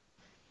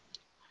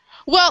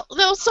 Well,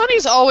 no,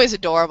 Sunny's always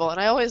adorable, and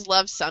I always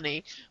love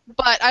Sunny.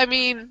 But I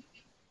mean,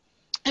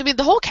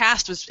 the whole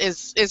cast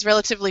is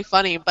relatively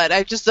funny, but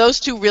those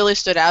two really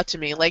stood out to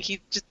me. Like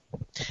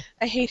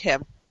I hate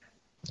him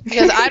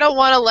because I don't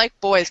want to like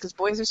boys because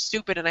boys are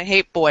stupid, and I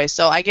hate boys,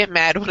 so I get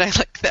mad when I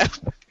like them.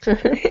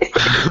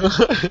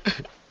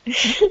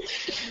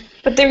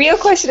 But the real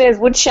question is,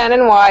 would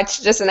Shannon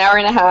watch just an hour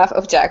and a half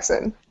of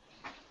Jackson?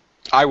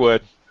 I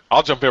would.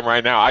 I'll jump in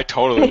right now. I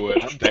totally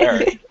would. I'm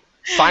there.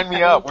 Sign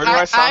me up. Where do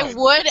I sign? I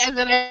would, and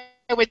then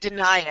I would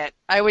deny it.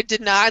 I would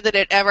deny that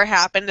it ever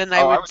happened, and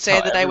I would say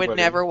tell that I would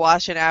everybody. never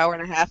watch an hour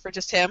and a half for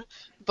just him,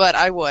 but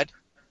I would.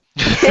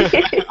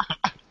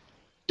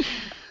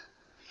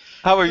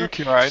 How about you,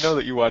 Kiara? I know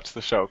that you watched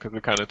the show because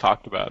we kind of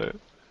talked about it.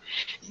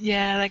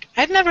 Yeah, like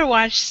I'd never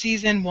watched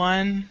season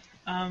 1.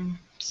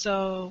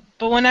 So,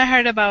 but when I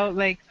heard about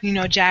like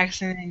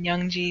Jackson and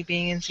Youngji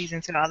being in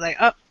season 2, I was like,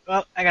 oh,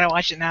 well, I gotta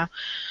watch it now.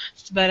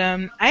 But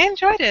I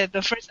enjoyed it.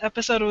 The first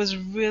episode was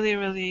really,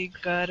 really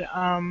good.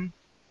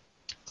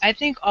 I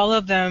think all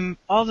of them,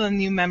 all the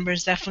new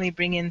members, definitely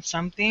bring in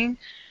something.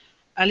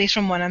 At least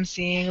from what I'm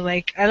seeing,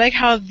 like I like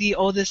how the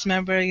oldest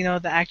member,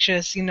 the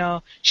actress,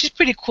 she's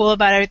pretty cool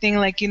about everything.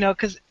 Like,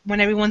 because when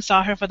everyone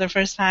saw her for the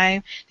first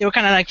time, they were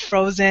kind of like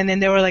frozen,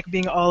 and they were like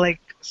being all like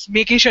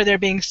making sure they're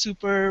being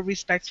super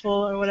respectful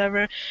or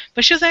whatever.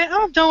 But she was like,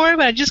 "Oh, don't worry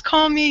about it. Just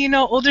call me,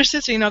 older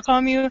sister.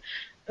 Call me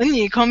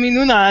Unyi, call me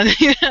Nuna."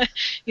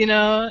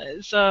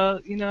 So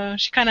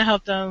she kind of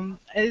helped them.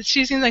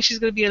 She seems like she's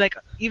gonna be like,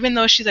 even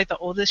though she's like the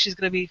oldest, she's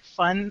gonna be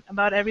fun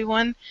about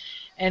everyone.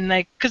 And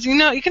like, cause you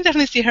can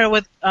definitely see her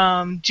with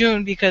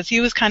June, because he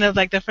was kind of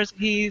like the first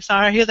he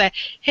saw her, he was like,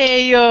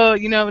 "Hey yo,"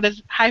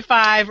 this high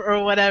five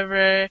or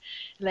whatever,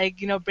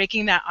 like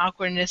breaking that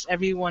awkwardness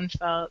everyone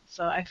felt.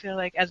 So I feel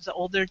like as the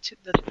oldest two,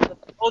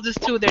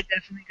 they're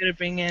definitely gonna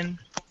bring in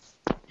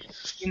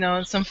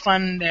some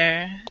fun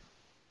there.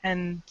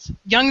 And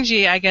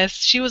Youngji, I guess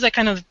she was like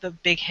kind of the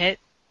big hit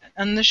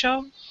on the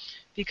show,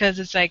 because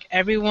it's like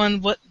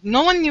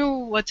no one knew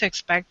what to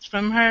expect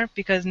from her,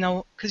 because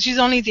she's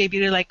only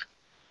debuted like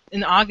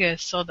in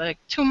August, so like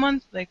 2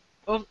 months, like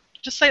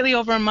just slightly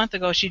over a month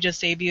ago, she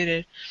just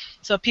debuted.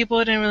 So people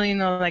didn't really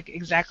know like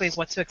exactly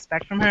what to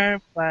expect from her,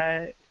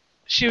 but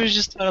she was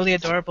just totally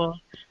adorable.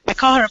 I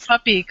call her a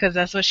puppy because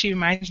that's what she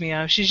reminds me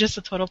of. She's just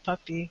a total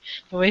puppy.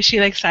 The way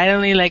she like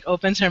silently like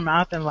opens her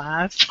mouth and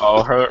laughs.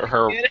 Oh,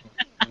 her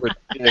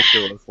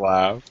ridiculous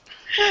laugh.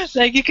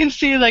 Like you can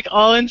see like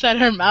all inside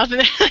her mouth,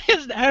 and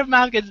her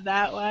mouth gets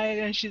that wide,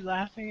 and she's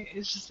laughing.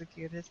 It's just the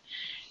cutest.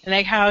 And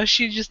like how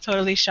she just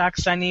totally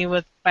shocked Sunny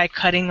by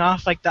cutting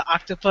off like the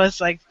octopus,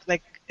 like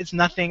it's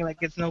nothing, like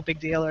it's no big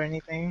deal or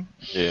anything.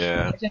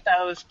 Yeah. I just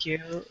thought it was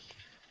cute.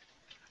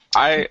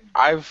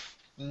 I've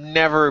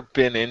never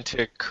been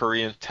into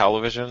Korean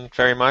television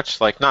very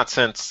much, like not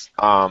since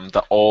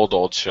the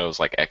old shows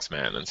like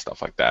X-Men and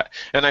stuff like that.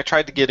 And I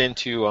tried to get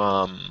into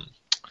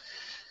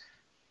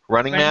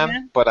Running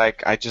Man, but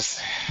I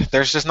just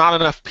there's just not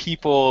enough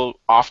people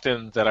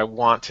often that I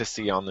want to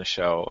see on the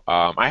show.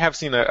 I have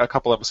seen a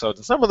couple episodes,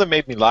 and some of them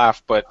made me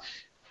laugh, but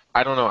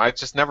I don't know. I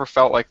just never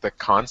felt like the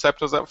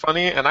concept was that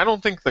funny, and I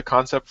don't think the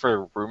concept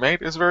for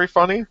Roommate is very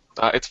funny.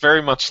 It's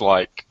very much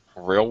like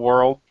Real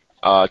World,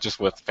 just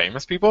with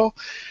famous people.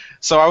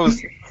 So I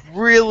was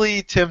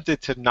really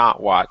tempted to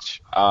not watch.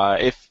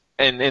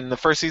 And in the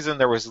first season,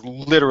 there was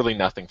literally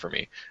nothing for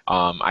me.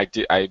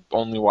 I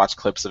only watched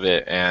clips of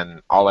it,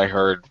 and all I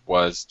heard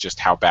was just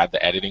how bad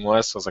the editing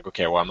was. So I was like,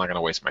 okay, well, I'm not going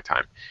to waste my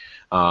time.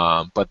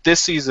 But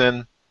this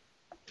season,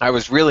 I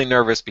was really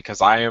nervous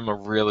because I am a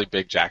really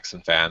big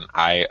Jackson fan.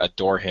 I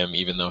adore him,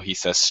 even though he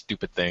says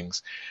stupid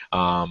things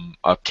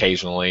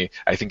occasionally.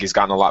 I think he's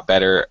gotten a lot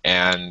better,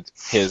 and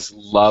his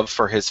love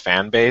for his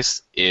fan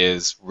base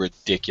is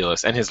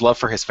ridiculous. And his love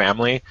for his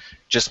family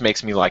just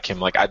makes me like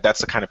him.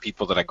 That's the kind of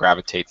people that I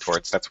gravitate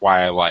towards. That's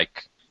why I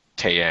like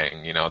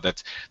Taeyang.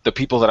 That's the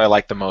people that I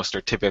like the most are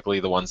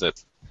typically the ones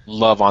that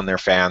love on their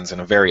fans in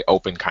a very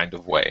open kind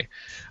of way.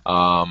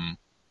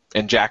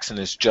 And Jackson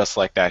is just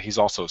like that. He's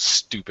also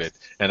stupid,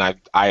 and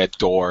I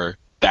adore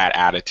that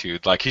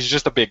attitude. Like, he's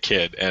just a big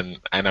kid, and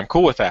I'm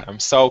cool with that. I'm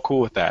so cool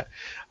with that.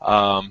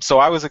 So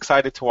I was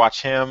excited to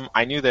watch him.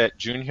 I knew that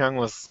Junhyung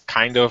was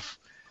kind of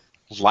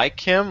like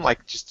him,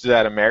 like just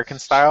that American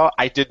style.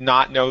 I did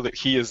not know that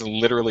he is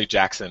literally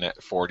Jackson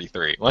at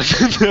 43.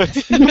 Like,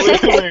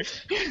 literally,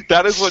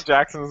 that is what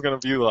Jackson is going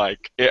to be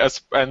like.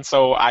 And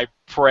so I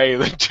pray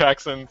that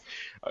Jackson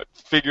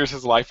figures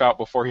his life out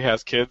before he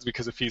has kids,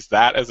 because if he's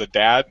that as a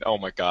dad, oh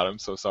my god, I'm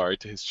so sorry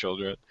to his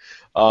children.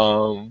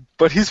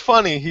 But he's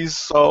funny. He's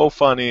so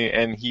funny,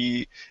 and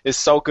he is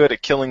so good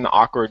at killing the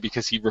awkward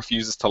because he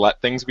refuses to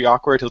let things be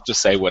awkward. He'll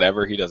just say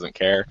whatever. He doesn't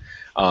care.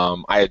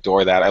 I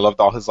adore that. I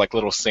loved all his like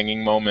little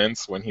singing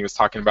moments when he was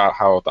talking about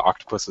how the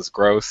octopus is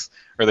gross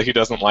or that he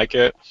doesn't like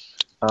it.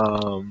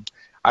 I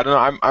don't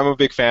know. I'm a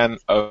big fan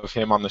of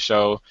him on the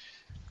show.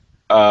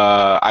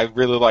 I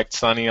really liked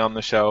Sunny on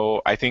the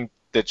show. I think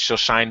that she'll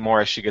shine more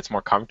as she gets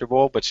more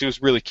comfortable, but she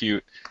was really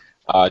cute.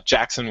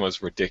 Jackson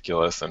was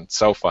ridiculous and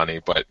so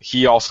funny, but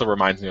he also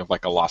reminds me of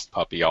like a lost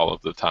puppy all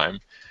of the time.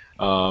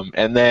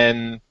 And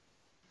then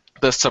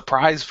the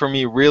surprise for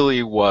me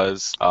really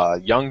was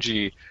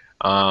Youngji.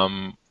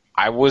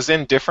 I was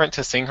indifferent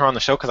to seeing her on the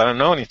show because I don't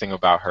know anything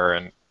about her,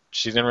 and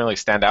she didn't really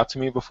stand out to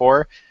me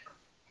before.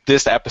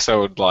 This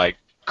episode, like,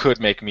 could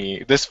make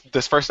me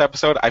this first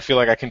episode. I feel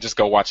like I can just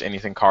go watch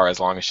anything Kara as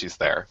long as she's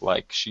there.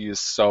 Like, she is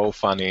so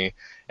funny,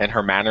 and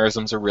her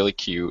mannerisms are really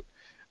cute.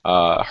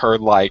 Her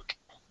like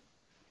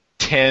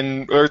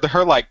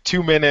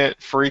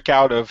 2-minute freak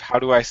out of how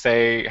do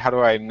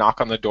I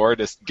knock on the door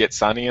to get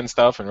Sunny and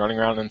stuff, and running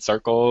around in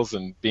circles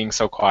and being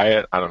so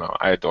quiet. I don't know.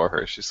 I adore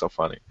her. She's so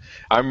funny.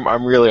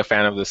 I'm really a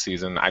fan of this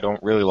season. I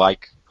don't really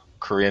like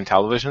Korean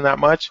television that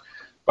much,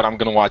 but I'm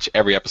gonna watch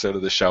every episode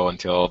of the show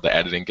until the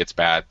editing gets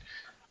bad.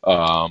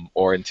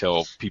 or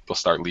until people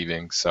start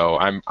leaving. So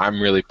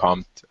I'm really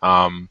pumped.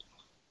 I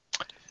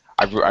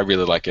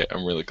really like it.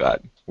 I'm really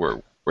glad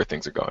where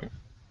things are going.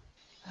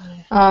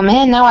 Oh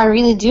man, now I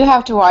really do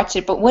have to watch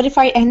it. But what if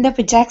I end up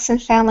a Jackson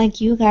fan like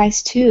you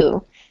guys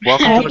too?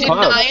 Welcome to the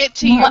club. Deny it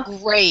to your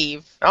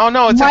grave. Oh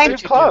no, it's My- a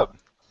good club.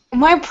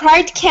 My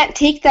pride can't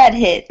take that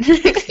hit.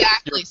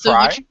 Exactly. Your So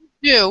what pride?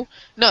 you do,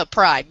 no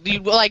pride. You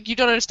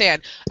don't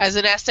understand. As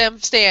an SM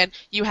stan,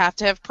 you have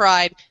to have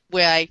pride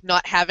by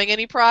not having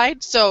any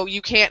pride. So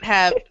you can't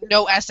have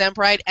no SM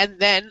pride and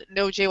then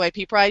no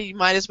JYP pride. You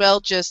might as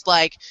well just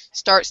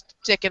start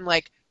sticking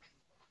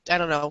I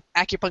don't know,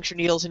 acupuncture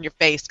needles in your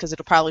face because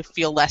it'll probably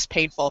feel less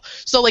painful.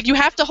 So you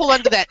have to hold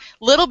on to that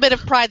little bit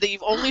of pride that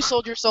you've only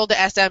sold your soul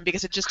to SM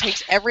because it just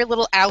takes every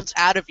little ounce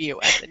out of you,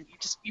 and then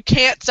you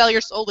can't sell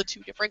your soul to two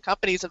different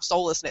companies of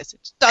soullessness. It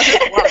just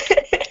doesn't work.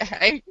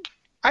 Okay.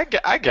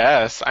 I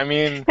guess. I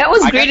mean, That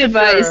was I great guess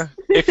advice.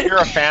 If you're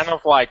a fan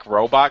of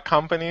robot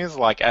companies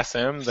like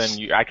SM,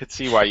 then I could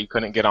see why you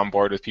couldn't get on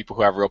board with people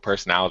who have real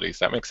personalities.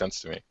 That makes sense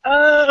to me.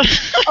 Uh,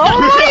 Oh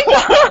my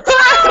god!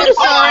 I'm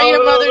sorry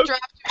your mother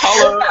dropped you.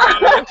 Hello.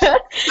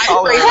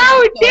 I'm crazy.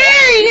 How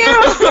dare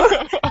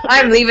you!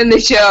 I'm leaving the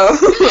show.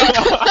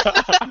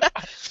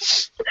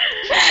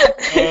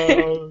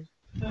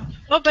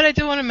 oh, but I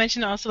do want to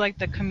mention also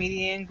the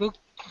comedian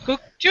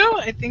Gukju,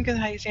 I think is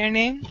how you say her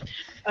name.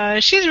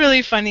 She's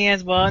really funny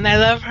as well, and I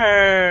love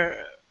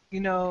her.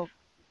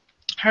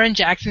 Her and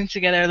Jackson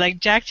together.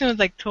 Jackson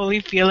was totally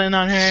feeling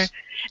on her,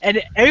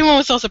 and everyone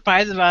was so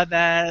surprised about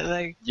that.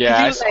 'Cause Yeah,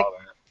 he I was saw that.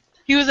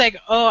 he was like,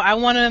 "Oh, I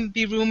want to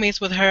be roommates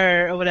with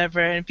her or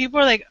whatever," and people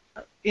were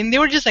and they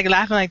were just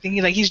laughing,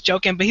 thinking he's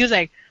joking, but he was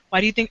like,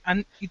 "Why do you think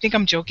I'm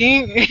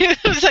joking?" It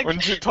was When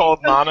she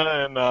told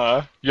Nana and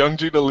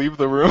Youngji to leave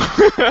the room.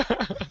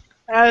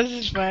 that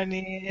was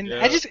funny, and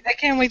Yeah. I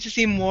can't wait to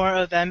see more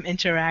of them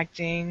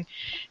interacting.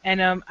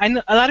 And I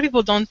know a lot of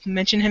people don't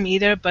mention him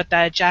either, but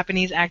that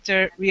Japanese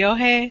actor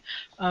Ryohei,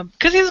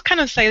 because he was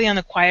kind of slightly on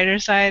the quieter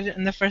side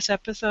in the first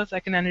episode, so I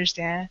can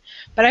understand.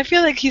 But I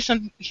feel like he's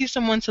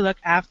someone to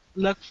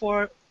look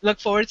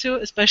forward to,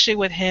 especially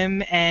with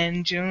him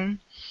and June,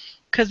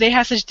 because they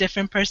have such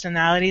different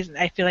personalities. And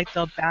I feel like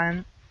they'll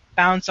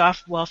bounce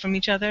off well from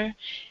each other.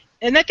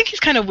 And I think he's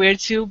kind of weird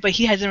too, but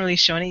he hasn't really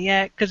shown it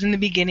yet. Because in the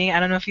beginning,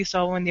 I don't know if you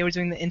saw when they were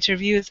doing the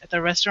interviews at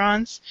the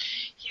restaurants,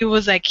 he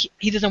was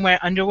he doesn't wear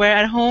underwear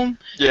at home.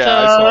 Yeah, so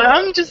I saw that.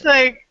 I'm just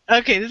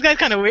okay, this guy's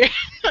kind of weird.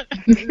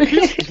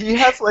 He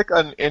has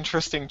an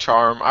interesting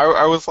charm.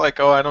 I was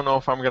oh, I don't know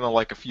if I'm gonna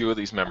like a few of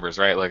these members,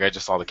 right? I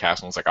just saw the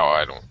cast and was oh,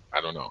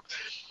 I don't know.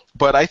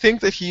 But I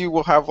think that he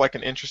will have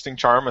an interesting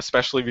charm,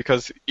 especially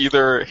because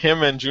either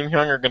him and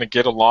Junhyung are gonna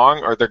get along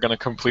or they're gonna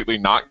completely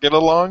not get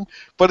along.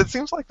 But it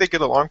seems like they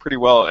get along pretty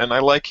well, and I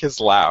like his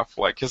laugh.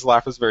 His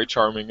laugh is very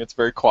charming. It's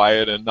very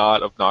quiet and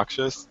not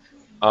obnoxious.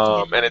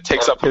 And it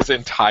takes up his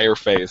entire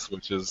face,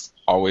 which is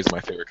always my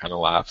favorite kind of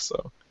laugh.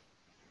 So.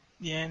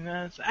 Yeah,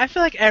 no, I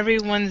feel like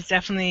everyone's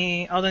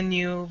definitely all the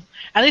new,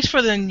 at least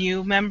for the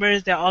new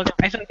members, I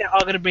feel like they're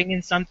all gonna bring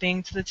in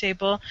something to the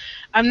table.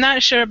 I'm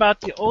not sure about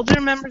the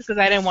older members because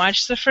I didn't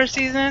watch the first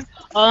season.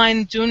 All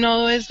I do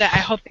know is that I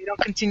hope they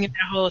don't continue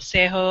that whole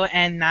Seho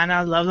and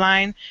Nana love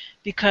line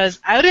because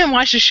I didn't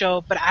watch the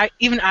show, but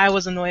I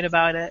was annoyed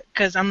about it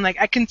because I'm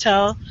I can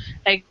tell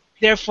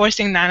they're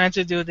forcing Nana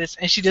to do this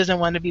and she doesn't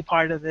want to be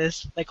part of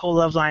this whole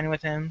love line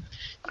with him.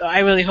 So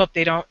I really hope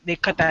they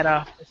cut that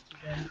off.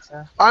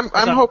 So. I'm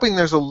hoping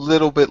there's a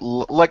little bit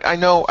I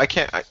know I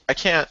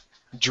can't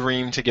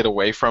dream to get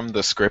away from the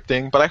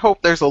scripting, but I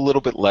hope there's a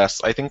little bit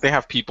less. I think they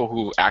have people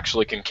who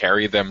actually can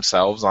carry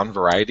themselves on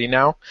Variety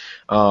now,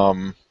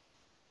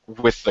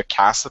 with the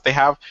cast that they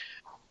have.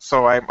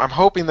 So I'm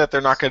hoping that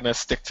they're not going to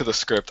stick to the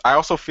script. I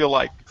also feel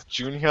like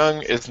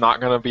Junhyung is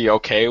not going to be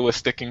okay with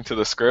sticking to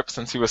the script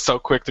since he was so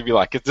quick to be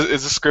is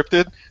this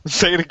scripted?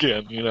 Say it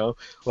again,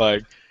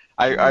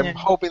 I'm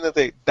hoping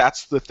that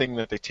that's the thing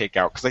that they take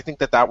out because I think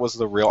that was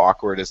the real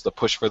awkward is the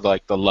push for the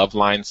love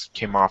lines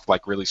came off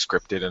really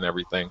scripted and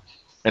everything.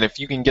 And if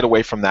you can get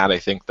away from that, I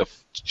think the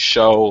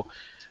show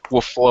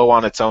will flow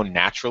on its own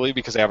naturally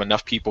because they have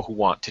enough people who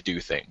want to do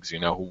things,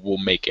 who will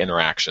make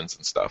interactions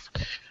and stuff.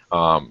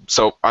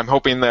 So I'm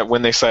hoping that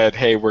when they said,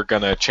 hey, we're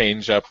going to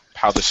change up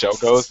how the show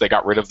goes, they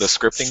got rid of the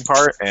scripting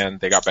part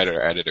and they got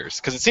better editors.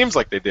 Because it seems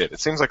like they did.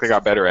 It seems like they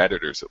got better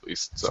editors at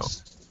least. So.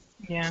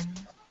 Yeah.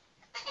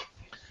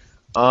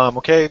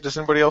 Okay, does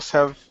anybody else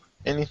have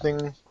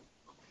anything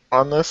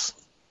on this?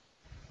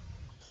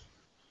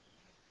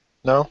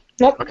 No?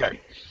 Nope. Okay.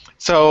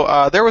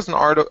 So there was an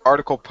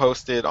article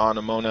posted on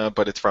Amona,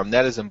 but it's from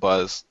Netizen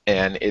Buzz,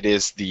 and it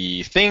is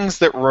the things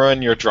that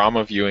ruin your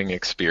drama viewing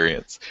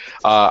experience.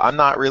 I'm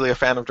not really a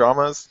fan of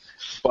dramas,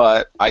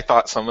 but I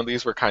thought some of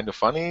these were kind of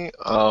funny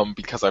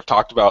because I've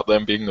talked about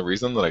them being the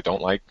reason that I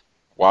don't like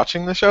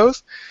watching the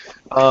shows.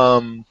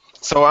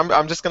 So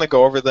I'm just going to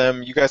go over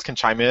them. You guys can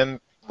chime in.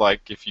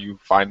 If you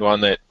find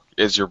one that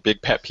is your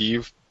big pet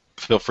peeve,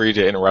 feel free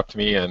to interrupt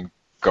me and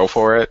go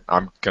for it.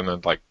 I'm gonna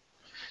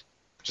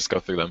just go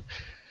through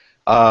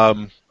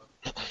them.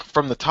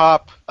 from the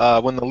top,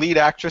 when the lead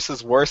actress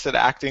is worse at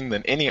acting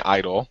than any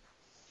idol.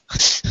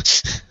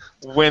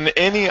 When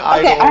any Okay, I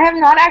idol... have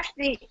not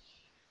actually.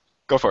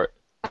 Go for it.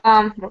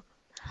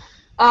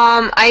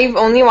 I've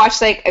only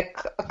watched like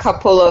a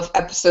couple of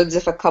episodes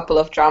of a couple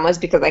of dramas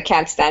because I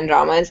can't stand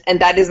dramas, and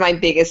that is my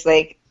biggest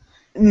like.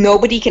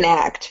 Nobody can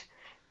act.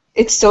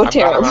 It's so I'm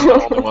glad I'm not the only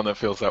terrible. one that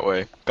feels that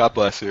way. God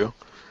bless you.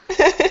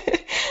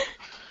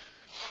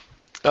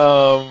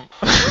 The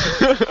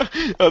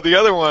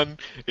other one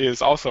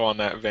is also on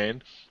that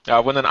vein.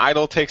 When an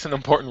idol takes an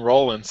important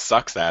role and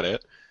sucks at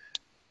it.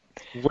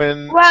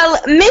 When Well,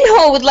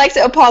 Minho would like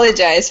to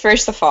apologize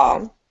first of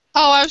all.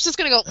 Oh, I was just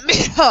gonna go,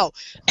 Minho!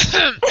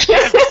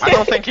 I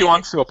don't think he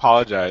wants to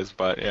apologize,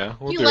 but yeah,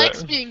 we'll He do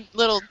likes it. being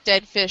little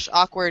dead fish,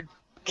 awkward,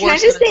 Can I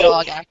worse just than a say-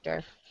 dog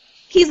actor.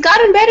 He's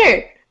gotten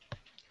better.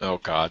 Oh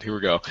God, here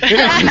we go. He's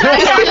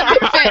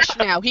a fish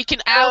now. He can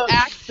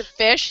out-act the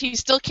fish. He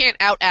still can't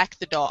out-act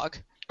the dog.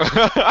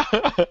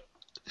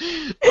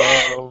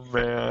 Oh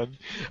man.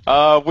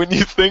 When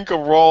you think a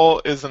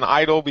role is an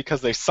idol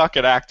because they suck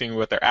at acting,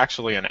 but they're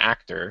actually an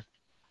actor.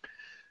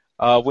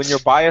 When your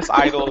bias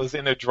idol is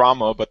in a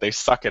drama, but they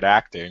suck at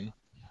acting.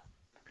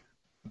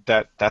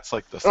 That's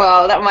like the.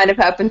 Well, that might have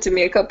happened to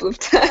me a couple of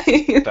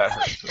times. That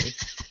hurts me.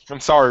 I'm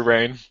sorry,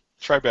 Rain.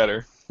 Try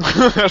better.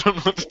 I don't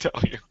know what to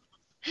tell you.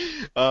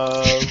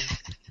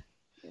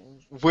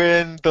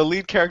 When the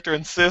lead character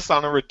insists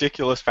on a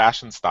ridiculous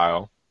fashion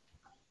style.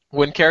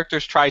 When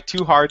characters try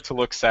too hard to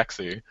look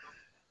sexy.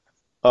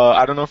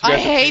 I don't know if you I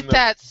guys have hate seen this.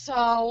 that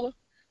so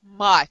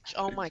much.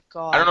 Oh my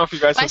god. I don't know if you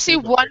guys If I have see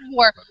seen this. one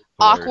more Hilarious.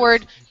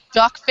 awkward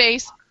duck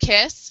face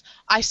kiss,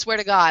 I swear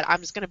to God, I'm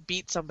just gonna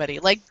beat somebody.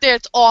 Like,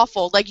 it's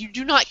awful. Like, you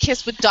do not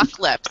kiss with duck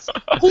lips.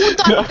 Who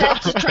thought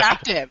that's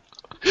attractive?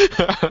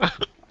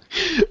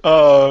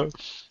 Or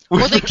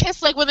they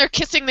kiss like when they're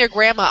kissing their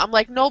grandma. I'm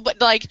like, no, but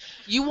like,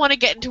 you want to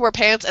get into her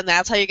pants and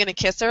that's how you're gonna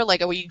kiss her?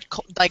 Like, are you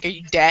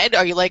dead?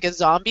 Are you like a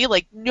zombie?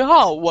 Like,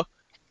 no.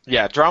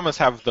 Yeah, dramas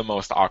have the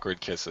most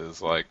awkward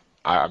kisses. Like,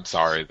 I'm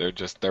sorry,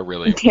 they're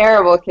really,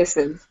 Terrible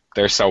kisses.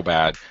 they're so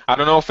bad. I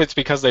don't know if it's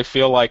because they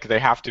feel like they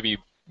have to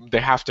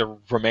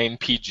remain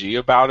PG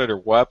about it or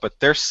what, but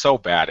they're so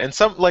bad. And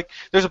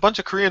there's a bunch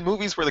of Korean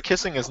movies where the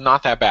kissing is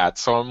not that bad.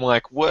 So I'm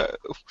like, what?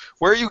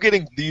 Where are you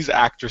getting these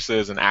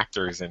actresses and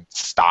actors? And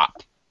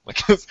stop. Like,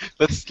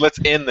 let's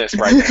end this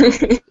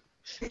right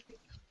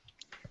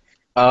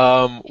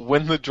now.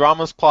 When the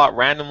drama's plot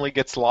randomly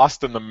gets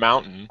lost in the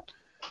mountain.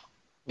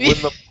 When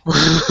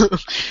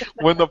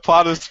the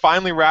plot is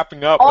finally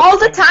wrapping up. All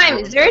but the time.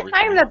 ruins Is there a everything.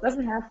 time that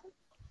doesn't happen?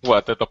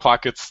 What, that the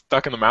plot gets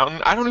stuck in the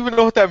mountain? I don't even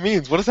know what that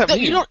means. What does that No,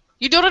 mean?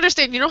 you don't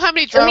understand. You know how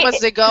many dramas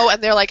they go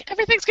and they're like,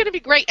 everything's gonna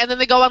be great, and then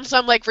they go on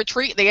some like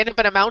retreat, they end up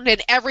in a mountain,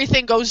 and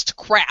everything goes to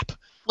crap.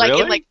 Like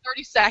Really? in like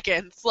 30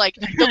 seconds. Like,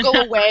 they'll go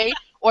away,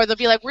 or they'll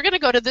be like, we're gonna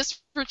go to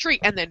this retreat,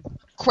 and then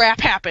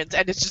crap happens,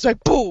 and it's just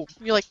like boom.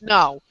 And you're like,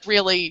 no,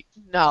 really,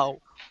 no.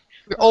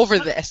 We're over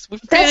this. We've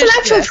That's an finished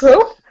actual this.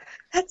 trope?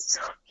 That's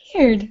so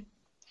weird.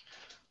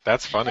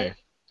 That's funny.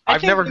 I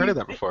I've think never we- heard of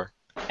that before.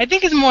 I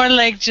think it's more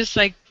like just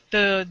like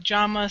the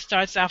drama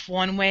starts off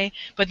one way,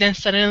 but then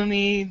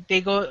suddenly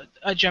they go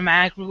a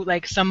dramatic route,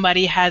 like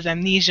somebody has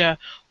amnesia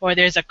or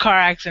there's a car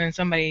accident,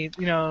 somebody,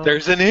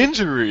 There's an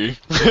injury.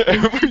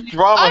 Every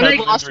drama I has an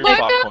lost injury my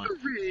plot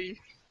point.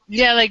 memory.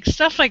 yeah, like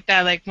stuff like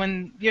that. Like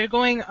when you're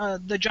going,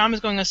 the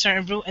drama's going a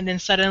certain route, and then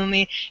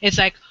suddenly it's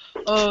like,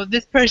 oh,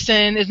 this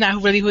person is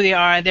not really who they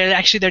are. They're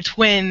actually their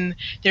twin,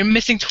 their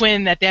missing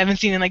twin that they haven't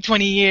seen in like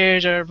 20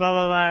 years, or blah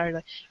blah blah.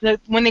 Or like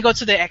when they go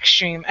to the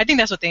extreme, I think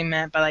that's what they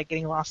meant by like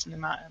getting lost in the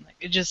mountain. Like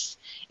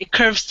it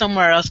curves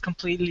somewhere else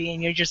completely,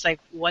 and you're just like,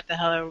 what the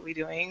hell are we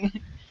doing?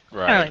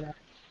 Right. Kinda like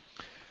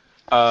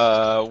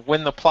that.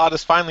 When the plot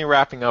is finally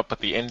wrapping up, but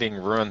the ending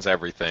ruins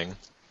everything.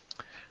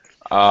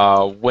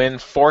 When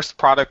forced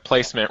product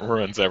placement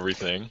ruins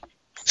everything.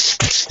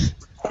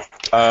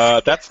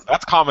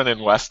 That's common in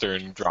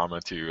Western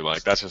drama too.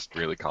 Like, that's just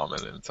really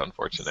common, and it's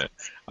unfortunate.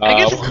 I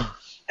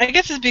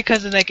guess it's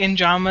because of, like, in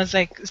dramas,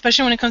 like,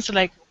 especially when it comes to,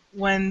 like,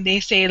 when they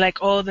say, like,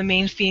 oh, the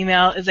main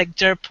female is, like,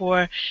 dirt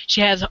poor,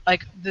 she has,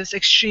 like, this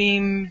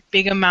extreme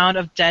big amount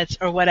of debts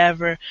or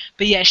whatever,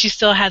 but yet she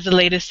still has the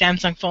latest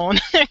Samsung phone,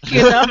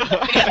 you know?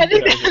 I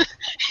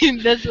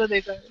think that's what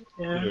they thought.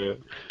 Yeah. Yeah.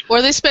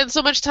 Or they spend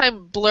so much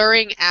time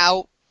blurring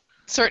out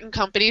certain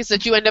companies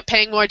that you end up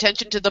paying more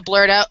attention to the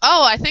blurred out.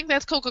 Oh, I think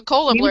that's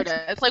Coca-Cola blurred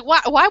out. It's like,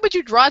 why would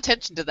you draw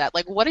attention to that?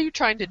 Like, what are you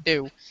trying to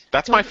do?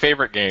 That's my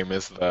favorite game.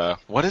 Is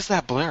what is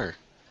that blur?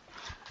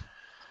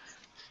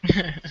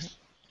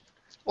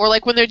 Or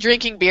like when they're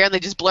drinking beer and they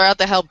just blur out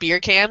the hell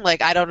beer can.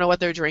 Like, I don't know what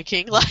they're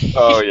drinking. Like,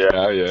 Oh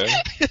yeah.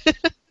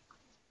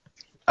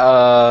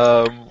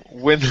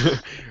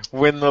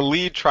 When the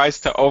lead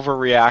tries to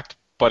overreact,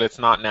 but it's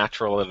not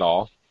natural at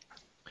all.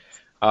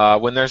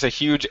 When there's a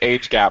huge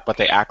age gap, but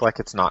they act like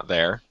it's not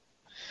there.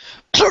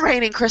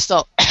 Raining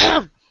Crystal.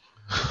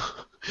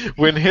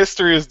 When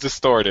history is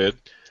distorted.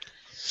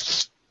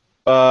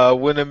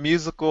 When a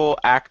musical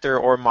actor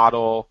or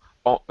model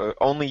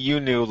only you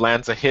knew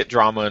lands a hit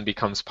drama and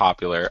becomes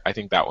popular. I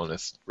think that one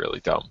is really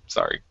dumb.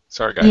 Sorry.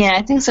 Sorry, guys. Yeah,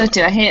 I think so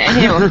too. I hate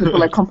it when people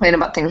like complain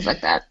about things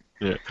like that.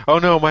 Yeah. Oh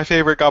no, my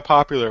favorite got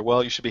popular.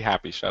 Well, you should be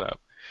happy. Shut up.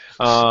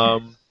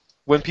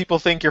 When people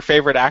think your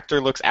favorite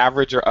actor looks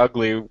average or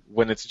ugly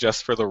when it's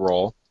just for the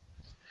role.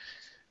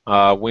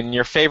 When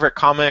your favorite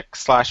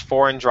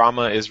comic/foreign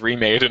drama is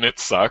remade and it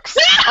sucks.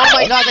 Oh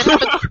my god, that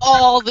happens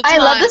all the time. I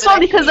love this and one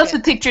I because hate of the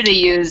it. picture they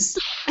use.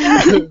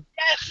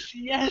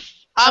 Yes.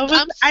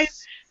 I'm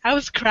I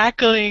was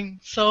crackling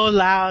so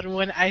loud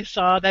when I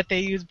saw that they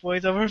used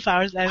Boys Over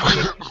Flowers as the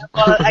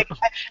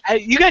example.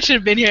 You guys should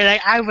have been here.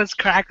 Like, I was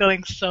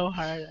crackling so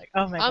hard. Like,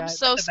 oh my god. I'm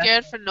so that's the best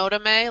scared one. for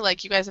Notame.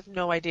 Like, you guys have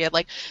no idea.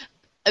 Like,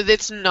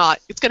 it's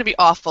gonna be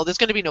awful. There's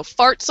gonna be no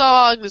fart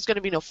song. There's gonna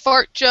be no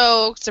fart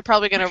jokes. They're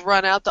probably gonna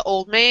run out the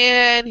old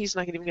man. He's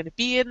not even gonna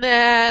be in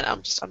that.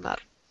 I'm not.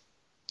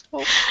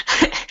 Oh.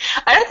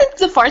 I don't think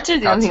the farts are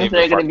the God only save things that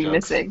the are going fart to be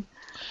jokes. missing.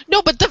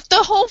 No, but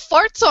the whole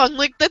fart song,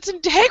 like, that's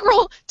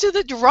integral to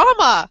the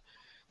drama.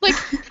 Like,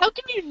 how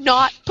can you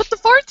not put the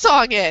fart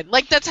song in?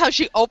 Like, that's how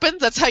she opens.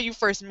 That's how you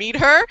first meet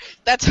her.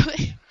 That's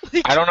like,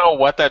 I don't know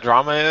what that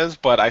drama is,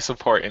 but I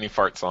support any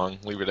fart song.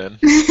 Leave it in.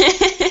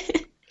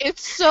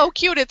 it's so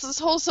cute. It's this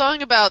whole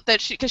song about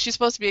that because she's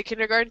supposed to be a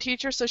kindergarten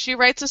teacher, so she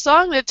writes a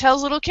song that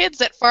tells little kids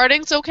that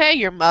farting's okay.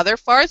 Your mother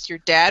farts, your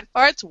dad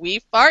farts, we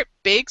fart,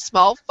 big,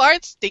 small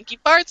farts, stinky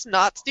farts,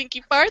 not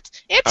stinky farts.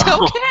 It's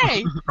Oh.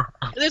 okay.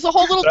 And there's a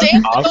whole little That's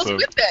dance that awesome.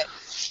 goes with it.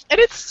 And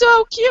it's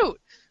so cute.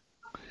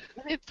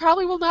 And it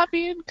probably will not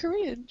be in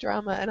Korean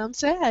drama, and I'm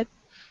sad.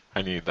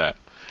 I need that.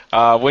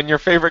 When your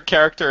favorite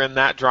character in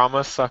that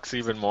drama sucks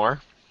even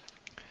more.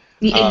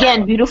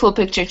 Again, beautiful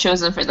picture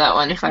chosen for that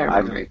one, if I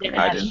remember I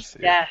correctly. didn't see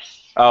it. Yes.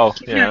 Oh,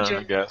 Keep yeah, it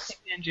I guess.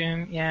 in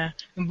June, yeah.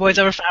 And Boys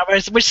Over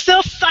Flowers, which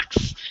still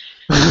sucks.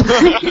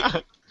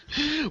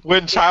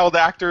 When child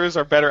actors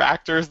are better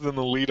actors than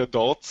the lead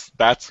adults,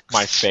 that's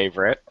my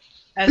favorite.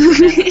 As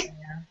the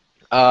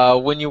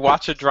best. When you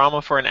watch a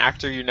drama for an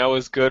actor you know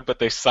is good, but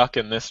they suck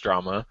in this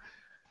drama.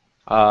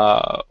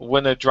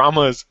 When a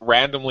drama is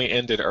randomly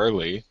ended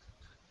early.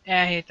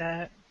 Yeah, I hate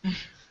that.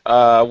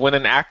 When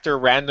an actor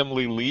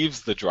randomly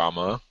leaves the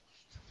drama.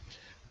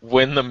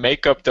 When the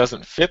makeup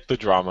doesn't fit the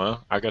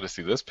drama. I gotta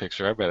see this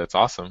picture. I bet it's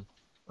awesome.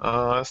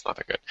 It's not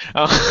that good.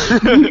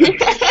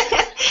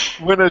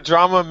 When a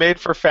drama made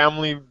for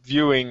family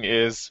viewing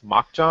is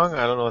makjang.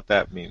 I don't know what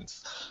that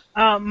means.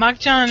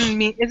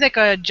 Makjang is like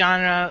a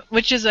genre,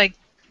 which is like,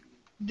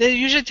 there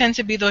usually tend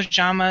to be those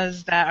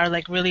dramas that are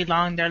like really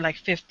long. They're like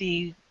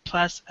 50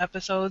 plus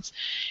episodes,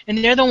 and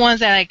they're the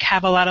ones that like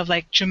have a lot of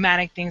like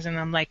dramatic things in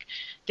them. Like,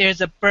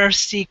 there's a birth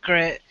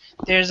secret.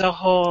 There's a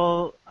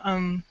whole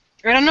I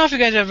don't know if you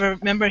guys ever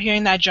remember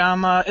hearing that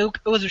drama. It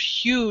was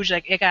huge.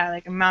 Like, it got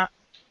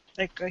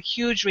like a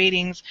huge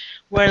ratings,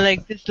 where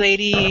like this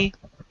lady,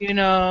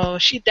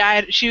 she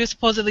died. She was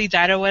supposedly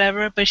died or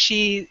whatever, but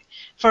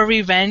for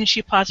revenge,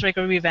 she plots like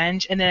a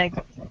revenge, and then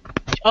like,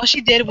 all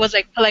she did was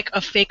like put like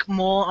a fake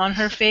mole on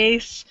her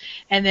face,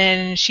 and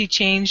then she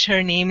changed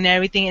her name and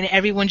everything, and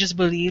everyone just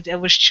believed it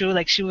was true,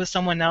 like she was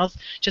someone else,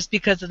 just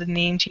because of the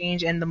name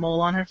change and the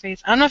mole on her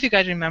face. I don't know if you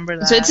guys remember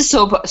that. So it's a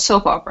soap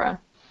opera.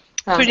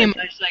 Sounds Pretty like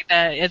much like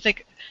that. It's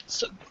like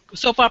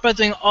soap opera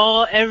doing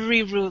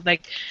every route,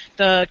 like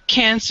the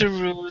cancer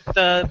route,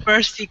 the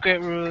birth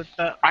secret route,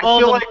 I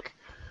feel like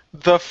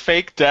the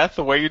fake death,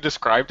 the way you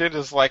described it,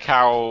 is like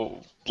how,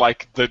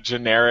 like, the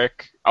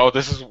generic,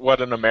 this is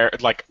what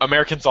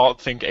Americans all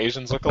think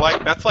Asians look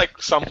alike. That's like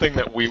something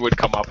that we would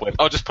come up with.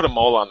 Oh, just put a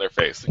mole on their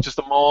face. Just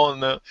a mole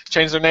and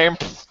change their name.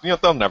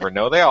 They'll never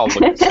know. They all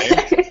look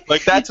the same.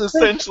 Like, that's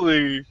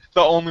essentially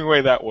the only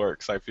way that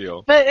works, I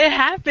feel. But it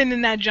happened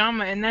in that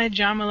drama, and that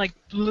drama like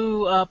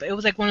blew up. It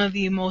was like one of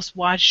the most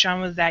watched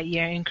dramas that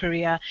year in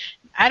Korea.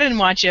 I didn't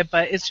watch it,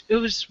 but it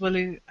was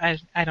really, I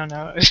don't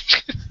know.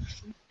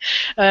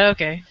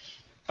 Okay.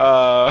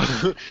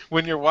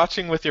 When you're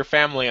watching with your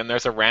family and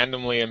there's a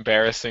randomly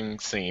embarrassing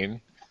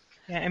scene.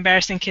 Yeah,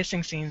 embarrassing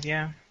kissing scenes,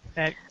 yeah,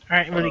 that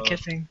aren't really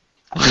kissing.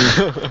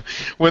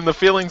 When the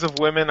feelings of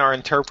women are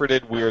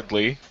interpreted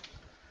weirdly.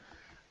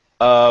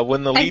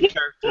 When the lead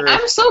character.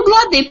 I'm so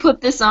glad they put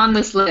this on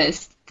this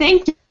list.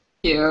 Thank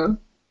you.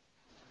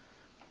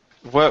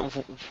 What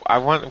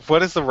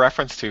is the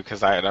reference to?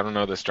 Because I don't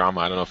know this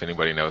drama. I don't know if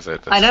anybody knows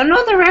it. I don't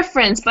know the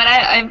reference, but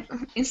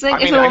it's like, I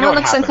mean, if a I know woman it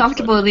looks happens,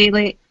 uncomfortable, they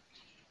like.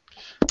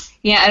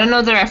 Yeah, I don't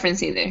know the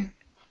reference either.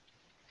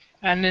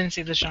 I didn't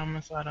see the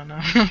drama, so I don't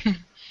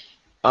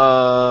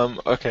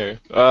know. Okay.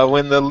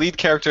 When the lead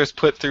character is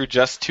put through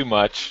just too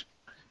much.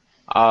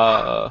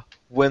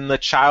 When the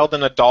child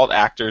and adult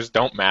actors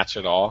don't match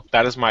at all.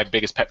 That is my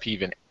biggest pet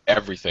peeve in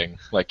everything.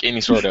 Like, any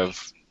sort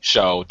of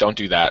show. Don't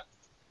do that.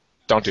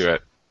 Don't do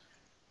it.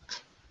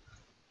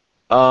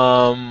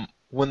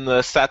 When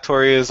the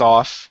satori is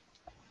off.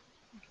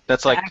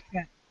 That's like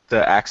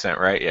the accent,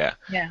 right? Yeah.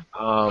 Yeah.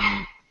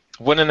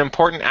 When an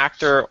important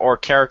actor or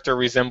character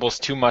resembles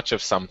too much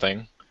of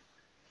something.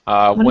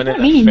 What When does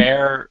an that mean?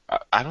 affair.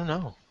 I don't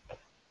know.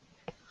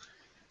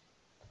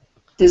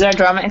 Does our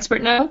drama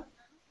expert know?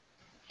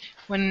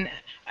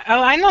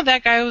 I know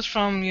that guy was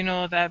from,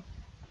 that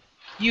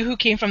You Who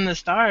Came from the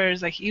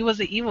Stars. Like he was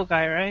the evil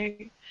guy,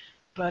 right?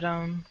 But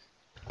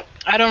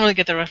I don't really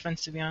get the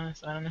reference, to be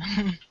honest. I don't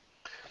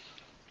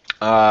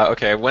know.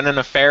 Okay, when an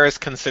affair is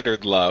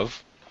considered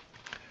love.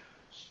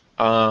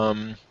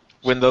 When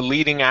the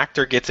leading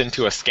actor gets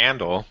into a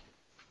scandal.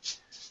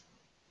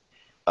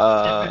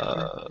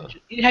 Have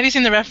you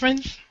seen the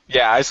reference?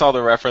 Yeah, I saw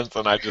the reference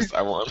and I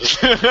wanted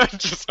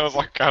I was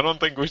like, I don't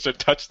think we should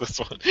touch this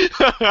one.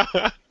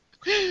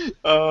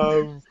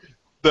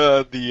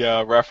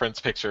 The reference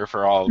picture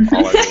for all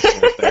our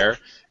listeners there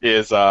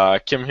is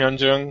Kim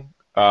Hyun-jung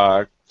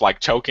like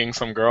choking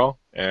some girl,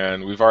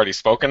 and we've already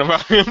spoken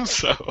about him,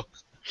 so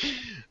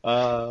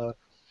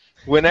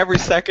when every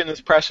second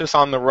is precious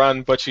on the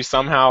run, but she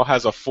somehow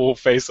has a full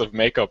face of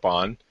makeup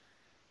on.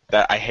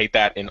 That I hate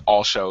that in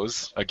all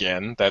shows.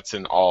 Again, that's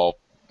in all.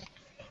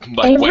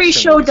 Like, every Western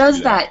show movies does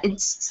do that.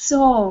 It's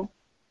so.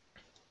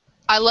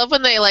 I love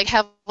when they like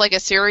have like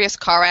a serious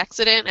car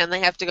accident and they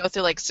have to go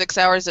through like 6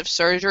 hours of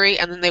surgery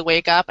and then they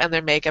wake up and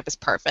their makeup is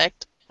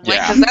perfect. Like,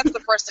 Yeah. because that's the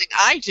first thing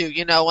I do,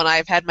 when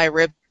I've had my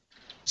ribs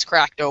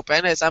cracked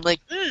open, is I'm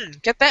like,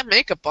 get that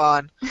makeup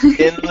on.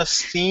 In the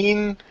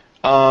scene,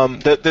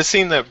 the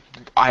scene that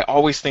I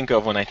always think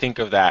of when I think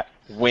of that,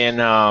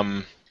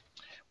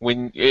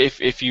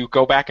 if you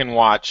go back and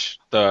watch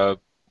the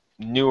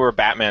newer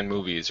Batman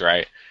movies,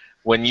 right?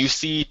 When you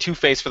see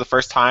Two-Face for the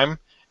first time,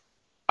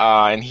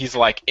 and he's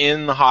like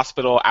in the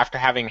hospital after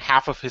having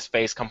half of his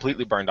face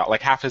completely burned out,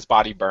 like half his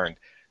body burned.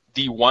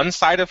 The one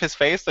side of his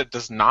face that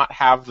does not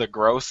have the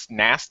gross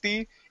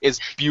nasty is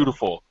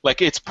beautiful.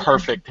 Like, it's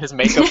perfect. His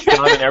makeup's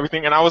done and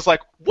everything. And I was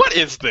like, what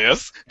is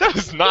this? That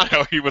is not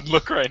how he would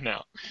look right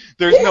now.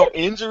 There's no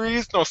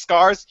injuries, no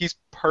scars. He's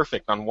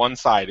perfect on one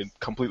side and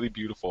completely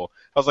beautiful.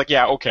 I was like,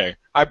 yeah, okay.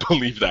 I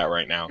believe that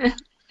right now.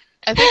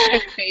 I think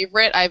my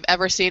favorite I've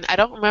ever seen, I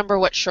don't remember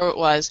what show it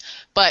was,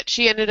 but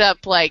she ended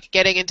up like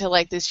getting into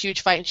like this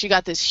huge fight and she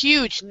got this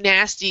huge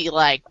nasty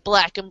like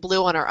black and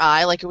blue on her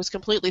eye, like it was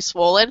completely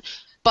swollen.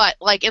 But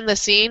like in the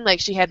scene, like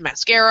she had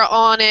mascara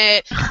on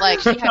it, like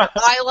she had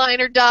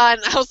eyeliner done.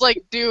 I was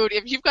like, dude,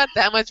 if you've got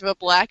that much of a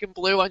black and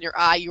blue on your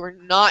eye, you are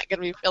not going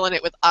to be filling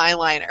it with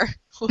eyeliner.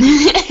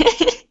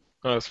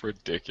 That's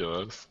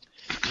ridiculous.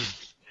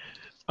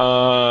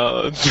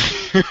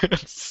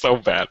 It's so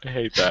bad. I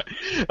hate that.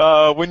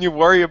 When you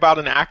worry about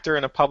an actor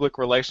in a public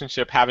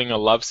relationship having a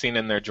love scene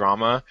in their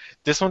drama,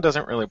 this one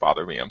doesn't really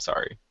bother me. I'm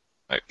sorry.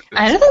 Like,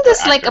 I don't think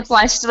this actors.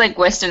 applies to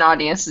Western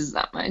audiences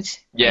that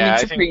much. Yeah,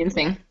 it's I a think- Korean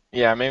thing.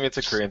 Yeah, maybe it's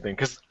a Korean thing.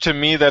 Because to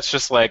me, that's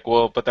just like,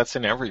 well, but that's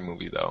in every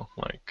movie, though.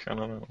 Like, I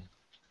don't know.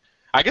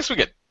 I guess we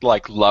get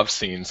like love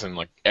scenes in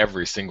like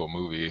every single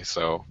movie,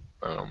 so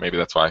I don't know. Maybe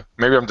that's why.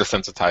 Maybe I'm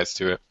desensitized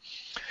to it.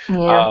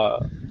 Yeah.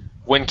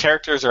 When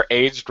characters are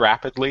aged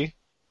rapidly,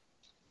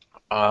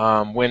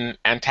 when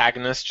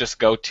antagonists just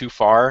go too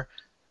far,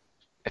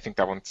 I think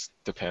that one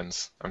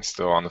depends. I'm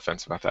still on the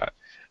fence about that.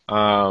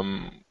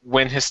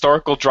 When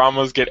historical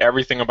dramas get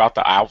everything about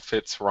the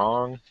outfits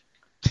wrong.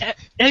 Have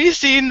you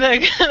seen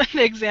the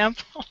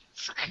example?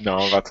 No,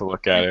 I'm about to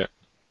look at it.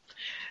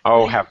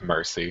 Oh, have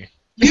mercy.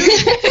 You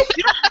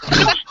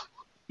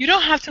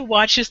don't have to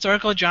watch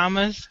historical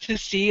dramas to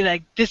see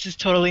like this is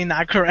totally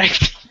not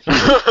correct.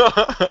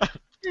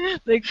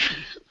 like,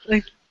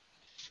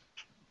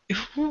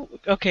 who?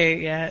 Okay,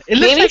 yeah. It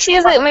looks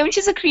Maybe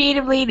she's a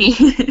creative lady.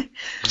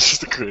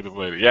 Just a creative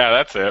lady. Yeah,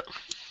 that's it.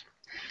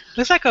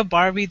 looks like a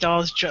Barbie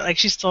doll's like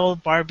she stole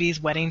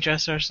Barbie's wedding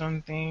dress or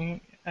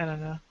something. I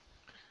don't know.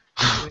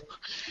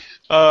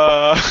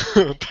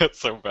 That's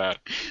so bad.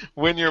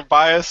 When your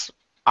bias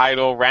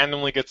idol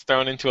randomly gets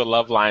thrown into a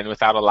love line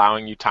without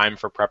allowing you time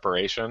for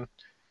preparation.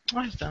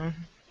 That's dumb.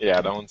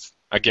 Yeah, that one's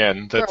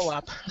again. That's, Grow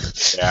up.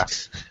 Yeah.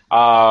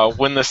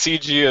 When the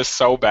CG is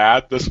so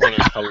bad, this one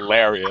is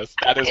hilarious.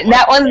 That is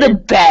That one's the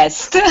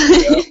best.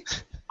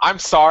 I'm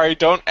sorry.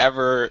 Don't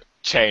ever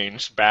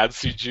change bad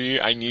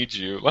CG. I need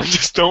you. Like,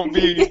 just don't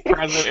be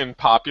present in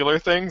popular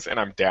things, and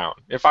I'm down.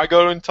 If I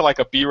go into like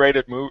a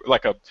B-rated movie,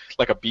 like a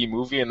B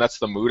movie, and that's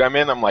the mood I'm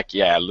in, I'm like,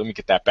 yeah, let me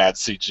get that bad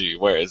CG.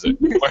 Where is it?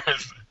 Where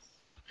is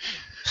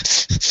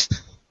it?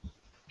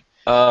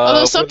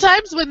 Although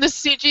sometimes when the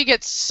CG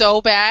gets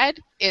so bad,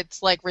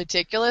 it's like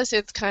ridiculous.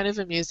 It's kind of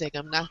amusing.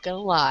 I'm not gonna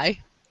lie.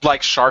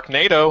 Like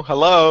Sharknado,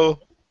 hello.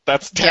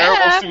 That's terrible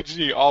Yeah.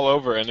 CG all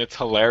over, and it's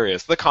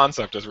hilarious. The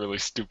concept is really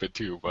stupid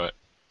too, but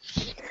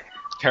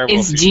terrible.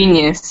 It's CG.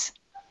 genius.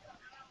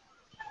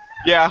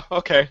 Yeah,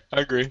 okay,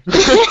 I agree.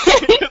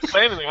 I can't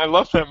say anything. I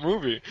love that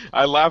movie.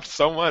 I laughed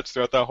so much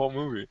throughout that whole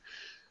movie.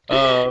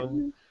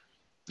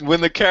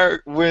 When the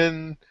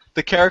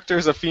character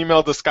is a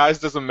female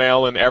disguised as a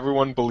male and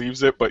everyone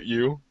believes it but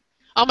you.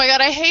 Oh my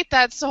god, I hate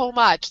that so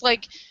much.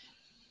 Like,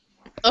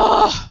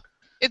 ugh,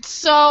 it's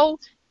so.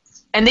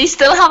 And they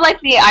still have like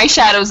the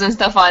eyeshadows and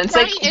stuff on. It's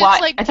Right, like, it's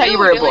what? like, I thought you dude,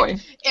 were a like,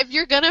 boy. if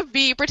you're gonna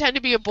pretend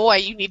to be a boy,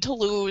 you need to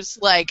lose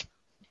like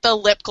the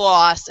lip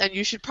gloss, and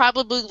you should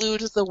probably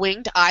lose the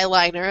winged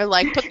eyeliner.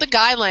 Like, put the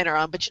guy liner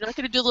on, but you're not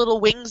going to do little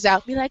wings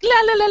out and be like,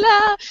 la la la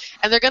la.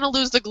 And they're going to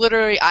lose the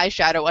glittery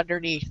eyeshadow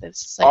underneath.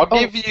 It's just like, I'll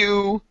give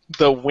you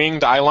the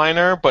winged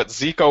eyeliner, but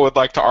Zico would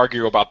like to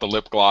argue about the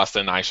lip gloss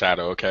and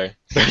eyeshadow, okay?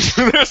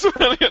 That's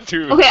what I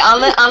do. Okay,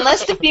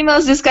 unless the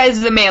females disguise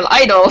the male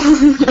idol.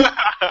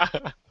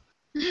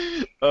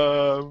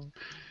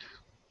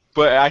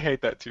 But I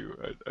hate that too.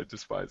 I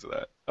despise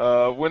that.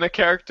 When a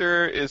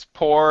character is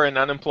poor and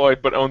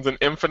unemployed but owns an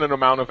infinite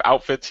amount of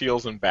outfits,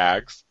 heels, and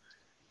bags.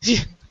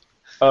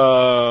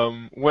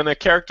 When a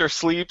character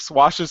sleeps,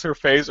 washes her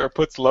face, or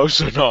puts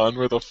lotion on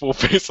with a full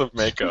face of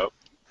makeup.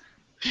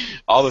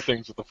 All the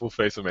things with a full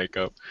face of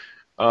makeup.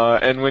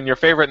 And when your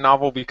favorite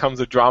novel becomes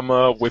a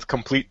drama with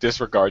complete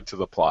disregard to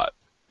the plot.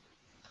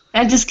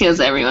 That just kills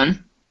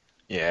everyone.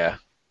 Yeah.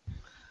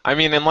 I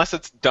mean, unless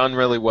it's done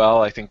really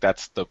well, I think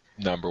that's the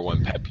number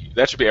one pet peeve.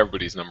 That should be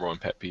everybody's number one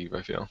pet peeve,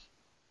 I feel.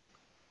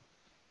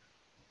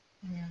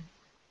 Yeah.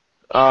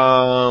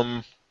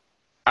 I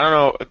don't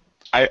know.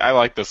 I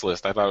like this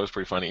list. I thought it was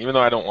pretty funny. Even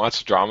though I don't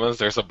watch dramas,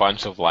 there's a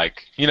bunch of,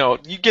 like, you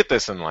get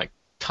this in, like,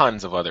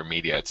 tons of other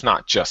media. It's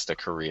not just a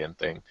Korean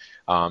thing.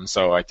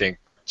 So I think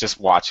just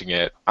watching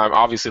it,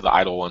 obviously the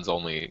Idol ones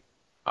only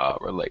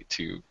relate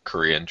to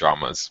Korean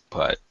dramas,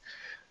 but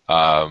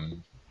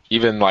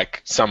even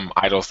like some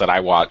idols that I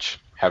watch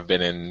have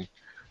been in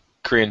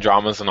Korean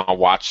dramas, and I'll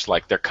watch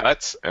like their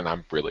cuts, and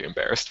I'm really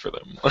embarrassed for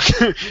them.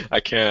 I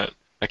can't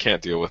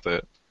deal with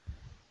it.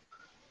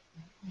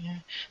 Yeah.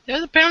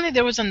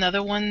 There was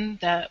another one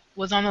that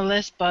was on the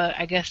list, but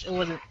I guess it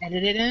wasn't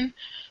edited in.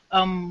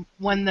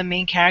 When the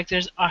main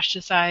characters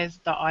ostracize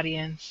the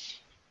audience.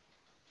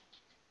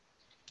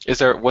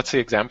 What's the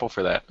example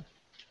for that?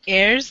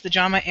 Airs, the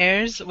drama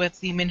Airs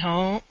with Lee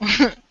Min-ho.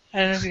 I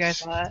don't know if you guys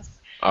saw that.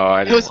 Oh,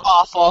 I it didn't was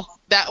awful.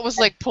 That was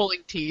like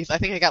pulling teeth. I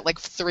think I got like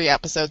 3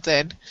 episodes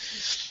in.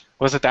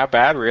 Was it that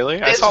bad, really?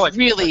 It's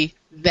really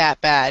that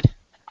bad.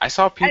 I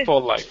saw people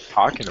like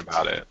talking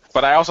about it,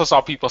 but I also saw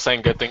people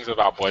saying good things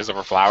about Boys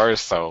Over Flowers,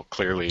 so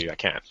clearly I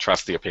can't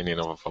trust the opinion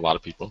of a lot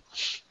of people.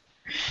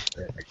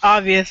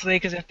 Obviously,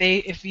 because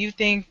if you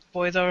think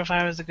Boys Over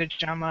Flowers is a good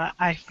drama,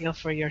 I feel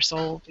for your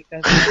soul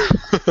because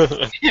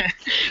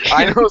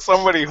I know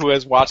somebody who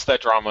has watched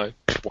that drama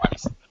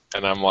twice,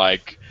 and I'm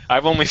like,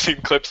 I've only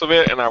seen clips of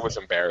it, and I was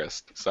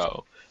embarrassed.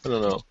 So I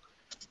don't know.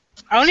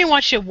 I only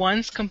watched it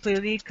once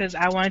completely because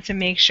I wanted to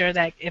make sure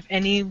that if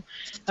any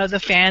of the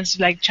fans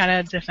like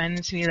trying to defend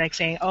it to me, like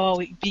saying,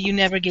 "Oh, you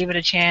never gave it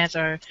a chance"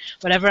 or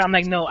whatever, I'm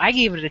like, "No, I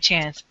gave it a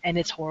chance, and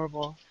it's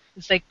horrible."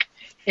 It's like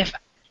if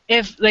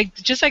like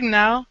just like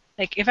now,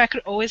 like if I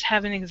could always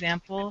have an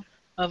example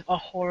of a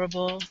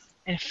horrible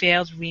and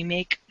failed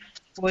remake,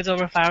 Boys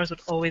Over Flowers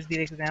would always be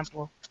the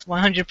example,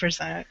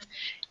 100%.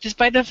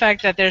 Despite the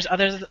fact that there's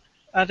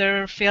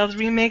other failed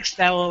remakes,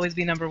 that will always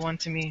be number one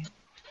to me.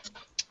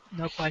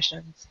 No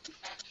questions.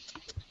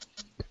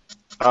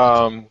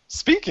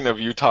 Speaking of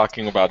you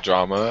talking about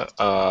drama,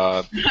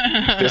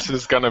 this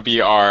is going to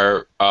be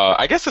our,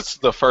 I guess it's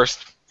the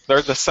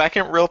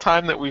second real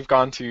time that we've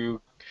gone to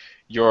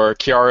your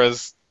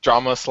Kiara's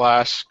drama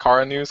 /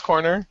 Kara news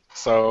corner.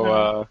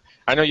 So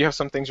I know you have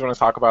some things you want to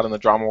talk about in the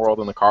drama world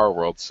and the Kara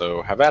world,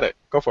 so have at it.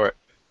 Go for it.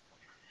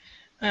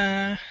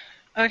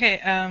 Okay,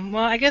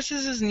 well, I guess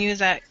this is news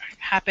that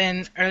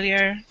happened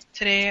earlier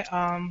today.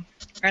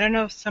 I don't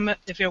know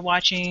if you're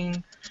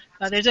watching.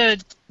 There's a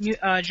new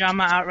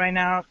drama out right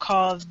now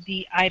called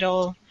The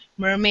Idol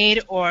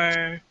Mermaid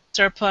or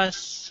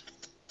Surplus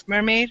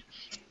Mermaid,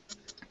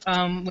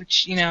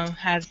 which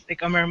has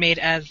like a mermaid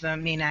as the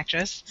main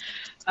actress.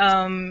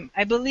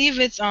 I believe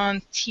it's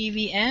on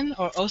TVN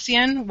or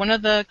OCN, one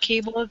of the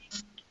cable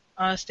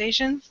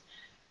stations.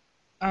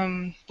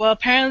 Well,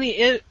 apparently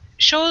it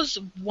shows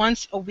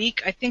once a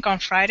week, I think on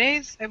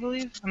Fridays, I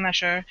believe. I'm not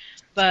sure.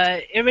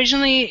 But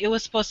originally it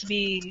was supposed to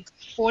be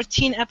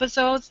 14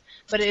 episodes,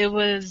 but it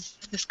was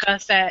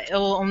discussed that it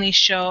will only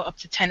show up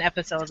to 10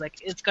 episodes.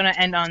 Like, it's going to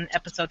end on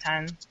episode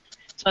 10.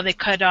 So they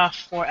cut off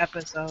 4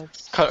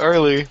 episodes. Cut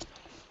early.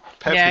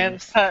 Pet yeah, peeve. it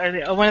was cut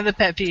early. One of the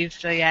pet peeves,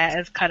 so yeah,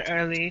 it's cut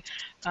early.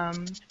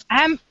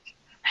 I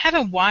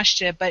haven't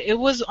watched it, but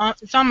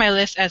it's on my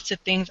list as to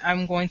things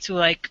I'm going to,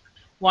 like,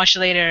 watch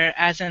later,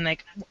 as in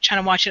like trying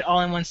to watch it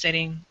all in one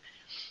sitting.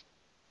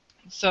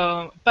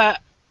 So, but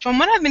from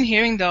what I've been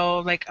hearing though,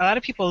 like a lot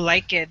of people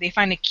like it. They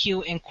find it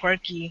cute and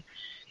quirky,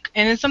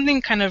 and it's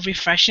something kind of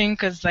refreshing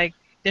because like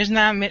there's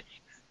not. I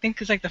think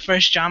it's like the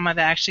first drama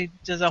that actually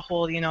does a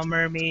whole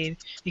mermaid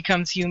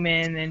becomes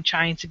human and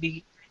trying to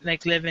be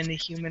like live in the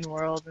human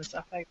world and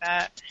stuff like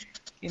that.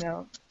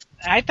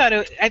 I thought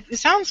it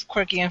sounds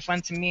quirky and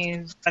fun to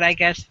me, but I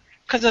guess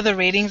because of the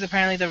ratings,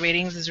 apparently the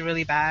ratings is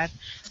really bad.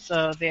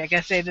 So I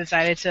guess they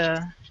decided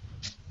to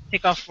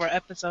take off 4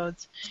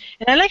 episodes.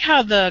 And I like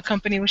how the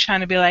company was trying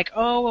to be like,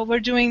 oh, well, we're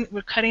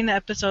cutting the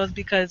episodes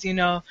because, we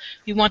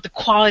want the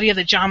quality of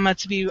the drama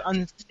to be,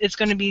 it's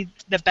going to be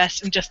the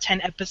best in just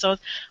 10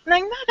 episodes. I'm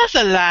like, no, that's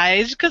a lie.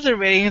 It's because the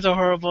ratings are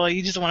horrible.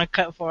 You just want to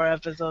cut 4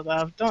 episodes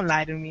off. Don't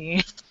lie to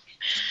me.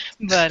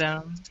 But,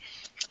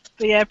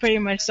 But yeah, pretty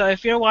much. So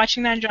if you're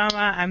watching that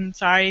drama, I'm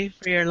sorry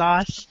for your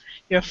loss,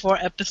 your 4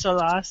 episode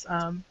loss.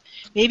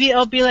 Maybe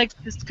it'll be like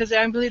this because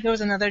I believe there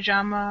was another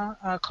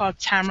drama called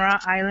Tamara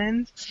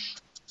Island.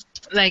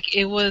 Like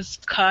it was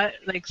cut,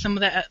 like some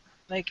of the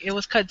like it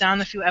was cut down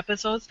a few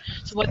episodes.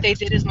 So what they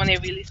did is when they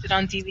released it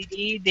on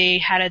DVD, they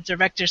had a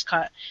director's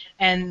cut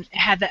and it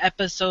had the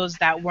episodes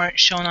that weren't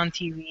shown on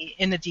TV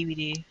in the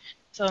DVD.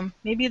 So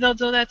maybe they'll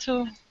do that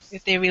too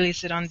if they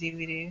release it on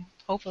DVD.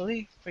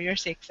 Hopefully, for your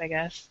sakes, I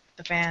guess,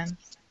 the fans.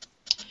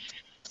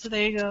 So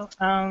there you go.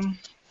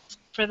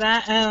 For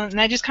that, and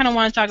I just kind of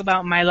want to talk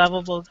about My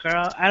Lovable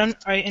Girl. I don't.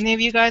 Are any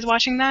of you guys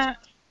watching that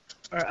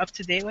or up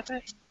to date with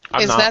it?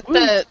 I'm Is not.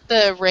 that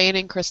the Rain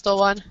and Crystal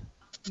one?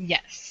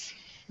 Yes.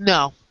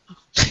 No.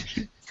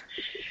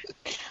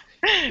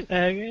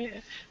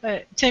 Okay.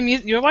 Tim,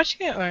 you're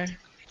watching it or?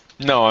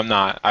 No, I'm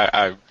not.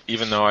 I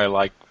even though I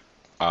like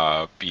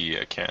B,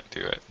 I can't do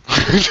it.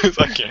 'Cause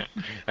I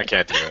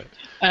can't do it.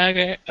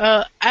 Okay.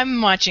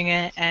 I'm watching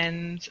it,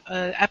 and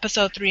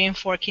episode 3 and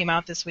 4 came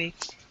out this week,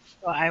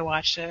 so I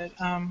watched it.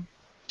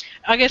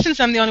 I guess since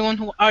I'm the only one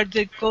who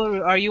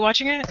are you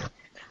watching it?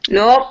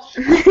 Nope.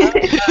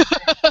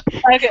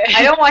 Okay.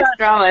 I don't watch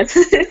dramas.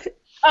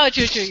 Oh,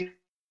 true.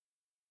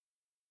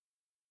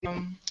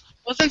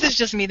 Well, since it's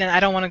just me, then I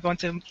don't want to go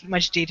into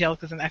much detail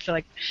because I feel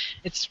like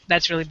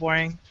that's really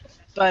boring.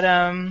 But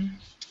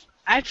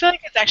I feel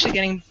like it's actually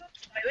getting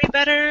slightly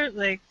better.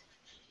 Like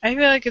I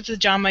feel like it's a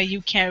drama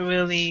you can't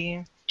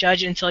really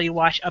judge until you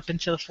watch up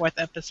until the 4th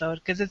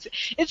episode because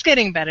it's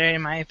getting better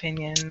in my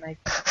opinion. Like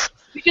if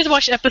you just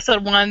watch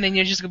episode 1, then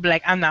you're just gonna be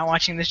like, I'm not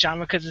watching this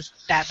drama because it's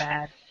that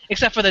bad.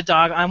 Except for the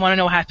dog, I want to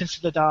know what happens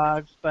to the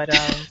dog. But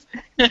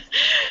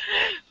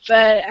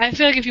but I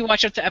feel like if you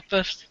watch up to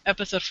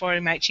episode 4,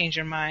 it might change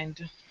your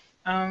mind.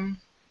 I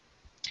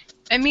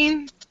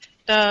mean,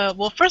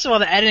 first of all,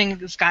 the editing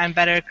has gotten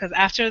better because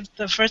after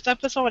the first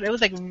episode, it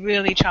was like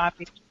really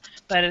choppy,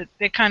 but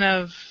they kind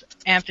of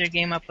amped their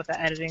game up with the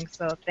editing.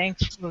 So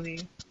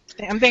thankfully,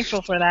 I'm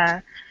thankful for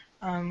that.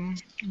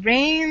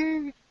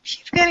 Rain,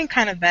 he's getting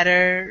kind of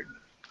better.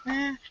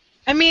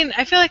 I mean,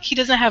 I feel like he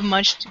doesn't have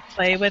much to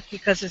play with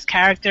because his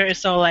character is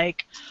so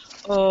like,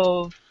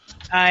 oh,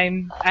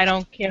 I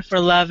don't care for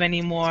love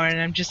anymore,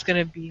 and I'm just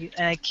gonna be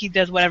like he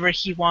does whatever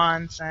he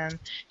wants, and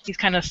he's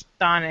kind of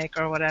stonic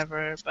or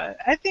whatever. But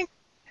I think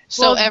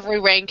So every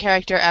Rain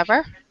character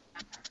ever?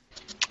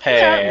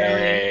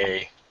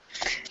 Hey.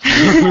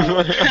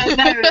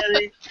 not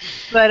really.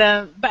 But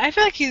I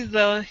feel like he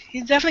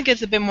definitely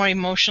gets a bit more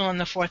emotional in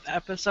the 4th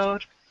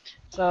episode.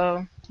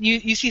 So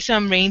you see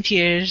some rain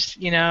tears,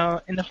 in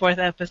the 4th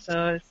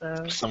episode.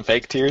 So Some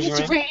fake tears, you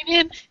It's mean?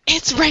 raining.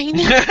 It's raining.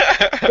 yeah,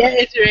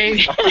 it's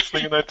raining. I was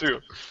thinking that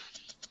too.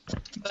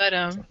 But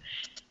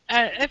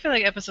I feel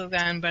like episode's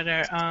gotten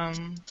better.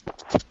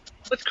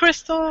 With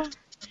Crystal,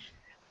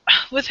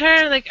 with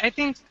her, like I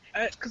think,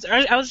 because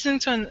I was listening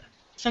to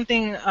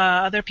something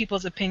other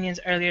people's opinions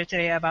earlier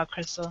today about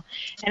Crystal,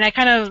 and I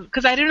kind of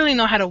because I didn't really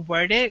know how to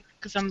word it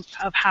because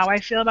of how I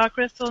feel about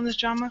Crystal in this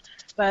drama,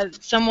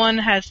 but someone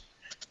has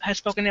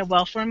spoken it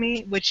well for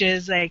me, which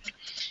is like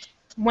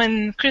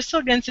when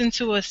Crystal gets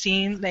into a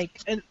scene,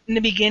 like in the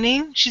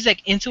beginning, she's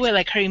like into it,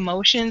 like her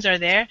emotions are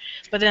there,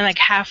 but then like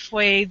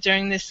halfway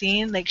during the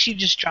scene, like she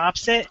just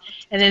drops it,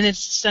 and then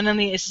it's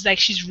like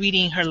she's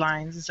reading her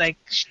lines. It's like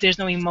there's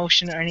no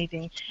emotion or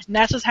anything, and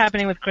that's what's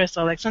happening with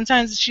Crystal. Like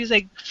sometimes she's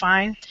like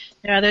fine,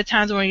 there are other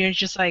times where you're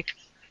just like,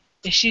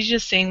 is she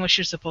just saying what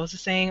she's supposed to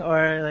say,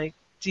 or like,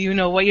 do you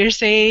know what you're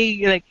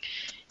saying? Like,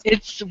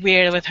 it's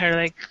weird with her.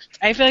 Like,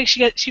 I feel like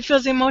she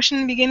feels the emotion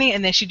in the beginning,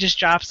 and then she just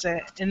drops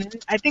it. And then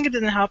I think it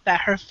doesn't help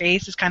that her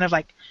face is kind of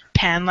like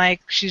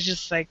pan-like. She's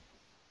just like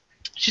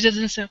she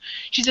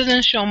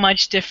doesn't show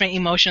much different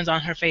emotions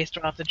on her face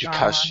throughout the drama.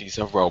 Because she's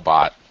a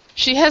robot.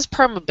 She has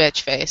perma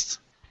bitch face.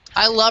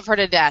 I love her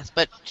to death,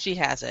 but she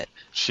has it.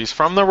 She's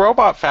from the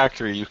robot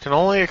factory. You can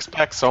only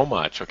expect so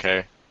much,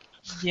 okay?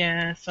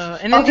 Yeah. So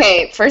and then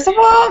Okay, first of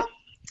all,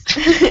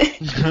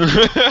 It's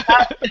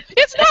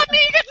not me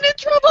getting in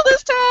trouble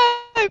this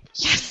time.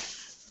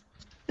 Yes.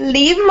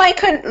 leave my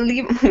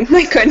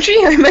country.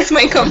 I miss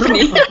my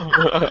company.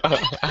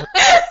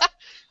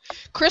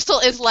 Crystal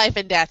is life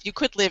and death. You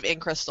could live in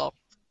Crystal.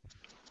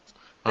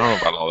 I don't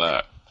know about all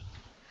that.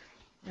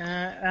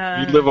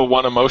 uh, You live a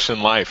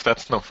one-emotion life.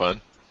 That's no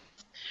fun.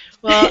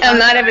 well, I'm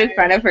not a big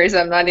fan of hers.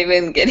 I'm not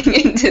even getting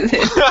into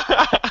this.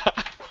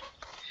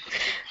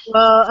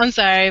 Well, I'm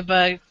sorry,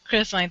 but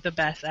Crystal ain't the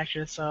best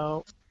actress, so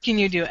what can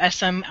you do?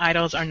 SM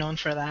idols are known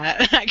for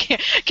that. I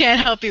can't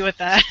help you with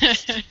that.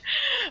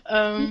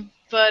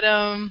 But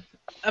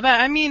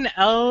I mean,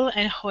 Elle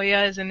and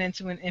Hoya is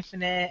into an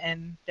infinite,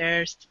 and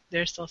they're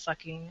still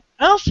sucking.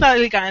 Elle's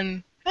probably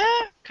gotten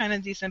kind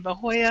of decent, but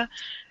Hoya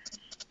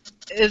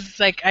is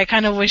like, I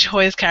kind of wish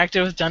Hoya's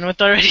character was done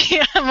with already.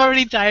 I'm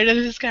already tired of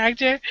his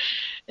character,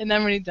 and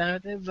I'm already done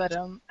with it. But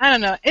I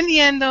don't know. In the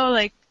end, though,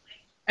 like,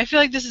 I feel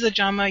like this is a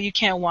drama you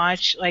can't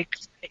watch like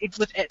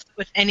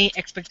with any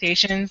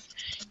expectations.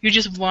 You're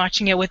just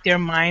watching it with your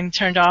mind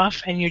turned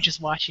off, and you're just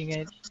watching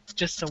it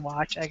just to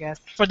watch, I guess,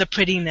 for the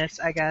prettiness,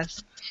 I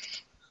guess.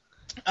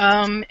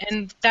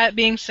 And that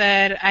being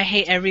said, I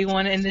hate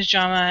everyone in this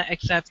drama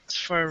except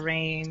for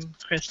Rain,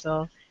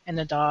 Crystal, and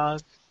the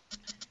dog.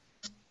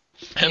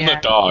 And the Yeah,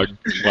 dog.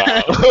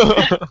 Wow.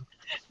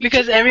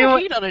 because You never everyone.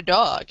 hate on a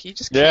dog. You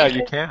just Yeah, can't.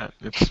 you can't.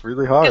 It's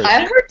really hard.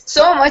 I've heard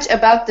so much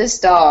about this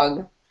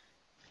dog.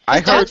 I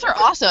His dogs heard. are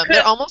awesome.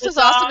 They're almost The as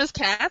awesome dog- as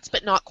cats,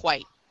 but not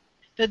quite.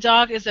 The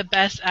dog is the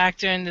best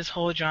actor in this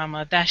whole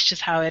drama. That's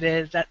just how it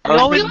is. That I you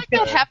was I always feel like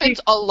that happens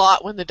a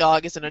lot when the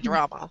dog is in a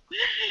drama.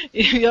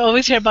 you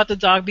always hear about the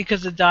dog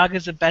because the dog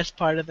is the best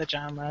part of the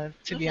drama.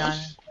 To be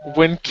honest,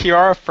 When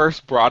Kiara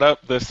first brought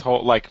up this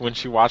whole, like, when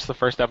she watched the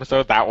first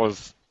episode, that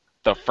was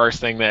the first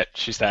thing that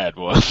she said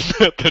was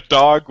that the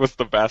dog was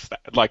the best,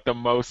 like, the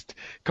most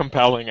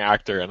compelling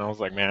actor. And I was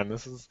like, man,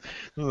 this is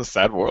a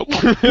sad world.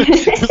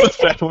 This is a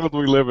sad world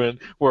we live in,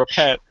 where a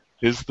pet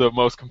is the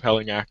most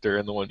compelling actor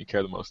and the one you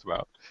care the most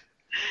about.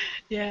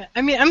 yeah.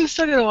 I mean, I'm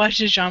still gonna watch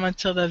this drama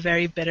till the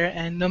very bitter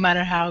end, no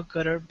matter how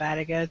good or bad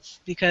it gets,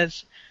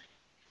 because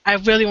I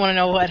really want to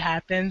know what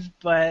happens.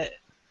 But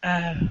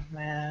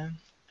man,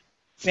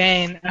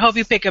 Rain, I hope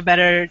you pick a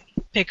better,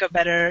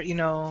 better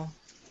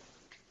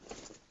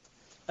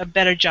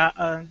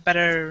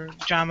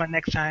drama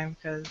next time,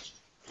 because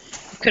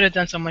you could have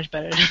done so much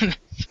better.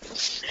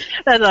 That's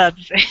all I have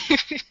to say.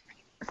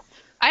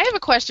 I have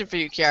a question for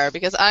you, Kiara,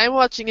 because I'm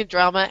watching a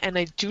drama and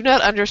I do not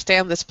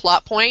understand this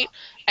plot point.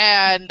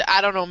 And I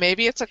don't know,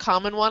 maybe it's a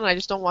common one. I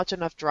just don't watch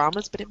enough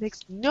dramas, but it makes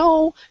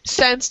no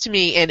sense to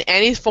me in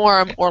any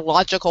form or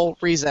logical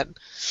reason.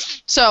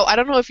 So I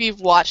don't know if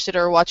you've watched it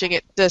or watching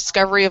it,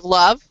 Discovery of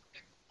Love.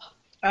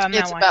 I'm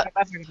It's not about watching.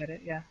 I've heard about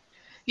it. Yeah.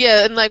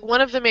 Yeah, and like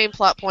one of the main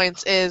plot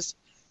points is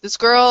this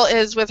girl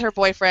is with her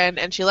boyfriend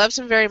and she loves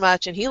him very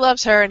much and he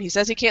loves her and he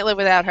says he can't live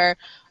without her.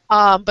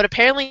 But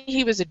apparently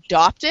he was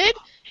adopted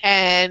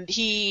and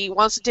he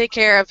wants to take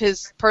care of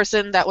his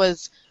person that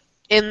was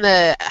in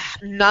the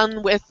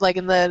nun with like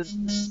in the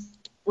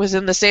was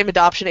in the same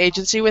adoption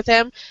agency with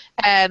him,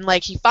 and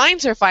like he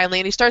finds her finally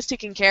and he starts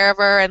taking care of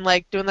her and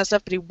like doing that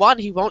stuff, but he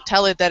won't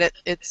tell her that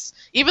it's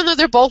even though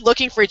they're both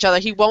looking for each other,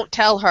 he won't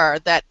tell her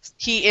that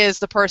he is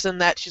the person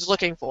that she's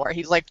looking for.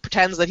 He's like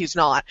pretends that he's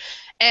not,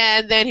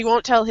 and then he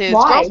won't tell his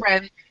Why?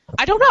 girlfriend.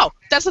 I don't know.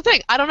 That's the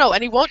thing. I don't know.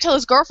 And he won't tell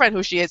his girlfriend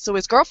who she is, so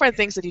his girlfriend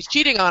thinks that he's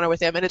cheating on her with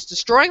him, and it's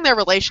destroying their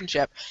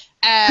relationship.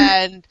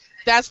 And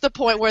that's the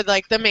point where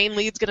like the main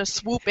lead's gonna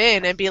swoop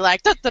in and be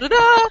like, da da da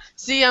da.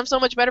 See, I'm so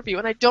much better for you.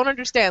 And I don't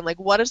understand. Like,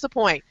 what is the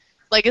point?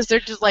 Like, is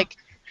there just like,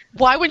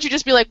 why wouldn't you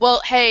just be like,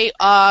 well, hey,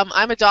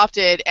 I'm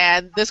adopted,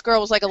 and this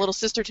girl was like a little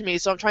sister to me,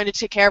 so I'm trying to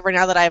take care of her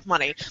now that I have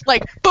money.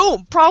 Like,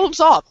 boom, problem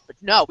solved. But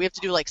no, we have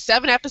to do like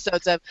 7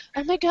 episodes of,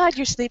 oh my god,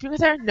 you're sleeping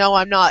with her? No,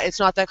 I'm not. It's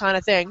not that kind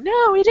of thing.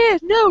 No, it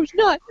is. No, it's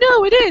not.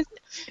 No, it is.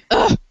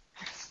 Ugh.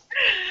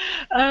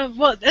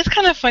 Well, that's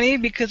kind of funny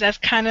because that's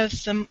kind of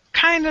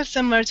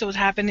similar to what's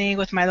happening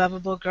with My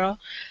Lovable Girl,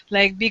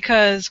 like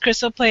because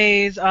Crystal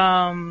plays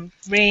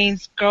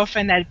Rain's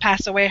girlfriend that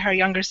passed away, her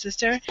younger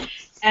sister,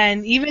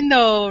 and even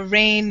though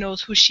Rain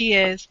knows who she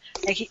is,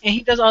 like and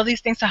he does all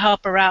these things to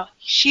help her out,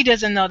 she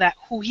doesn't know that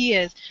who he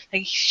is.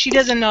 Like she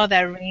doesn't know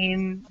that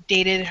Rain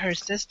dated her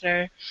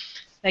sister.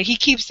 Like he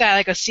keeps that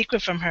like a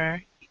secret from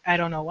her. I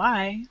don't know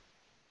why,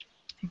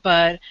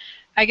 but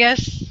I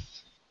guess.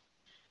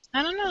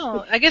 I don't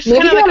know. I guess it's Maybe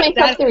kind of they'll like a make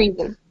up dad. the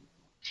reason.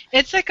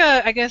 It's like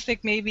I guess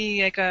like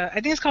maybe like I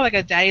think it's called like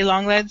a daddy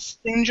long legs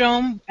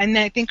syndrome, and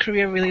I think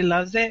Korea really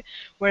loves it,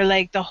 where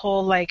like the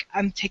whole like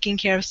I'm taking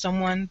care of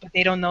someone, but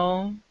they don't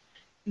know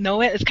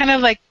it. It's kind of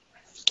like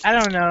I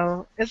don't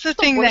know. It's a It's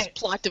the thing worst that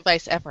plot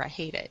device ever. I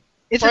hate it.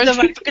 it's a Drives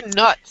me device. fucking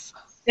nuts.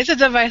 It's a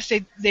device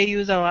they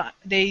use a lot.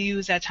 They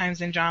use at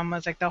times in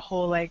dramas, like the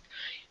whole like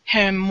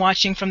him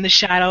watching from the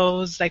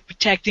shadows, like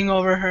protecting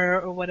over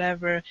her or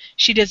whatever.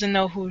 She doesn't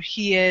know who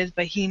he is,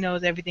 but he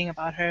knows everything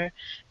about her.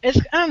 I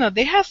don't know.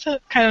 They have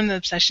kind of an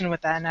obsession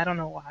with that, and I don't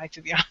know why,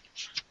 to be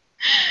honest.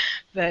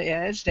 But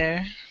yeah, it's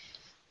there.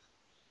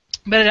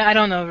 But I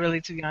don't know really,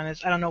 to be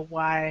honest. I don't know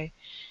why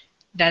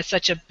that's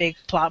such a big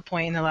plot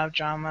point in a lot of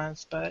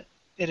dramas, but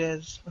it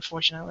is,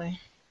 unfortunately.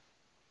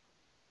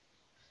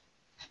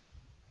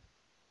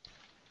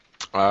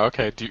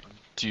 Okay.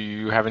 Do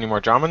you have any more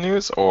drama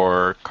news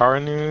or Kara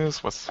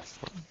news? What's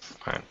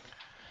fine?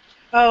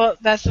 Oh,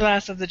 that's the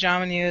last of the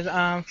drama news.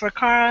 For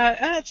Kara,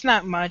 it's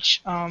not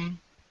much. Well,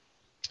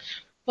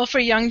 for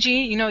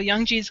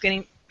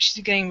Youngji,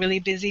 she's getting really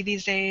busy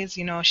these days.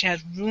 She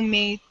has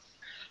roommates.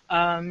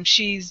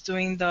 She's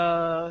doing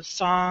the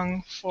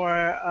song for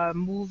a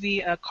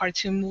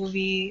cartoon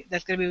movie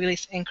that's going to be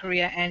released in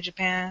Korea and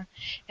Japan.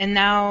 And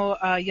now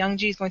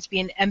Youngji is going to be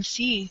an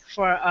MC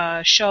for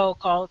a show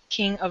called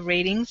King of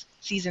Ratings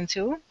Season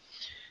 2.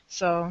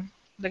 So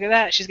look at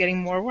that. She's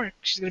getting more work.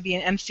 She's going to be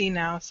an MC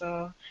now.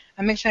 So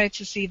I'm excited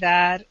to see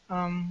that.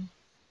 Soo-young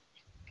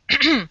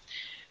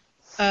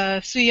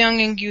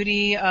and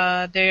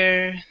Gyuri,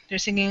 they're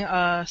singing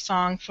a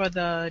song for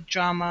the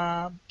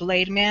drama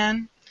Blade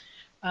Man.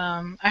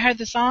 I heard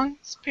the song.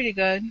 It's pretty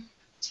good.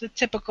 It's a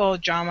typical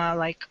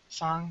drama-like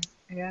song,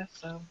 I guess.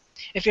 So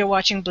if you're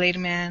watching Blade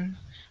Man,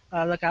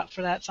 look out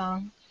for that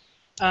song.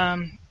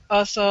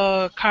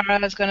 Also,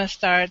 Kara is gonna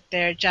start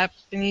their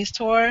Japanese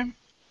tour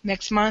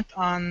next month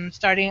on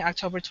starting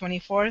October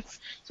 24th.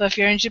 So if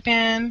you're in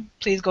Japan,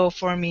 please go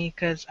for me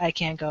because I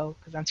can't go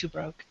because I'm too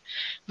broke.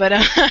 But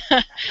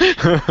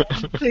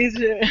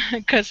please,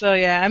 cause so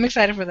yeah, I'm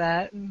excited for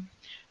that.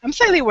 I'm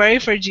slightly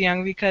worried for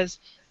Jiyoung because,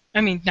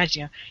 I mean not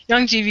Jiyoung,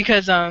 Youngji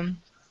because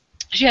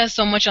she has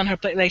so much on her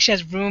plate. Like she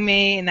has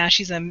roommate and now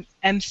she's an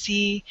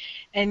MC,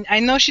 and I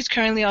know she's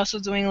currently also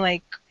doing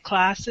like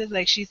classes.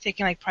 Like she's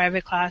taking like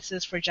private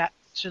classes for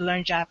to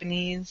learn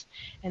Japanese,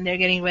 and they're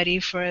getting ready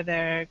for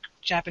their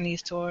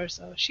Japanese tour.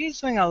 So she's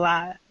doing a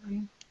lot.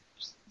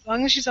 As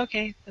long as she's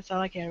okay, that's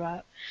all I care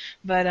about.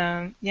 But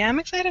yeah, I'm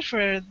excited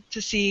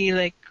to see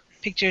like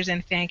pictures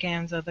and fan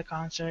cams of the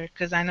concert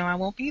because I know I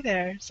won't be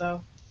there.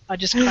 So I'll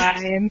just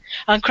cry and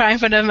I'll cry in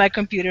front of my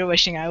computer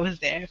wishing I was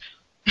there.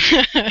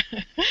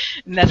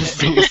 And that's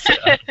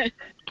it.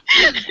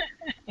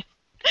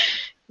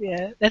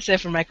 Yeah, that's it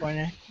for my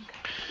corner.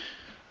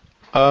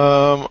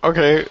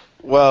 Okay.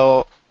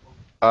 Well,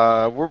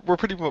 we're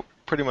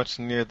pretty much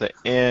near the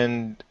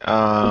end.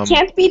 It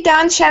can't be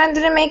done. Shannon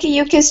didn't make a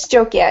UKISS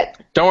joke yet.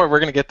 Don't worry, we're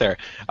gonna get there.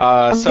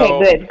 Okay, So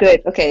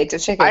good. Okay,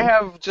 just checking. I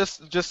have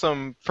just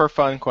some for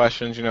fun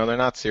questions. You know, they're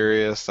not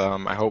serious.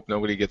 I hope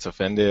nobody gets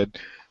offended.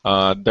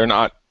 They're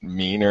not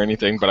mean or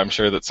anything, but I'm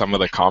sure that some of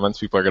the comments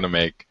people are gonna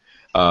make,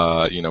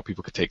 you know,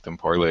 people could take them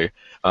poorly.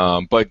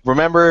 But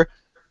remember,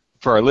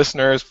 for our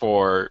listeners,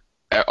 for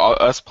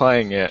us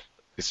playing it,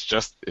 it's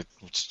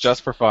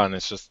just for fun.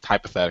 It's just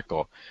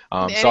hypothetical. So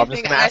I'm just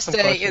Anything gonna I ask some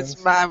say questions.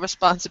 is my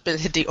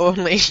responsibility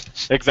only.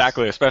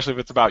 Exactly, especially if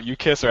it's about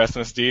UKISS or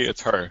SNSD,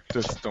 it's her.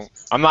 Just don't.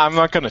 I'm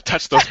not gonna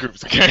touch those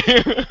groups,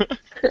 okay?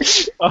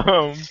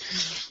 um,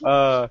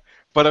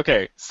 but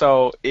okay.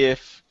 So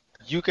if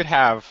you could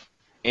have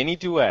any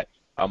duet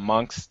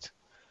amongst,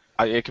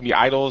 it can be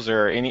idols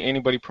or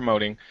anybody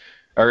promoting,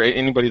 or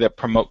anybody that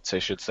promotes, I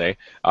should say.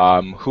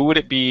 Who would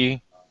it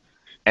be,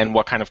 and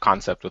what kind of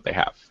concept would they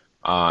have?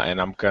 And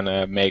I'm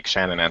gonna make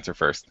Shannon answer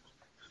first.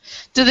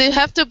 Do they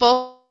have to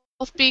both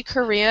be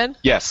Korean?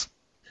 Yes.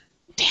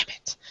 Damn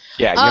it.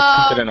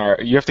 Yeah,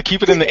 you have to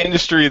keep it in the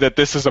industry that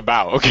this is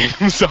about. Okay,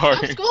 I'm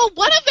sorry. Well,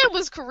 one of them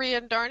was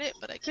Korean, darn it,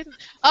 but I couldn't.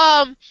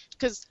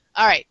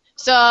 Alright,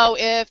 so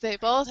if they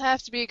both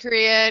have to be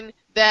Korean,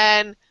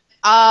 then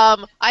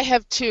I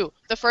have two.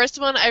 The first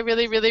one I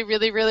really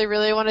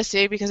want to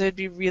see because it would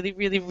be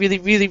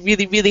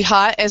really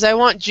hot, is I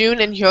want June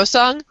and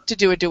Hyosung to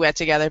do a duet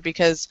together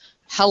because,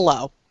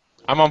 hello.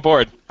 I'm on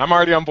board. I'm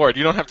already on board.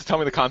 You don't have to tell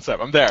me the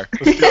concept. I'm there.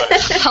 Let's do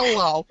it.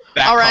 Hello.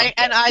 That All right, concept.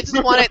 and I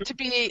just want it to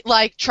be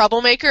like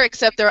Troublemaker,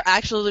 except there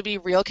actually be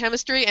real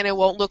chemistry, and it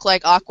won't look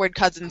like awkward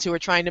cousins who are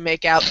trying to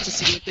make out to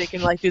see if they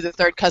can like do the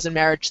third cousin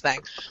marriage thing.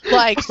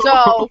 Like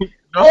so.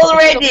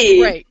 Already.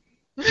 Great.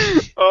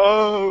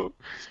 Oh.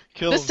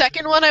 Kill The him.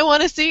 second one I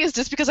want to see is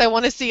just because I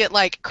want to see it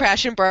like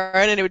crash and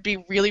burn, and it would be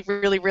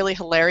really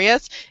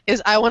hilarious.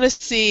 Is I want to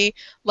see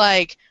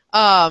like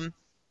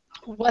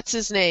what's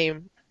his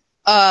name?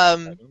 I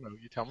don't know.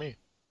 You tell me.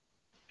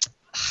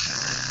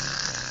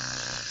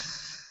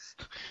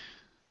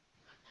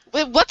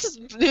 What's his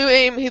new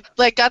name? He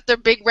like got their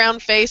big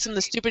round face and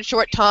the stupid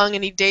short tongue,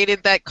 and he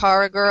dated that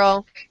Kara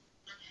girl.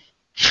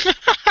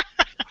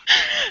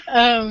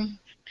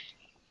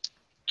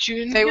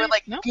 June. They were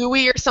like no?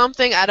 gooey or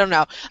something. I don't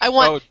know. I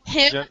want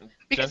him Jen,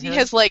 because he Jen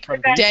has like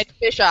from dead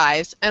fish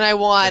eyes, and I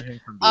want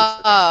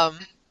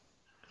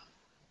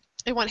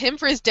I want him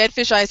for his dead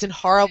fish eyes and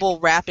horrible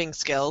rapping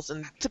skills,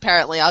 and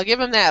apparently I'll give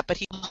him that. But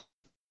he's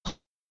a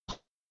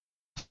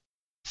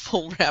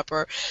full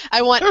rapper.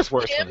 I want There's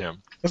worse him, than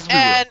him. Let's be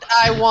and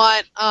I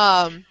want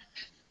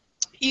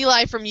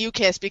Eli from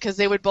UKISS because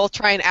they would both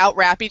try and out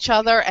rap each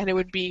other, and they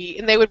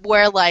would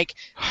wear like,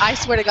 I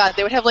swear to God,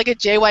 they would have like a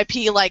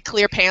JYP like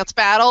clear pants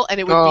battle, and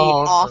it would be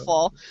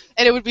awful,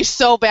 and it would be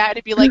so bad.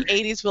 It'd be like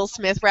 80s Will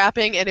Smith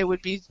rapping, and it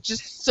would be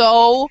just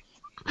so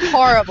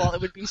horrible.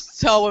 It would be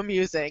so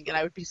amusing, and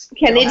I would be. So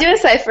Can they do a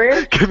cipher?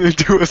 real. Can they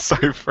do a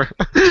cipher?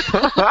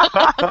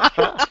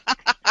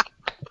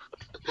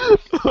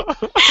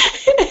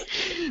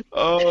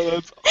 Oh,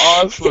 that's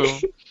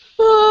awesome.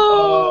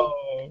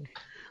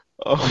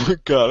 Oh my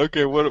God.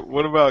 Okay,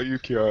 what about you,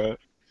 Kiara?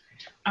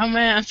 Oh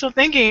man, I'm still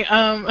thinking.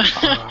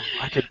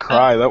 I could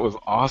cry. That was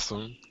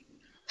awesome.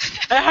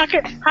 How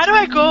do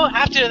I go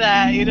after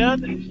that? You know? I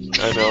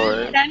know,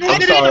 right? I'm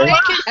I'm sorry.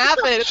 Make it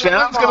happen. It's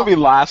Shannon's normal. gonna be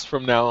last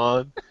from now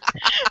on.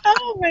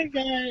 Oh my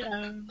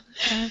god.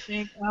 Trying to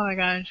think. Oh my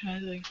god. I'm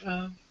trying to think.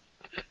 Oh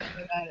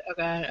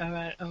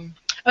god.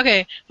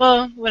 Okay.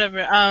 Well, whatever.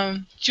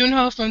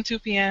 Junho from 2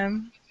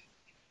 p.m.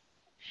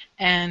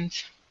 And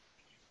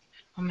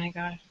oh my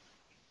god.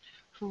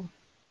 Who?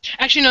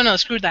 Actually, no.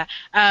 Screw that.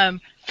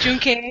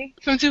 Junkei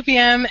from 2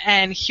 p.m.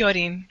 and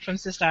Hyorin from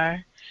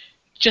Sistar.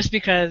 Just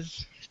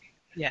because.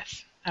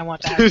 Yes, I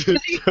want that.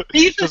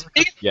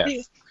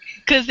 Yes.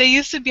 Because they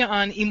used to be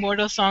on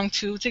Immortal Song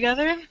 2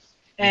 together,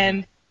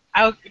 and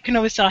I can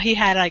always tell he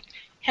had like,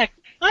 heck,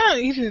 I don't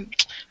even,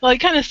 well, I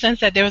kind of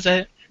sensed that there was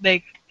a,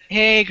 like,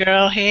 hey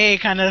girl, hey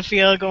kind of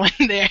feel going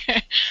there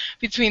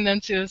between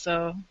them two.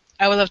 So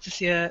I would love to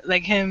see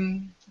like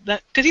him,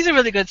 because he's a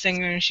really good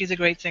singer and she's a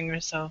great singer.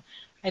 So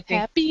I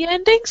think Happy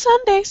ending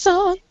Sunday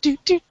song. Do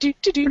do do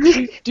do do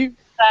do do.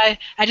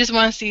 I just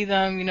want to see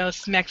them,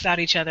 smack out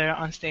each other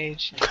on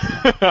stage.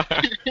 I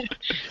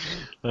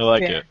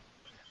like Yeah. it.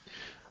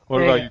 What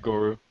There about you you,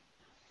 Guru?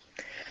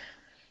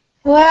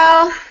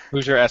 Well,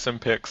 Who's your SM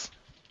picks?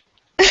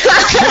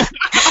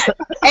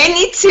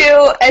 any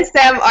two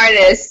SM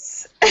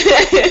artists.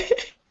 I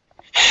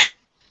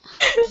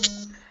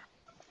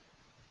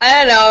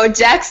don't know,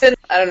 Jackson.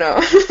 I don't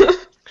know.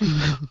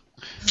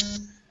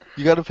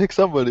 You gotta pick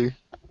somebody.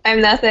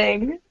 I'm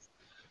nothing.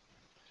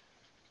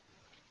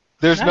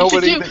 There's You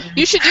nobody.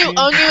 You should do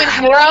Onyu and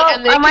Henry, Well,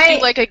 and they I could might-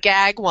 do like a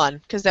gag one,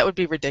 because that would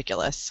be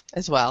ridiculous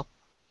as well.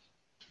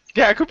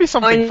 Yeah, it could be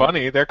something On-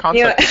 funny. Their You,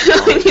 concept. is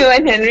fun. you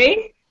and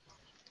Henry?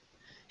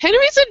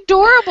 Henry's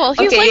adorable.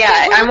 He's Okay, like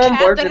yeah, that little I'm on cat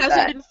board that with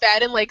hasn't that. been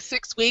fed in like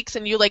 6 weeks,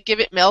 and you like give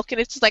it milk, and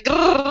it's just like.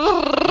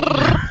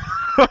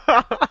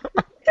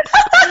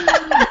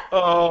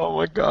 Oh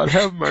my God,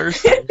 have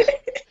mercy.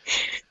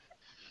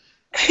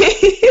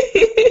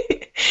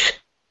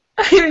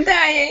 I'm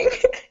dying.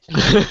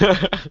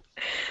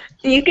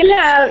 You can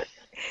have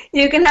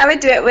a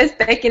duet with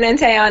Baekhyun and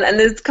Taeyeon, and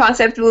this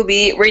concept will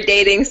be we're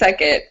dating, suck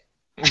it.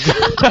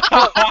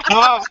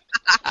 Yes,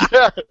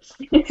 I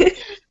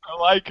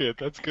like it.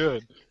 That's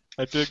good.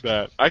 I dig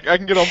that. I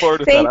can get on board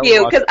with that. I Thank would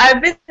you, watch because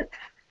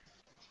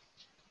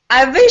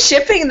I've been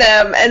shipping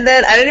them, and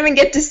then I didn't even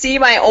get to see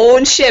my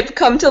own ship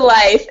come to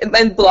life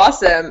and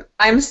blossom.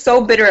 I'm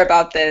so bitter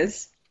about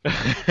this.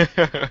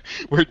 it.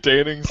 We're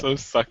dating, so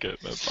suck it.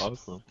 That's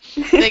awesome.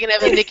 They can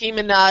have a Nicki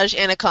Minaj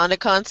Anaconda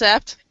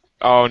concept.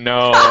 Oh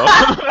no.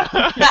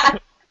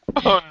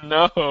 Oh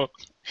no.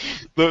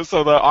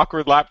 So the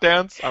awkward lap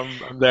dance?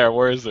 I'm there.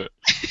 Where is it?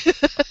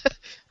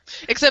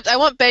 Except I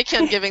want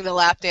Baekhyun giving the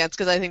lap dance,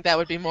 because I think that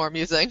would be more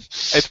amusing.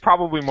 It's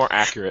probably more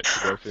accurate to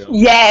go feel.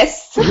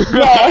 Yes,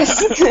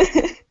 yes.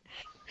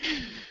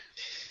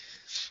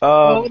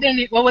 What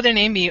would their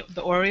name be?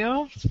 The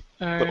Oreos?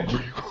 Or...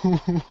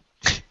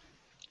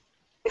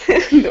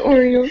 The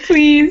Oreo,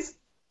 please.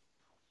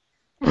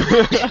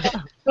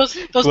 Those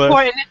Bless.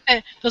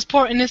 those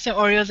poor innocent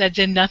Oreos that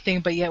did nothing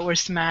but yet were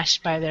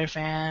smashed by their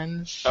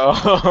fans.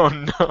 Oh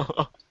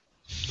no.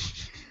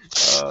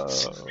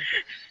 Oh.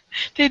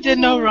 They did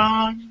no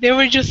wrong. They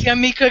were just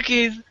yummy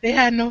cookies. They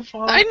had no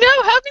fault. I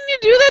know. How can you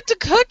do that to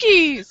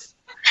cookies?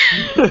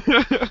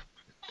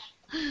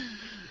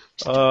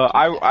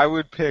 I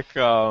would pick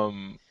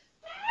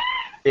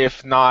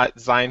if not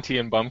Zion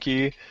and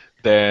Bumkey,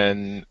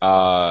 then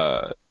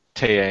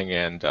Taeyang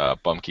and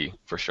Bumkey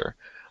for sure,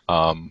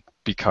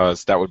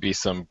 because that would be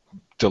some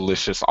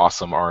delicious,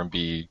 awesome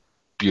R&B,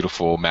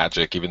 beautiful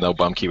magic. Even though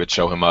Bumkey would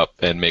show him up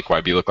and make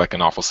YB look like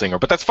an awful singer,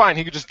 but that's fine.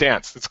 He could just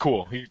dance. It's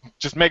cool. He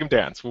just make him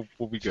dance. We'll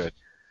be good.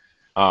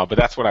 But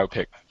that's what I would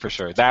pick for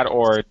sure. That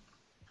or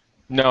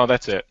no,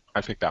 that's it.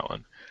 I picked that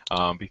one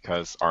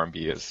because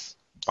R&B is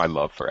my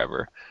love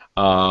forever.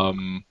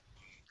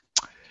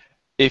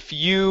 If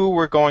you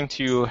were going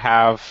to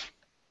have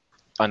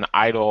an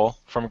idol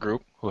from a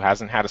group who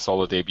hasn't had a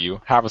solo debut,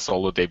 have a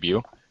solo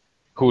debut,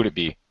 who would it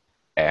be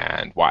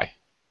and why?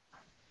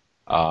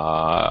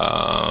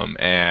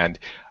 And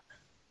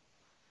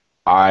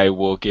I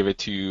will give it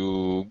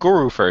to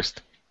Guru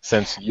first,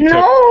 since you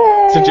had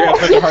such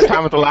a hard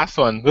time with the last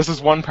one. This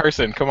is one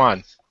person. Come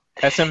on,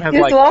 SM has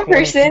Just like one 20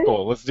 person?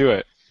 people. Let's do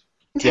it.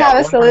 To Yeah, have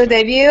a one solo person.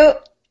 debut?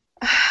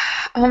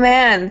 Oh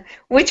man,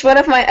 which one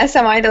of my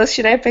SM idols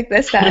should I pick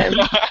this time?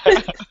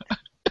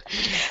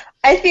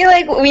 I feel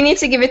like we need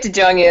to give it to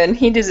Jonghyun.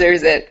 He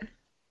deserves it.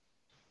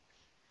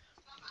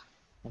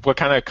 What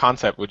kind of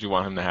concept would you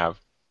want him to have?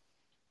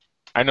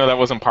 I know that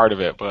wasn't part of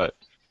it, but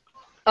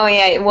Oh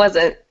yeah, it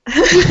wasn't.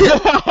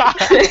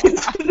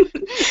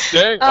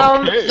 dang,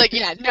 okay. Like,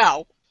 yeah,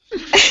 no.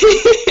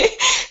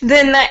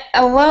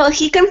 Well,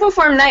 he can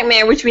perform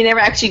Nightmare, which we never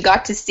actually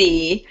got to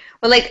see.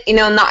 Well, like,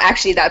 not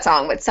actually that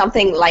song, but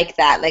something like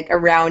that, like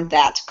around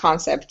that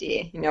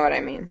concept-y. You know what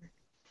I mean?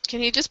 Can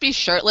he just be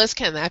shirtless?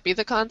 Can that be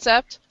the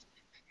concept?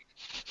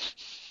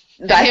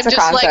 That's him a just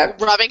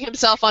concept. like rubbing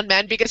himself on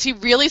men, because he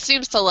really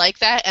seems to like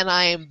that, and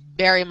I am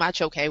very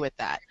much okay with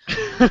that.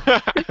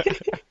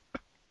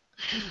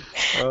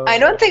 I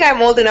don't think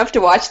I'm old enough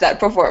to watch that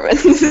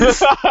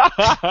performance.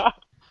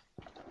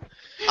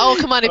 Oh,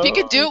 come on, if you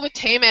can do it with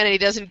Tayman and he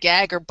doesn't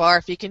gag or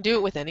barf, you can do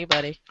it with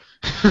anybody.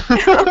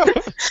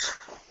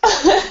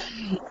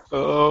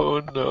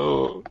 Oh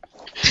no.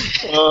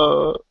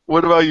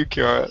 What about you,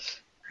 Kiara?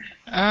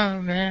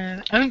 Oh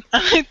man, I'm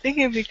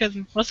thinking because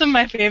most of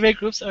my favorite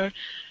groups are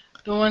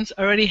the ones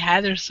already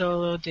had their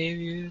solo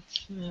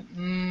debuts.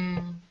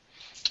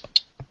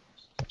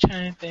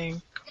 Trying to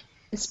think.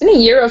 It's been a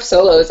year of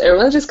solos.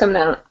 Everyone's just coming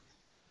out.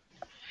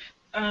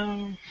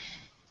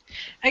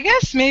 I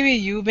guess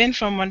maybe Yubin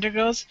from Wonder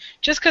Girls,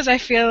 just because I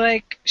feel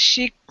like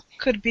she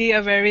could be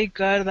a very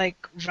good like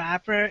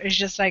rapper. It's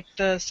just like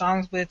the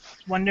songs with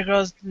Wonder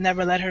Girls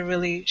never let her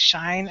really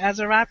shine as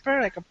a rapper,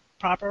 like a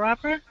proper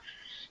rapper.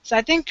 So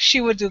I think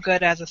she would do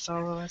good as a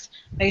soloist.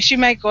 Like she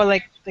might go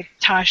like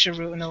Tasha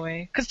route in a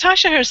way, because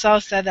Tasha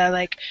herself said that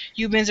like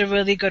Yubin's a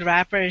really good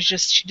rapper. It's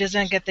just she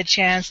doesn't get the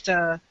chance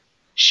to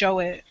show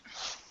it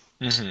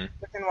Hmm.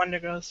 within Wonder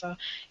Girls. So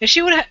if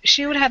she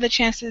would have the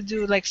chance to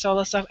do like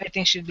solo stuff, I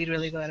think she'd be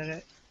really good at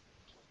it.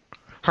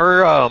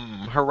 Her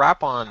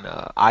rap on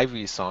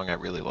Ivy's song I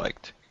really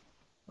liked.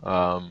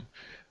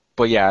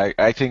 But yeah,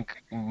 I think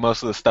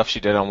most of the stuff she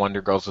did on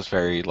Wonder Girls was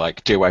very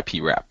like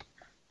JYP rap.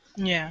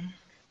 Yeah.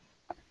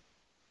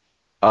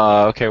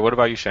 Okay, what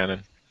about you,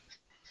 Shannon?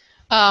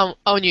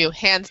 Onyu,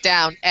 hands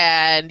down,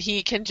 and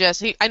he can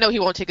I know he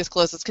won't take his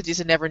clothes because he's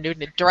a never nude,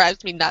 and it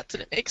drives me nuts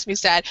and it makes me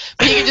sad,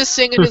 but he can just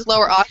sing in his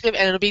lower octave,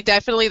 and it'll be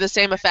definitely the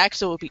same effect,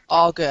 so it'll be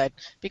all good.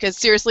 Because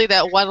seriously,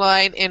 that one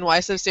line in Why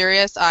So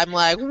Serious, I'm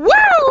like,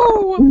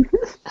 woo!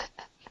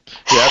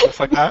 Yeah, just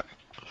like that.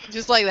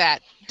 Just like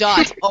that.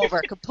 Done.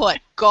 Over. Kaput.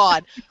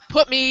 Gone.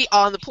 Put me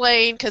on the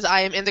plane because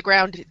I am in the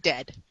ground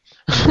dead.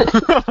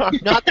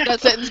 Not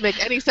that sentence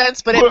makes any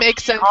sense, but it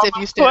makes sense if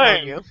you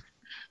stand on you.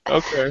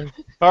 Okay.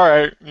 All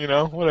right.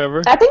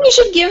 Whatever. I think you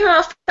should give him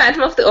a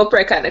Phantom of the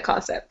Opera kind of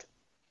concept.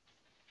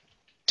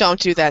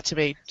 Don't do that to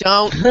me.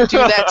 Don't do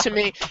that to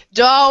me.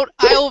 Don't.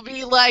 I will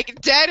be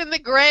like dead in the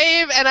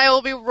grave, and I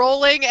will be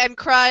rolling and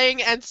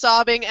crying and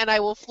sobbing, and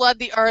I will flood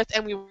the earth,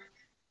 and we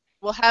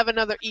will have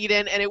another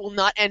Eden, and it will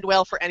not end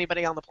well for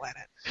anybody on the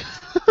planet.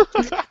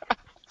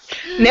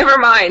 Never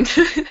mind.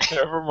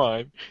 Never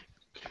mind.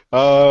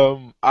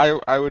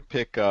 I would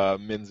pick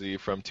Minzy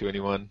from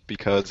 2NE1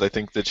 because I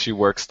think that she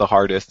works the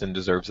hardest and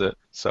deserves it.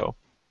 So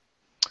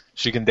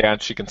she can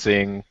dance, she can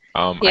sing.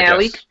 Yeah, I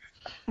guess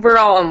we're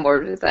all on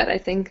board with that. I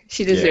think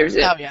she deserves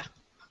it. Oh yeah.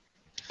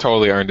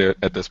 totally earned it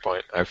at this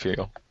point, I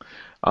feel.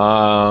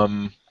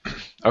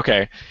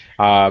 Okay.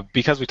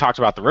 Because we talked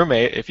about the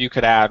roommate, if you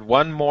could add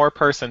one more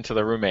person to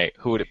the roommate,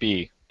 who would it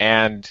be?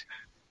 And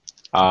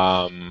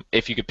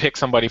if you could pick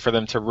somebody for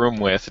them to room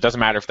with, it doesn't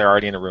matter if they're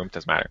already in a room, it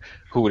doesn't matter.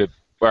 Who would it,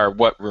 or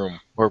what room,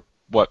 or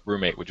what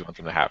roommate would you want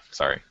them to have?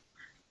 Sorry.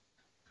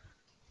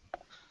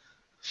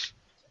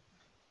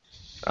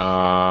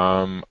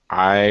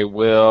 I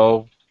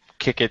will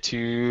kick it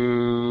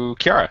to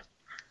Kiara.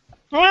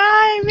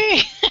 Why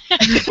me?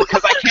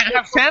 Because I can't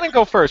have Shannon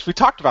go first. We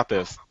talked about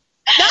this.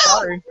 No!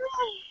 Sorry.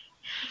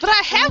 But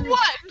I have one!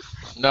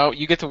 No,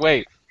 you get to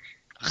wait.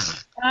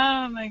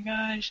 Oh my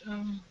gosh.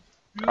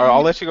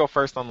 I'll let you go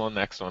first on the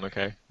next one,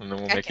 okay? And then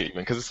we'll make it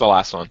even, because it's the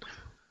last one.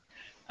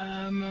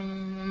 Oh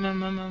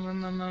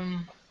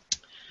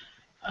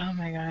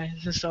my god,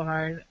 this is so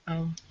hard.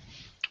 I'm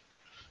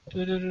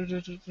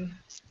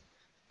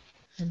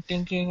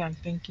thinking.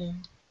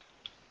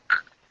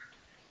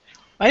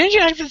 Why didn't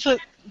you ask us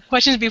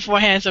questions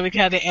beforehand so we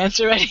can have the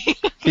answer ready?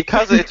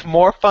 Because it's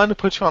more fun to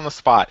put you on the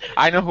spot.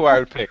 I know who I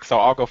would pick, so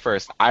I'll go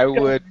first. I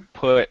would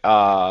put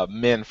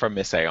Min from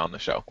Miss A on the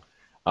show.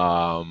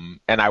 And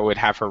I would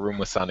have her room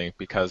with Sunny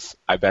because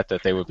I bet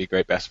that they would be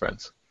great best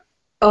friends.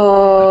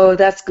 Oh,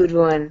 that's a good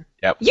one.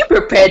 Yep. You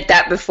prepared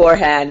that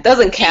beforehand.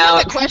 Doesn't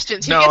count. The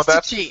questions. He No, gets to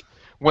that's- cheat.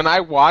 When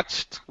I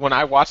watched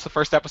the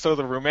first episode of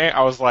The Roommate,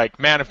 I was like,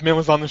 man, if Min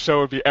was on the show,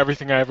 it would be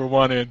everything I ever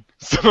wanted.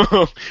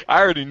 So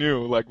I already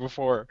knew, like,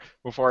 before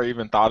I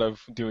even thought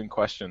of doing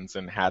questions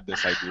and had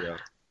this idea.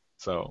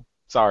 So,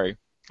 sorry.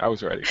 I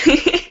was ready.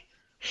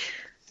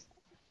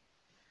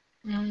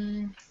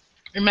 Am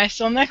I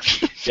still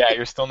next? Yeah,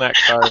 you're still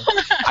next. Sorry.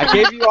 I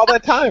gave you all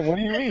that time. What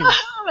do you mean?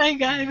 Oh my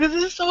god, this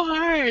is so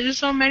hard. There's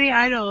so many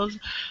idols.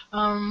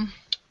 I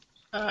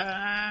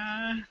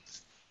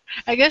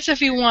guess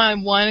if you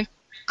want one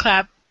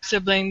clap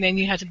sibling, then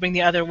you have to bring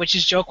the other, which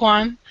is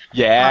Jokwon.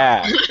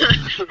 Yeah.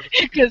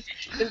 Because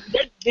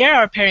they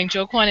are pairing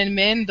Jokwon and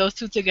Min, those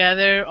two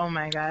together. Oh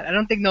my god, I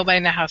don't think nobody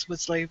in the house would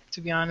sleep,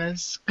 to be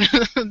honest.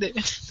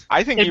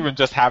 I think even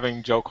just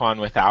having Jokwon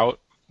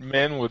without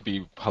Min would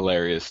be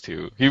hilarious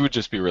too. He would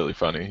just be really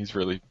funny. He's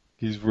really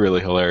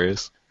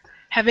hilarious.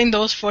 Having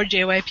those 4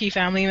 JYP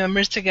family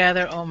members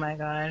together, oh my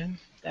god.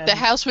 The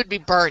house would be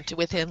burnt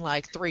within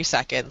like 3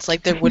 seconds.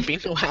 Like there would be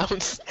no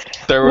house.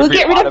 We'll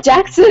get rid of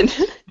Jackson.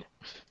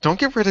 Don't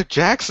get rid of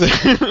Jackson.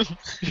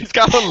 He's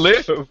got to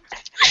live.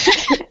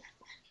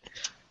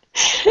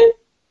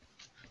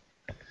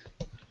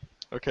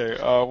 Okay.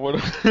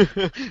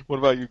 What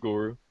about you,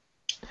 Guru?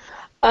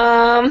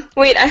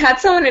 Wait, I had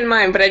someone in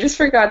mind, but I just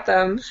forgot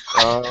them.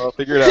 I'll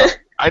figure it out.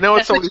 I know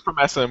it's somebody from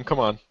SM. Come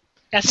on.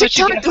 That's what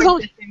you get for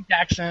dissing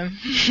Jackson.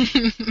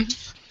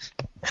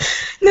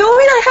 No,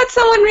 wait, I had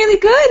someone really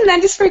good, and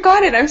I just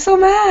forgot it. I'm so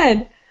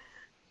mad.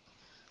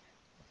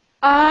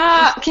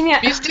 Can you...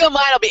 If you steal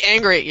mine, I'll be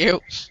angry at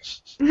you.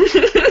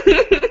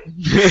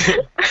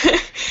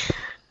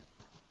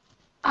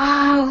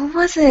 Who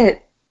was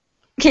it?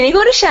 Can you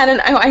go to Shannon?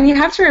 I you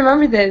have to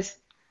remember this.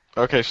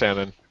 Okay,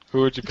 Shannon.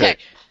 Who would you Okay. pick?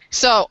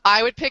 So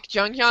I would pick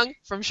Junghyun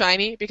from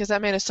SHINee because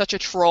that man is such a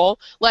troll.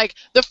 Like,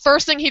 the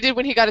first thing he did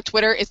when he got a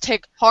Twitter is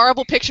take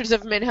horrible pictures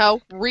of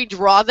Minho,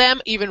 redraw them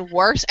even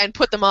worse, and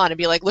put them on and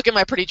be like, look at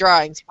my pretty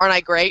drawings. Aren't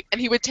I great? And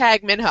he would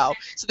tag Minho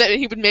so that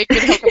he would make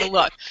Minho come and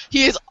look.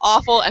 He is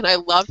awful, and I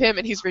love him,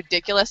 and he's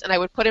ridiculous, and I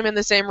would put him in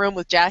the same room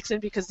with Jackson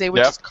because they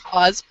would just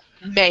cause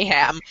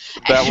mayhem.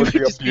 That would be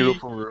a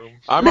beautiful room.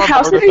 I'm The on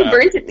house board would with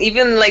be that. burnt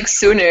even like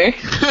sooner.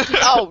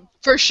 Oh,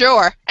 for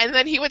sure. And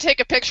then he would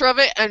take a picture of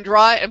it and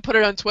draw it and put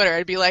it on Twitter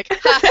and be like,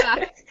 ha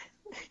ha.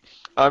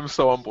 I'm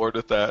so on board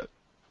with that.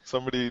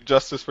 Somebody,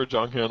 justice for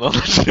Jonghyun on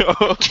the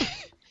show.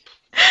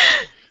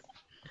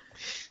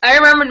 I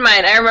remembered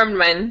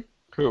mine.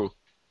 Who?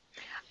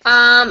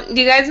 Do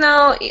you guys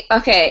know?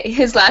 Okay,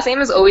 his last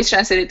name is always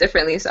translated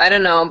differently, so I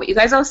don't know. But you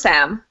guys know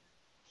Sam?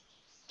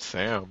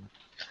 Sam.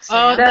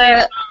 Oh,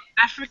 The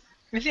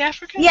is he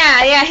African?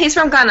 yeah, he's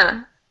from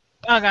Ghana.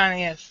 Oh, Ghana,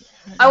 yes.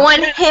 I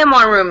want him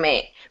on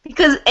roommate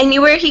because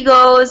anywhere he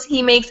goes,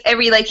 he makes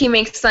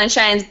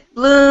sunshines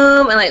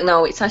bloom and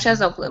sunshines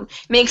don't bloom.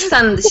 He makes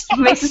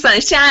the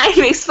sun shine,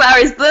 he makes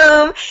flowers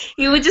bloom.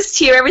 He would just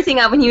cheer everything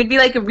up, and he would be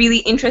like a really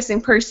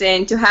interesting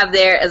person to have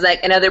there as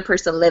like another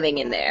person living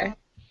in there.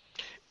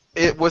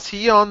 Was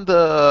he on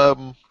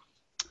the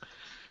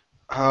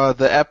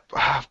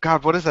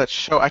God, what is that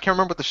show? I can't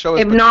remember what the show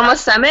is. Abnormal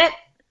Summit?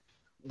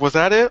 Was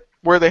that it?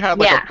 Where they had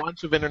like Yeah. a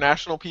bunch of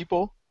international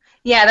people?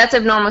 Yeah, that's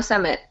Abnormal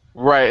Summit.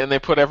 Right, and they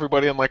put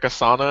everybody in like a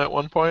sauna at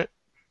one point?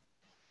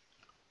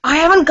 I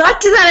haven't got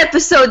to that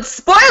episode.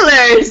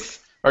 Spoilers!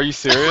 Are you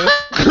serious?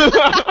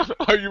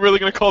 Are you really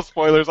going to call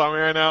spoilers on me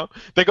right now?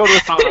 They go to the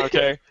sauna,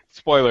 okay?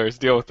 Spoilers,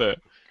 deal with it.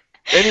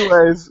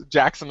 Anyways,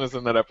 Jackson is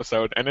in that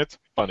episode, and it's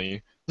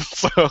funny.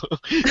 So,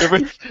 if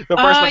it's the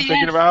person I'm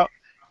thinking about,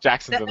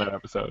 Jackson's in that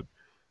episode.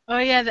 Oh,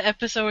 yeah, the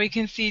episode where you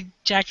can see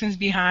Jackson's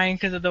behind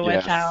because of the wet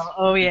Yes. towel.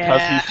 Oh, yeah.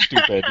 Because he's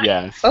stupid,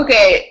 yes.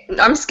 Okay,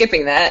 I'm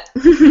skipping that.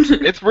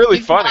 It's really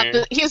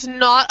funny. He's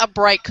not a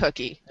bright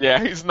cookie.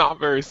 Yeah, he's not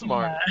very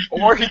smart.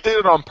 Yeah. Or he did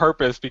it on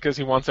purpose because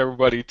he wants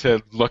everybody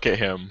to look at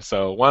him.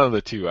 So, one of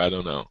the two, I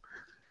don't know.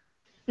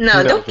 No,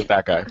 Who knows don't. with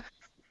that guy?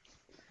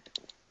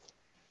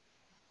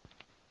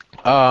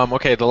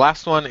 Okay, the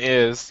last one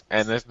is,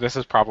 and this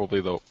is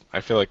probably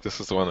I feel like this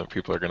is the one that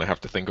people are going to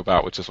have to think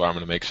about, which is why I'm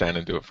going to make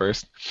Shannon do it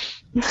first.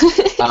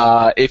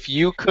 If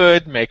you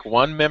could make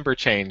one member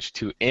change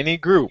to any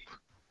group,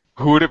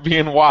 who would it be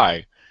and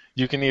why?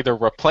 You can either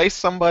replace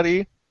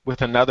somebody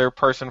with another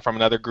person from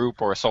another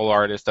group or a solo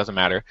artist, doesn't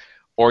matter,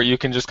 or you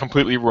can just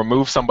completely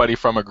remove somebody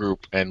from a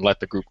group and let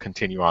the group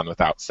continue on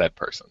without said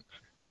person.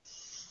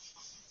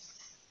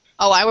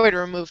 Oh, I would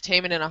remove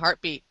Taman in a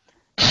heartbeat.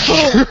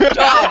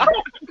 I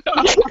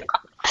was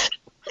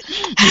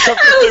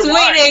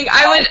waiting.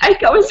 I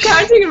was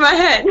counting in my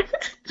head.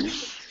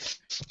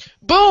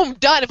 Boom,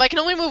 done. If I can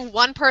only move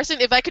one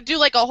person, if I could do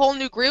like a whole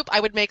new group, I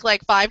would make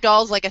like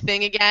 $5 like a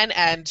thing again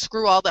and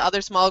screw all the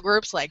other small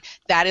groups. Like,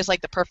 that is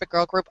like the perfect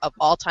girl group of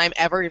all time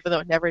ever, even though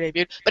it never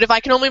debuted. But if I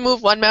can only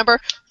move one member,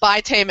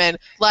 bye Taman.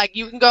 Like,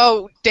 you can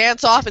go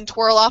dance off and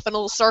twirl off in a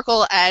little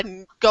circle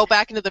and go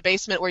back into the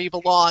basement where you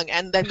belong,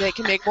 and then they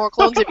can make more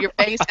clones of your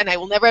face, and I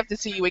will never have to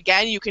see you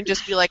again. You can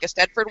just be like a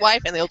Stedford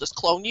wife, and they'll just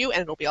clone you,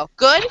 and it'll be all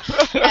good.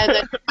 And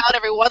then come out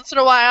every once in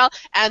a while,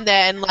 and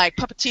then like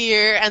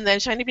puppeteer, and then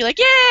SHINee be like,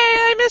 yay,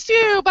 I miss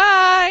you,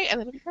 bye, and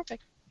then it'll be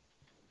perfect.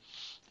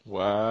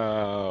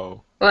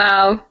 Wow.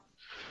 Wow,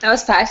 that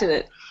was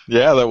passionate.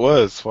 Yeah, that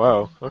was.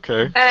 Wow.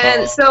 Okay.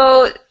 And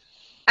so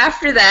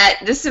after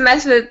that, just to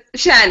mess with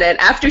Shannon,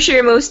 after she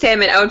removes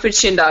Taman, I would put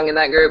Shindong in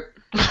that group.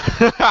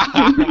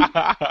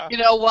 You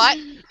know what?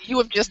 You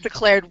have just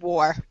declared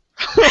war.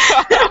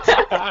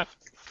 There's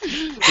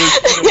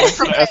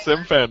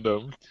SM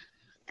fandom.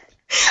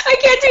 I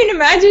can't even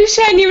imagine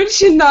Shiny with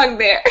Shindong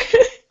there.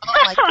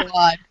 Oh my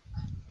god.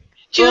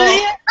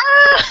 Julia!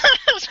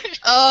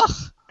 Ugh.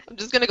 I'm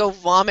just gonna go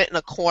vomit in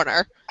a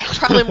corner.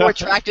 Probably more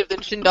attractive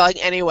than Shindong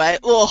anyway.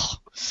 Ugh.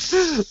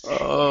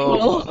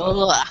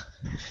 Oh. Ugh.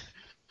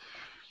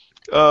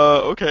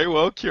 Okay,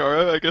 well,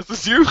 Kiara, I guess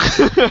it's you.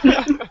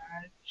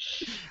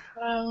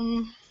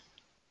 I'm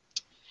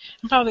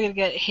probably gonna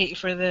get hate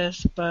for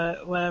this,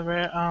 but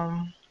whatever.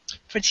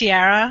 For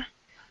Tiara,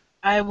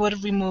 I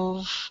would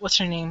remove what's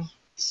her name,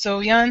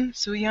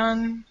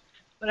 Sooyeon,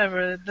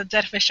 whatever, the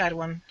dead fish-eyed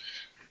one.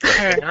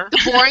 Her.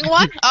 The boring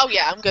one? Oh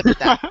yeah, I'm good with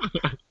that.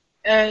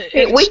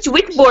 Wait,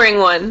 which boring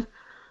one?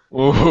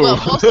 Well,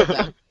 most of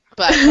them.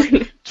 But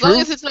as long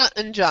as it's not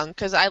Eunjung,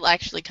 because I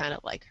actually kind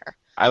of like her.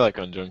 I like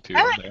Eunjung too.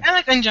 I like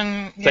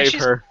Eunjung. Yeah, Save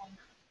she's her.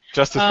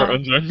 Justice for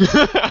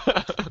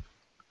Eunjung.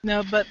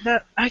 No, but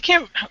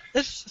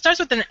it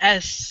starts with an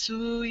S.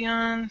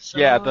 Sooyeon.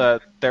 Yeah,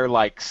 they're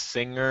like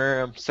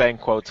singer. I'm saying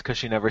quotes because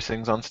she never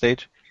sings on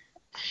stage.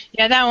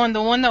 Yeah, that one.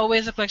 The one that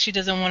always looks like she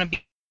doesn't want to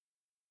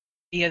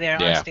be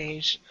there on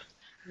stage.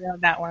 Yeah,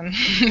 that one.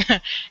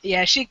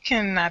 Yeah, she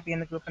cannot be in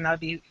the group, and I'll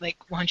be like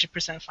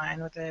 100%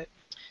 fine with it.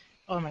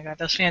 Oh my god,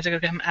 those fans are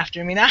gonna come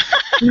after me now.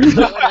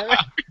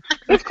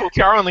 That's cool.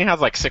 Kiara only has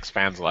like 6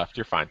 fans left.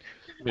 You're fine.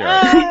 Be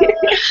alright.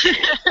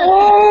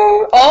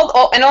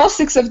 And all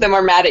 6 of them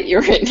are mad at you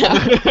right now.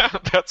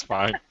 That's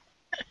fine.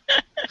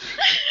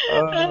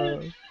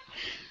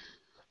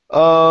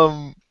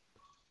 Um,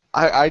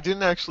 I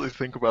didn't actually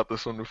think about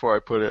this one before I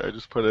put it. I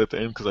just put it at the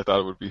end because I thought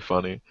it would be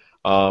funny.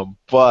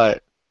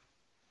 But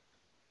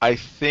I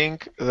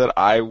think that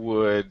I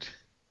would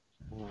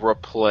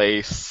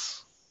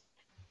replace.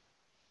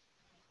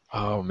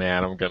 Oh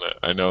man,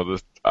 I know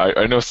this.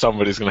 I know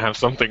somebody's gonna have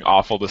something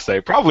awful to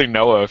say. Probably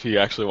Noah if he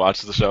actually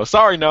watches the show.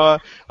 Sorry,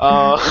 Noah.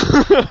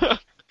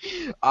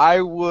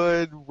 I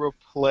would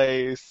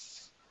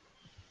replace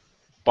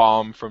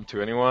Bomb from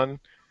To Anyone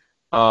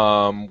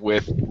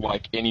with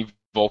like any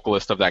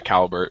vocalist of that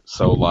caliber.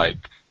 So like,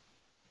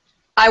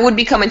 I would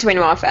become a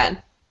 21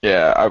 fan.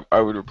 yeah,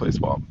 I would replace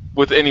Bomb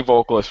with any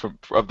vocalist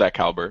of that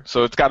caliber.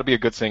 So it's got to be a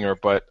good singer,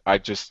 but I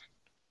don't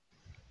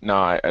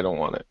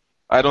want it.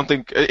 I don't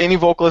think any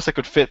vocalist that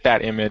could fit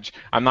that image.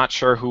 I'm not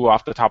sure who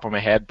off the top of my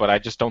head, but I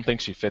just don't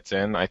think she fits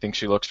in. I think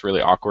she looks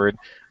really awkward.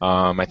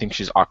 I think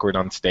she's awkward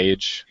on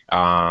stage.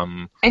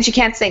 And she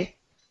can't sing.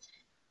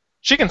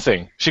 She can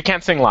sing. She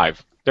can't sing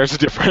live. There's a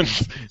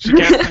difference. She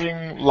can't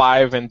sing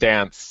live and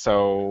dance.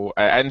 So,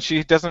 and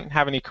she doesn't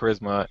have any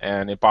charisma,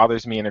 and it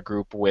bothers me in a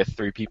group with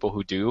 3 people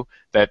who do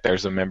that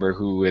there's a member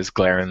who is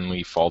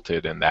glaringly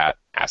faulted in that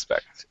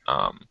aspect.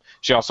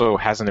 She also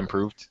hasn't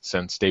improved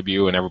since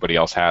debut, and everybody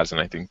else has, and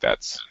I think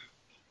that's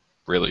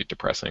really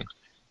depressing.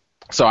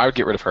 So I would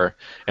get rid of her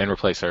and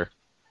replace her.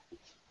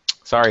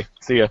 Sorry.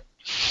 See ya.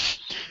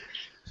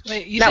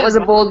 Wait, That was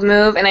a bold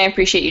move, and I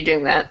appreciate you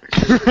doing that.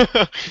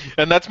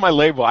 And that's my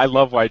label. I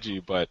love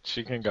YG, but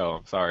she can go.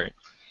 I'm sorry.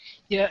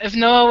 Yeah, if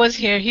Noah was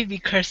here, he'd be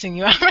cursing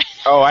you out right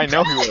now. Oh, I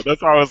know he would.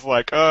 That's why I was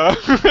like,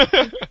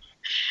 The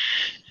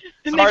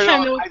Sorry, next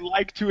time no, I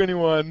like To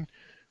Anyone,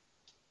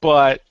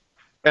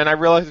 and I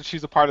realize that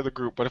she's a part of the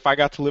group, but if I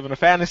got to live in a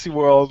fantasy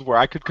world where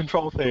I could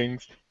control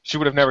things, she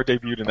would have never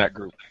debuted in that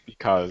group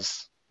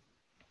because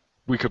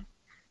we could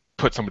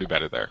put somebody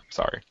better there.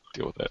 Sorry.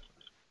 Deal with it.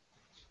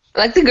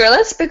 Like the girl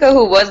in Spica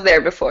who was there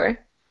before.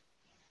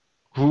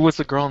 Who was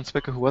the girl in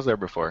Spica who was there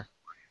before?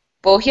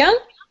 Bohyun?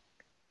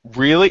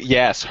 Really?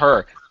 Yes,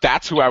 her.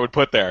 That's who I would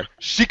put there.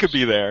 She could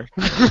be there.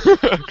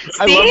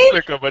 I love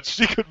Spica, but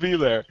she could be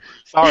there.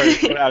 Sorry,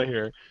 get out of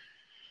here.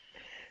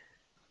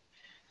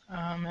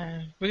 Oh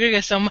man, we're gonna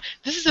get so much.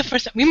 This is the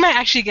first time we might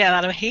actually get a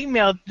lot of hate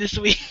mail this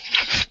week.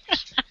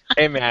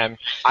 Hey man,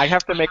 I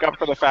have to make up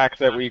for the fact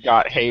that we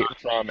got hate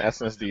from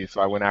SNSD,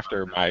 so I went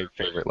after my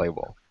favorite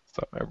label.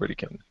 So everybody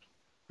can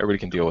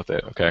deal with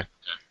it, okay?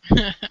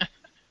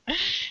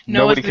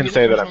 Nobody can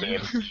say that I'm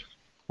mean.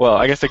 Well,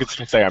 I guess they could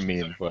say I'm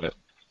mean, but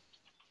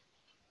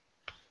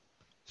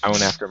I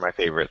went after my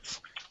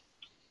favorites.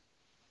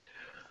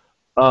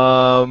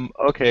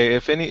 Okay,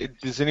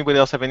 does anybody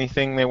else have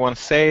anything they want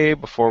to say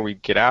before we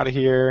get out of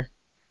here?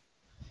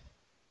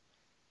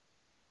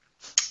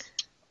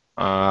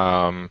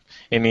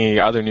 Any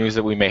other news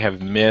that we may have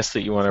missed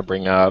that you want to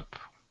bring up?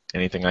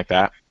 Anything like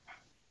that?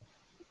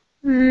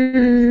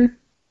 No?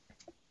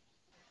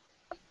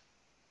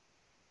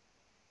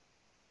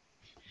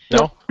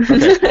 Okay.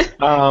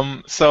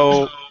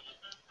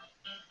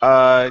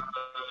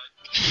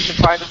 You can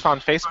find us on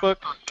Facebook,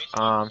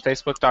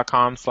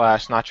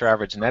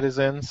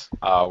 facebook.com/notyouraveragenetizens.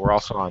 We're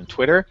also on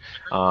Twitter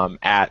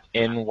at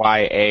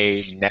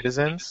NYA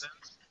Netizens.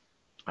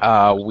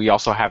 We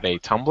also have a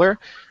Tumblr,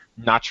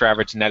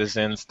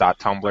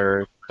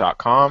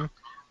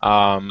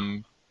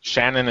 notyouraveragenetizens.tumblr.com.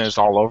 Shannon is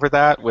all over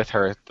that with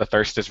her The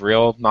Thirst is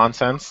Real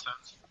nonsense.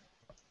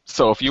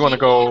 So if you want to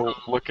go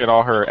look at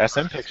all her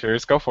SM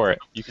pictures, go for it.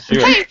 You can do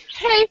it.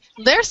 Hey,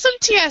 there's some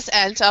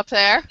TSNs up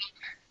there.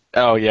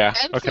 Oh, yeah.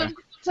 And Okay.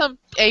 some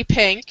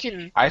A-Pink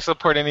and... I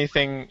support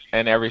anything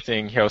and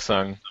everything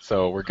Hyosung,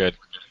 so we're good.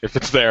 If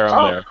it's there,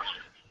 I'm there.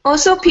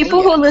 Also,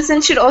 people who listen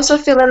should also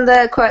fill in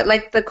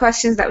the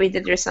questions that we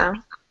did just now.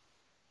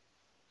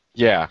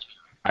 Yeah.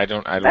 I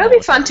don't That would be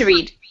fun to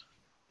read.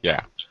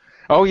 Yeah.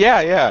 Oh,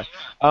 yeah.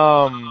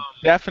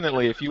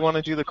 Definitely. If you want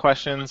to do the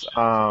questions,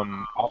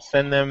 I'll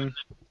send them,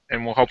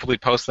 and we'll hopefully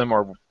post them,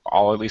 or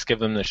I'll at least give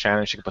them to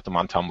Shannon. She can put them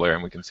on Tumblr,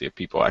 and we can see if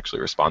people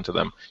actually respond to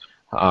them.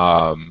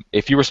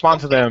 If you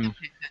respond to them,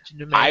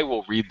 I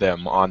will read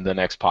them on the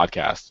next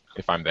podcast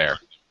if I'm there,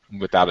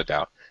 without a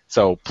doubt.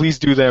 So please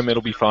do them.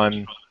 It'll be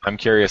fun. I'm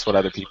curious what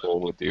other people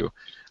would do.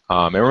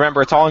 And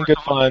remember, it's all in good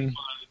fun.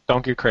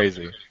 Don't get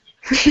crazy.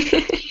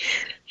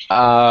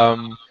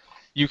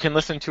 You can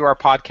listen to our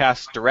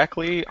podcast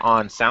directly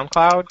on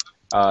SoundCloud,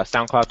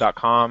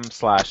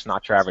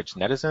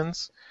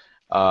 soundcloud.com/notyouraveragenetizens.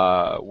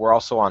 We're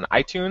also on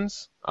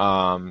iTunes.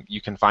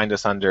 You can find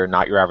us under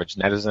Not Your Average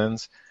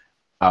Netizens.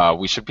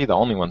 We should be the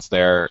only ones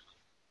there.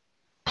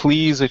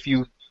 Please, if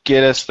you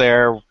get us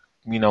there,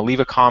 leave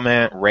a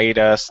comment, rate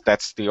us.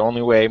 That's the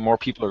only way more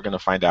people are going to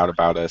find out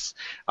about us.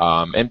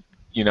 And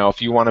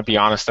if you want to be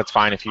honest, that's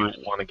fine. If you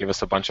want to give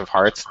us a bunch of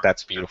hearts,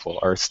 that's beautiful.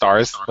 Or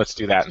stars, let's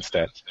do that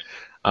instead.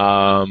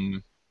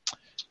 But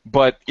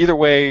either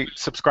way,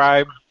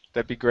 subscribe.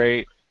 That'd be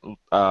great.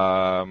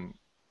 And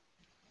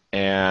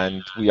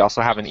And we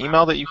also have an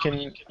email that you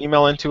can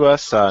email into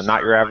us,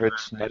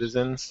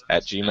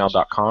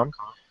 notyouraveragenetizens@gmail.com.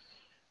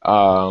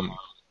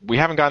 We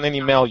haven't gotten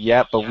any mail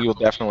yet, but we will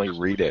definitely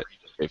read it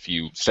if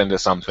you send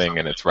us something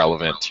and it's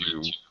relevant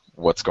to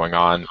what's going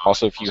on.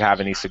 Also, if you have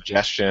any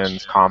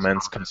suggestions,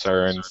 comments,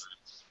 concerns,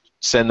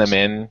 send them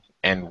in,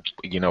 and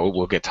it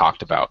will get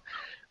talked about.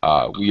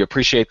 We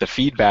appreciate the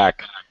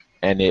feedback,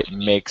 and it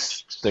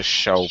makes the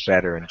show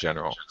better in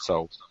general.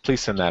 So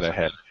please send that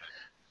ahead.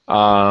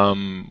 I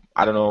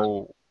don't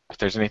know if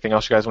there's anything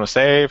else you guys want to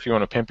say. If you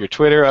want to pimp your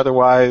Twitter,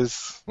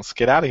 otherwise, let's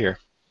get out of here.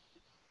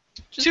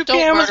 Just 2 don't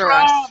p.m. was murder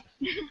us. robbed.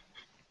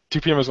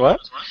 2 p.m. is what?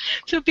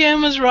 2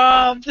 p.m. was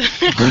robbed.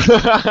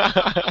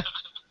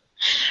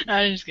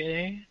 I'm just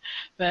kidding.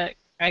 But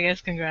I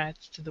guess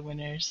congrats to the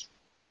winners.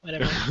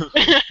 Whatever.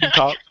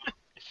 Top.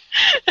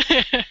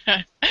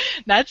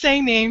 Not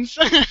saying names.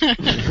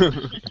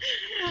 I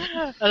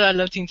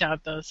love Teen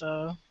Top though,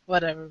 so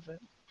whatever. But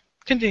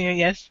continue,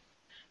 yes.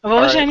 What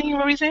was All right. Shani?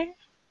 What were you saying?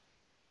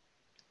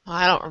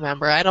 I don't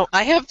remember.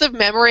 I have the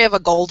memory of a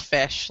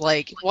goldfish.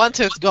 Like, once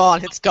it's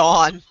gone, it's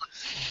gone.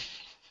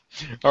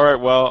 All right,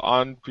 well,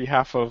 on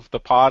behalf of the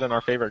pod and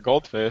our favorite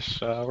goldfish,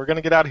 we're going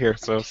to get out of here,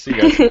 so see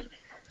you guys.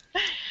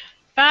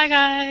 Bye,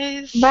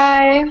 guys.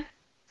 Bye.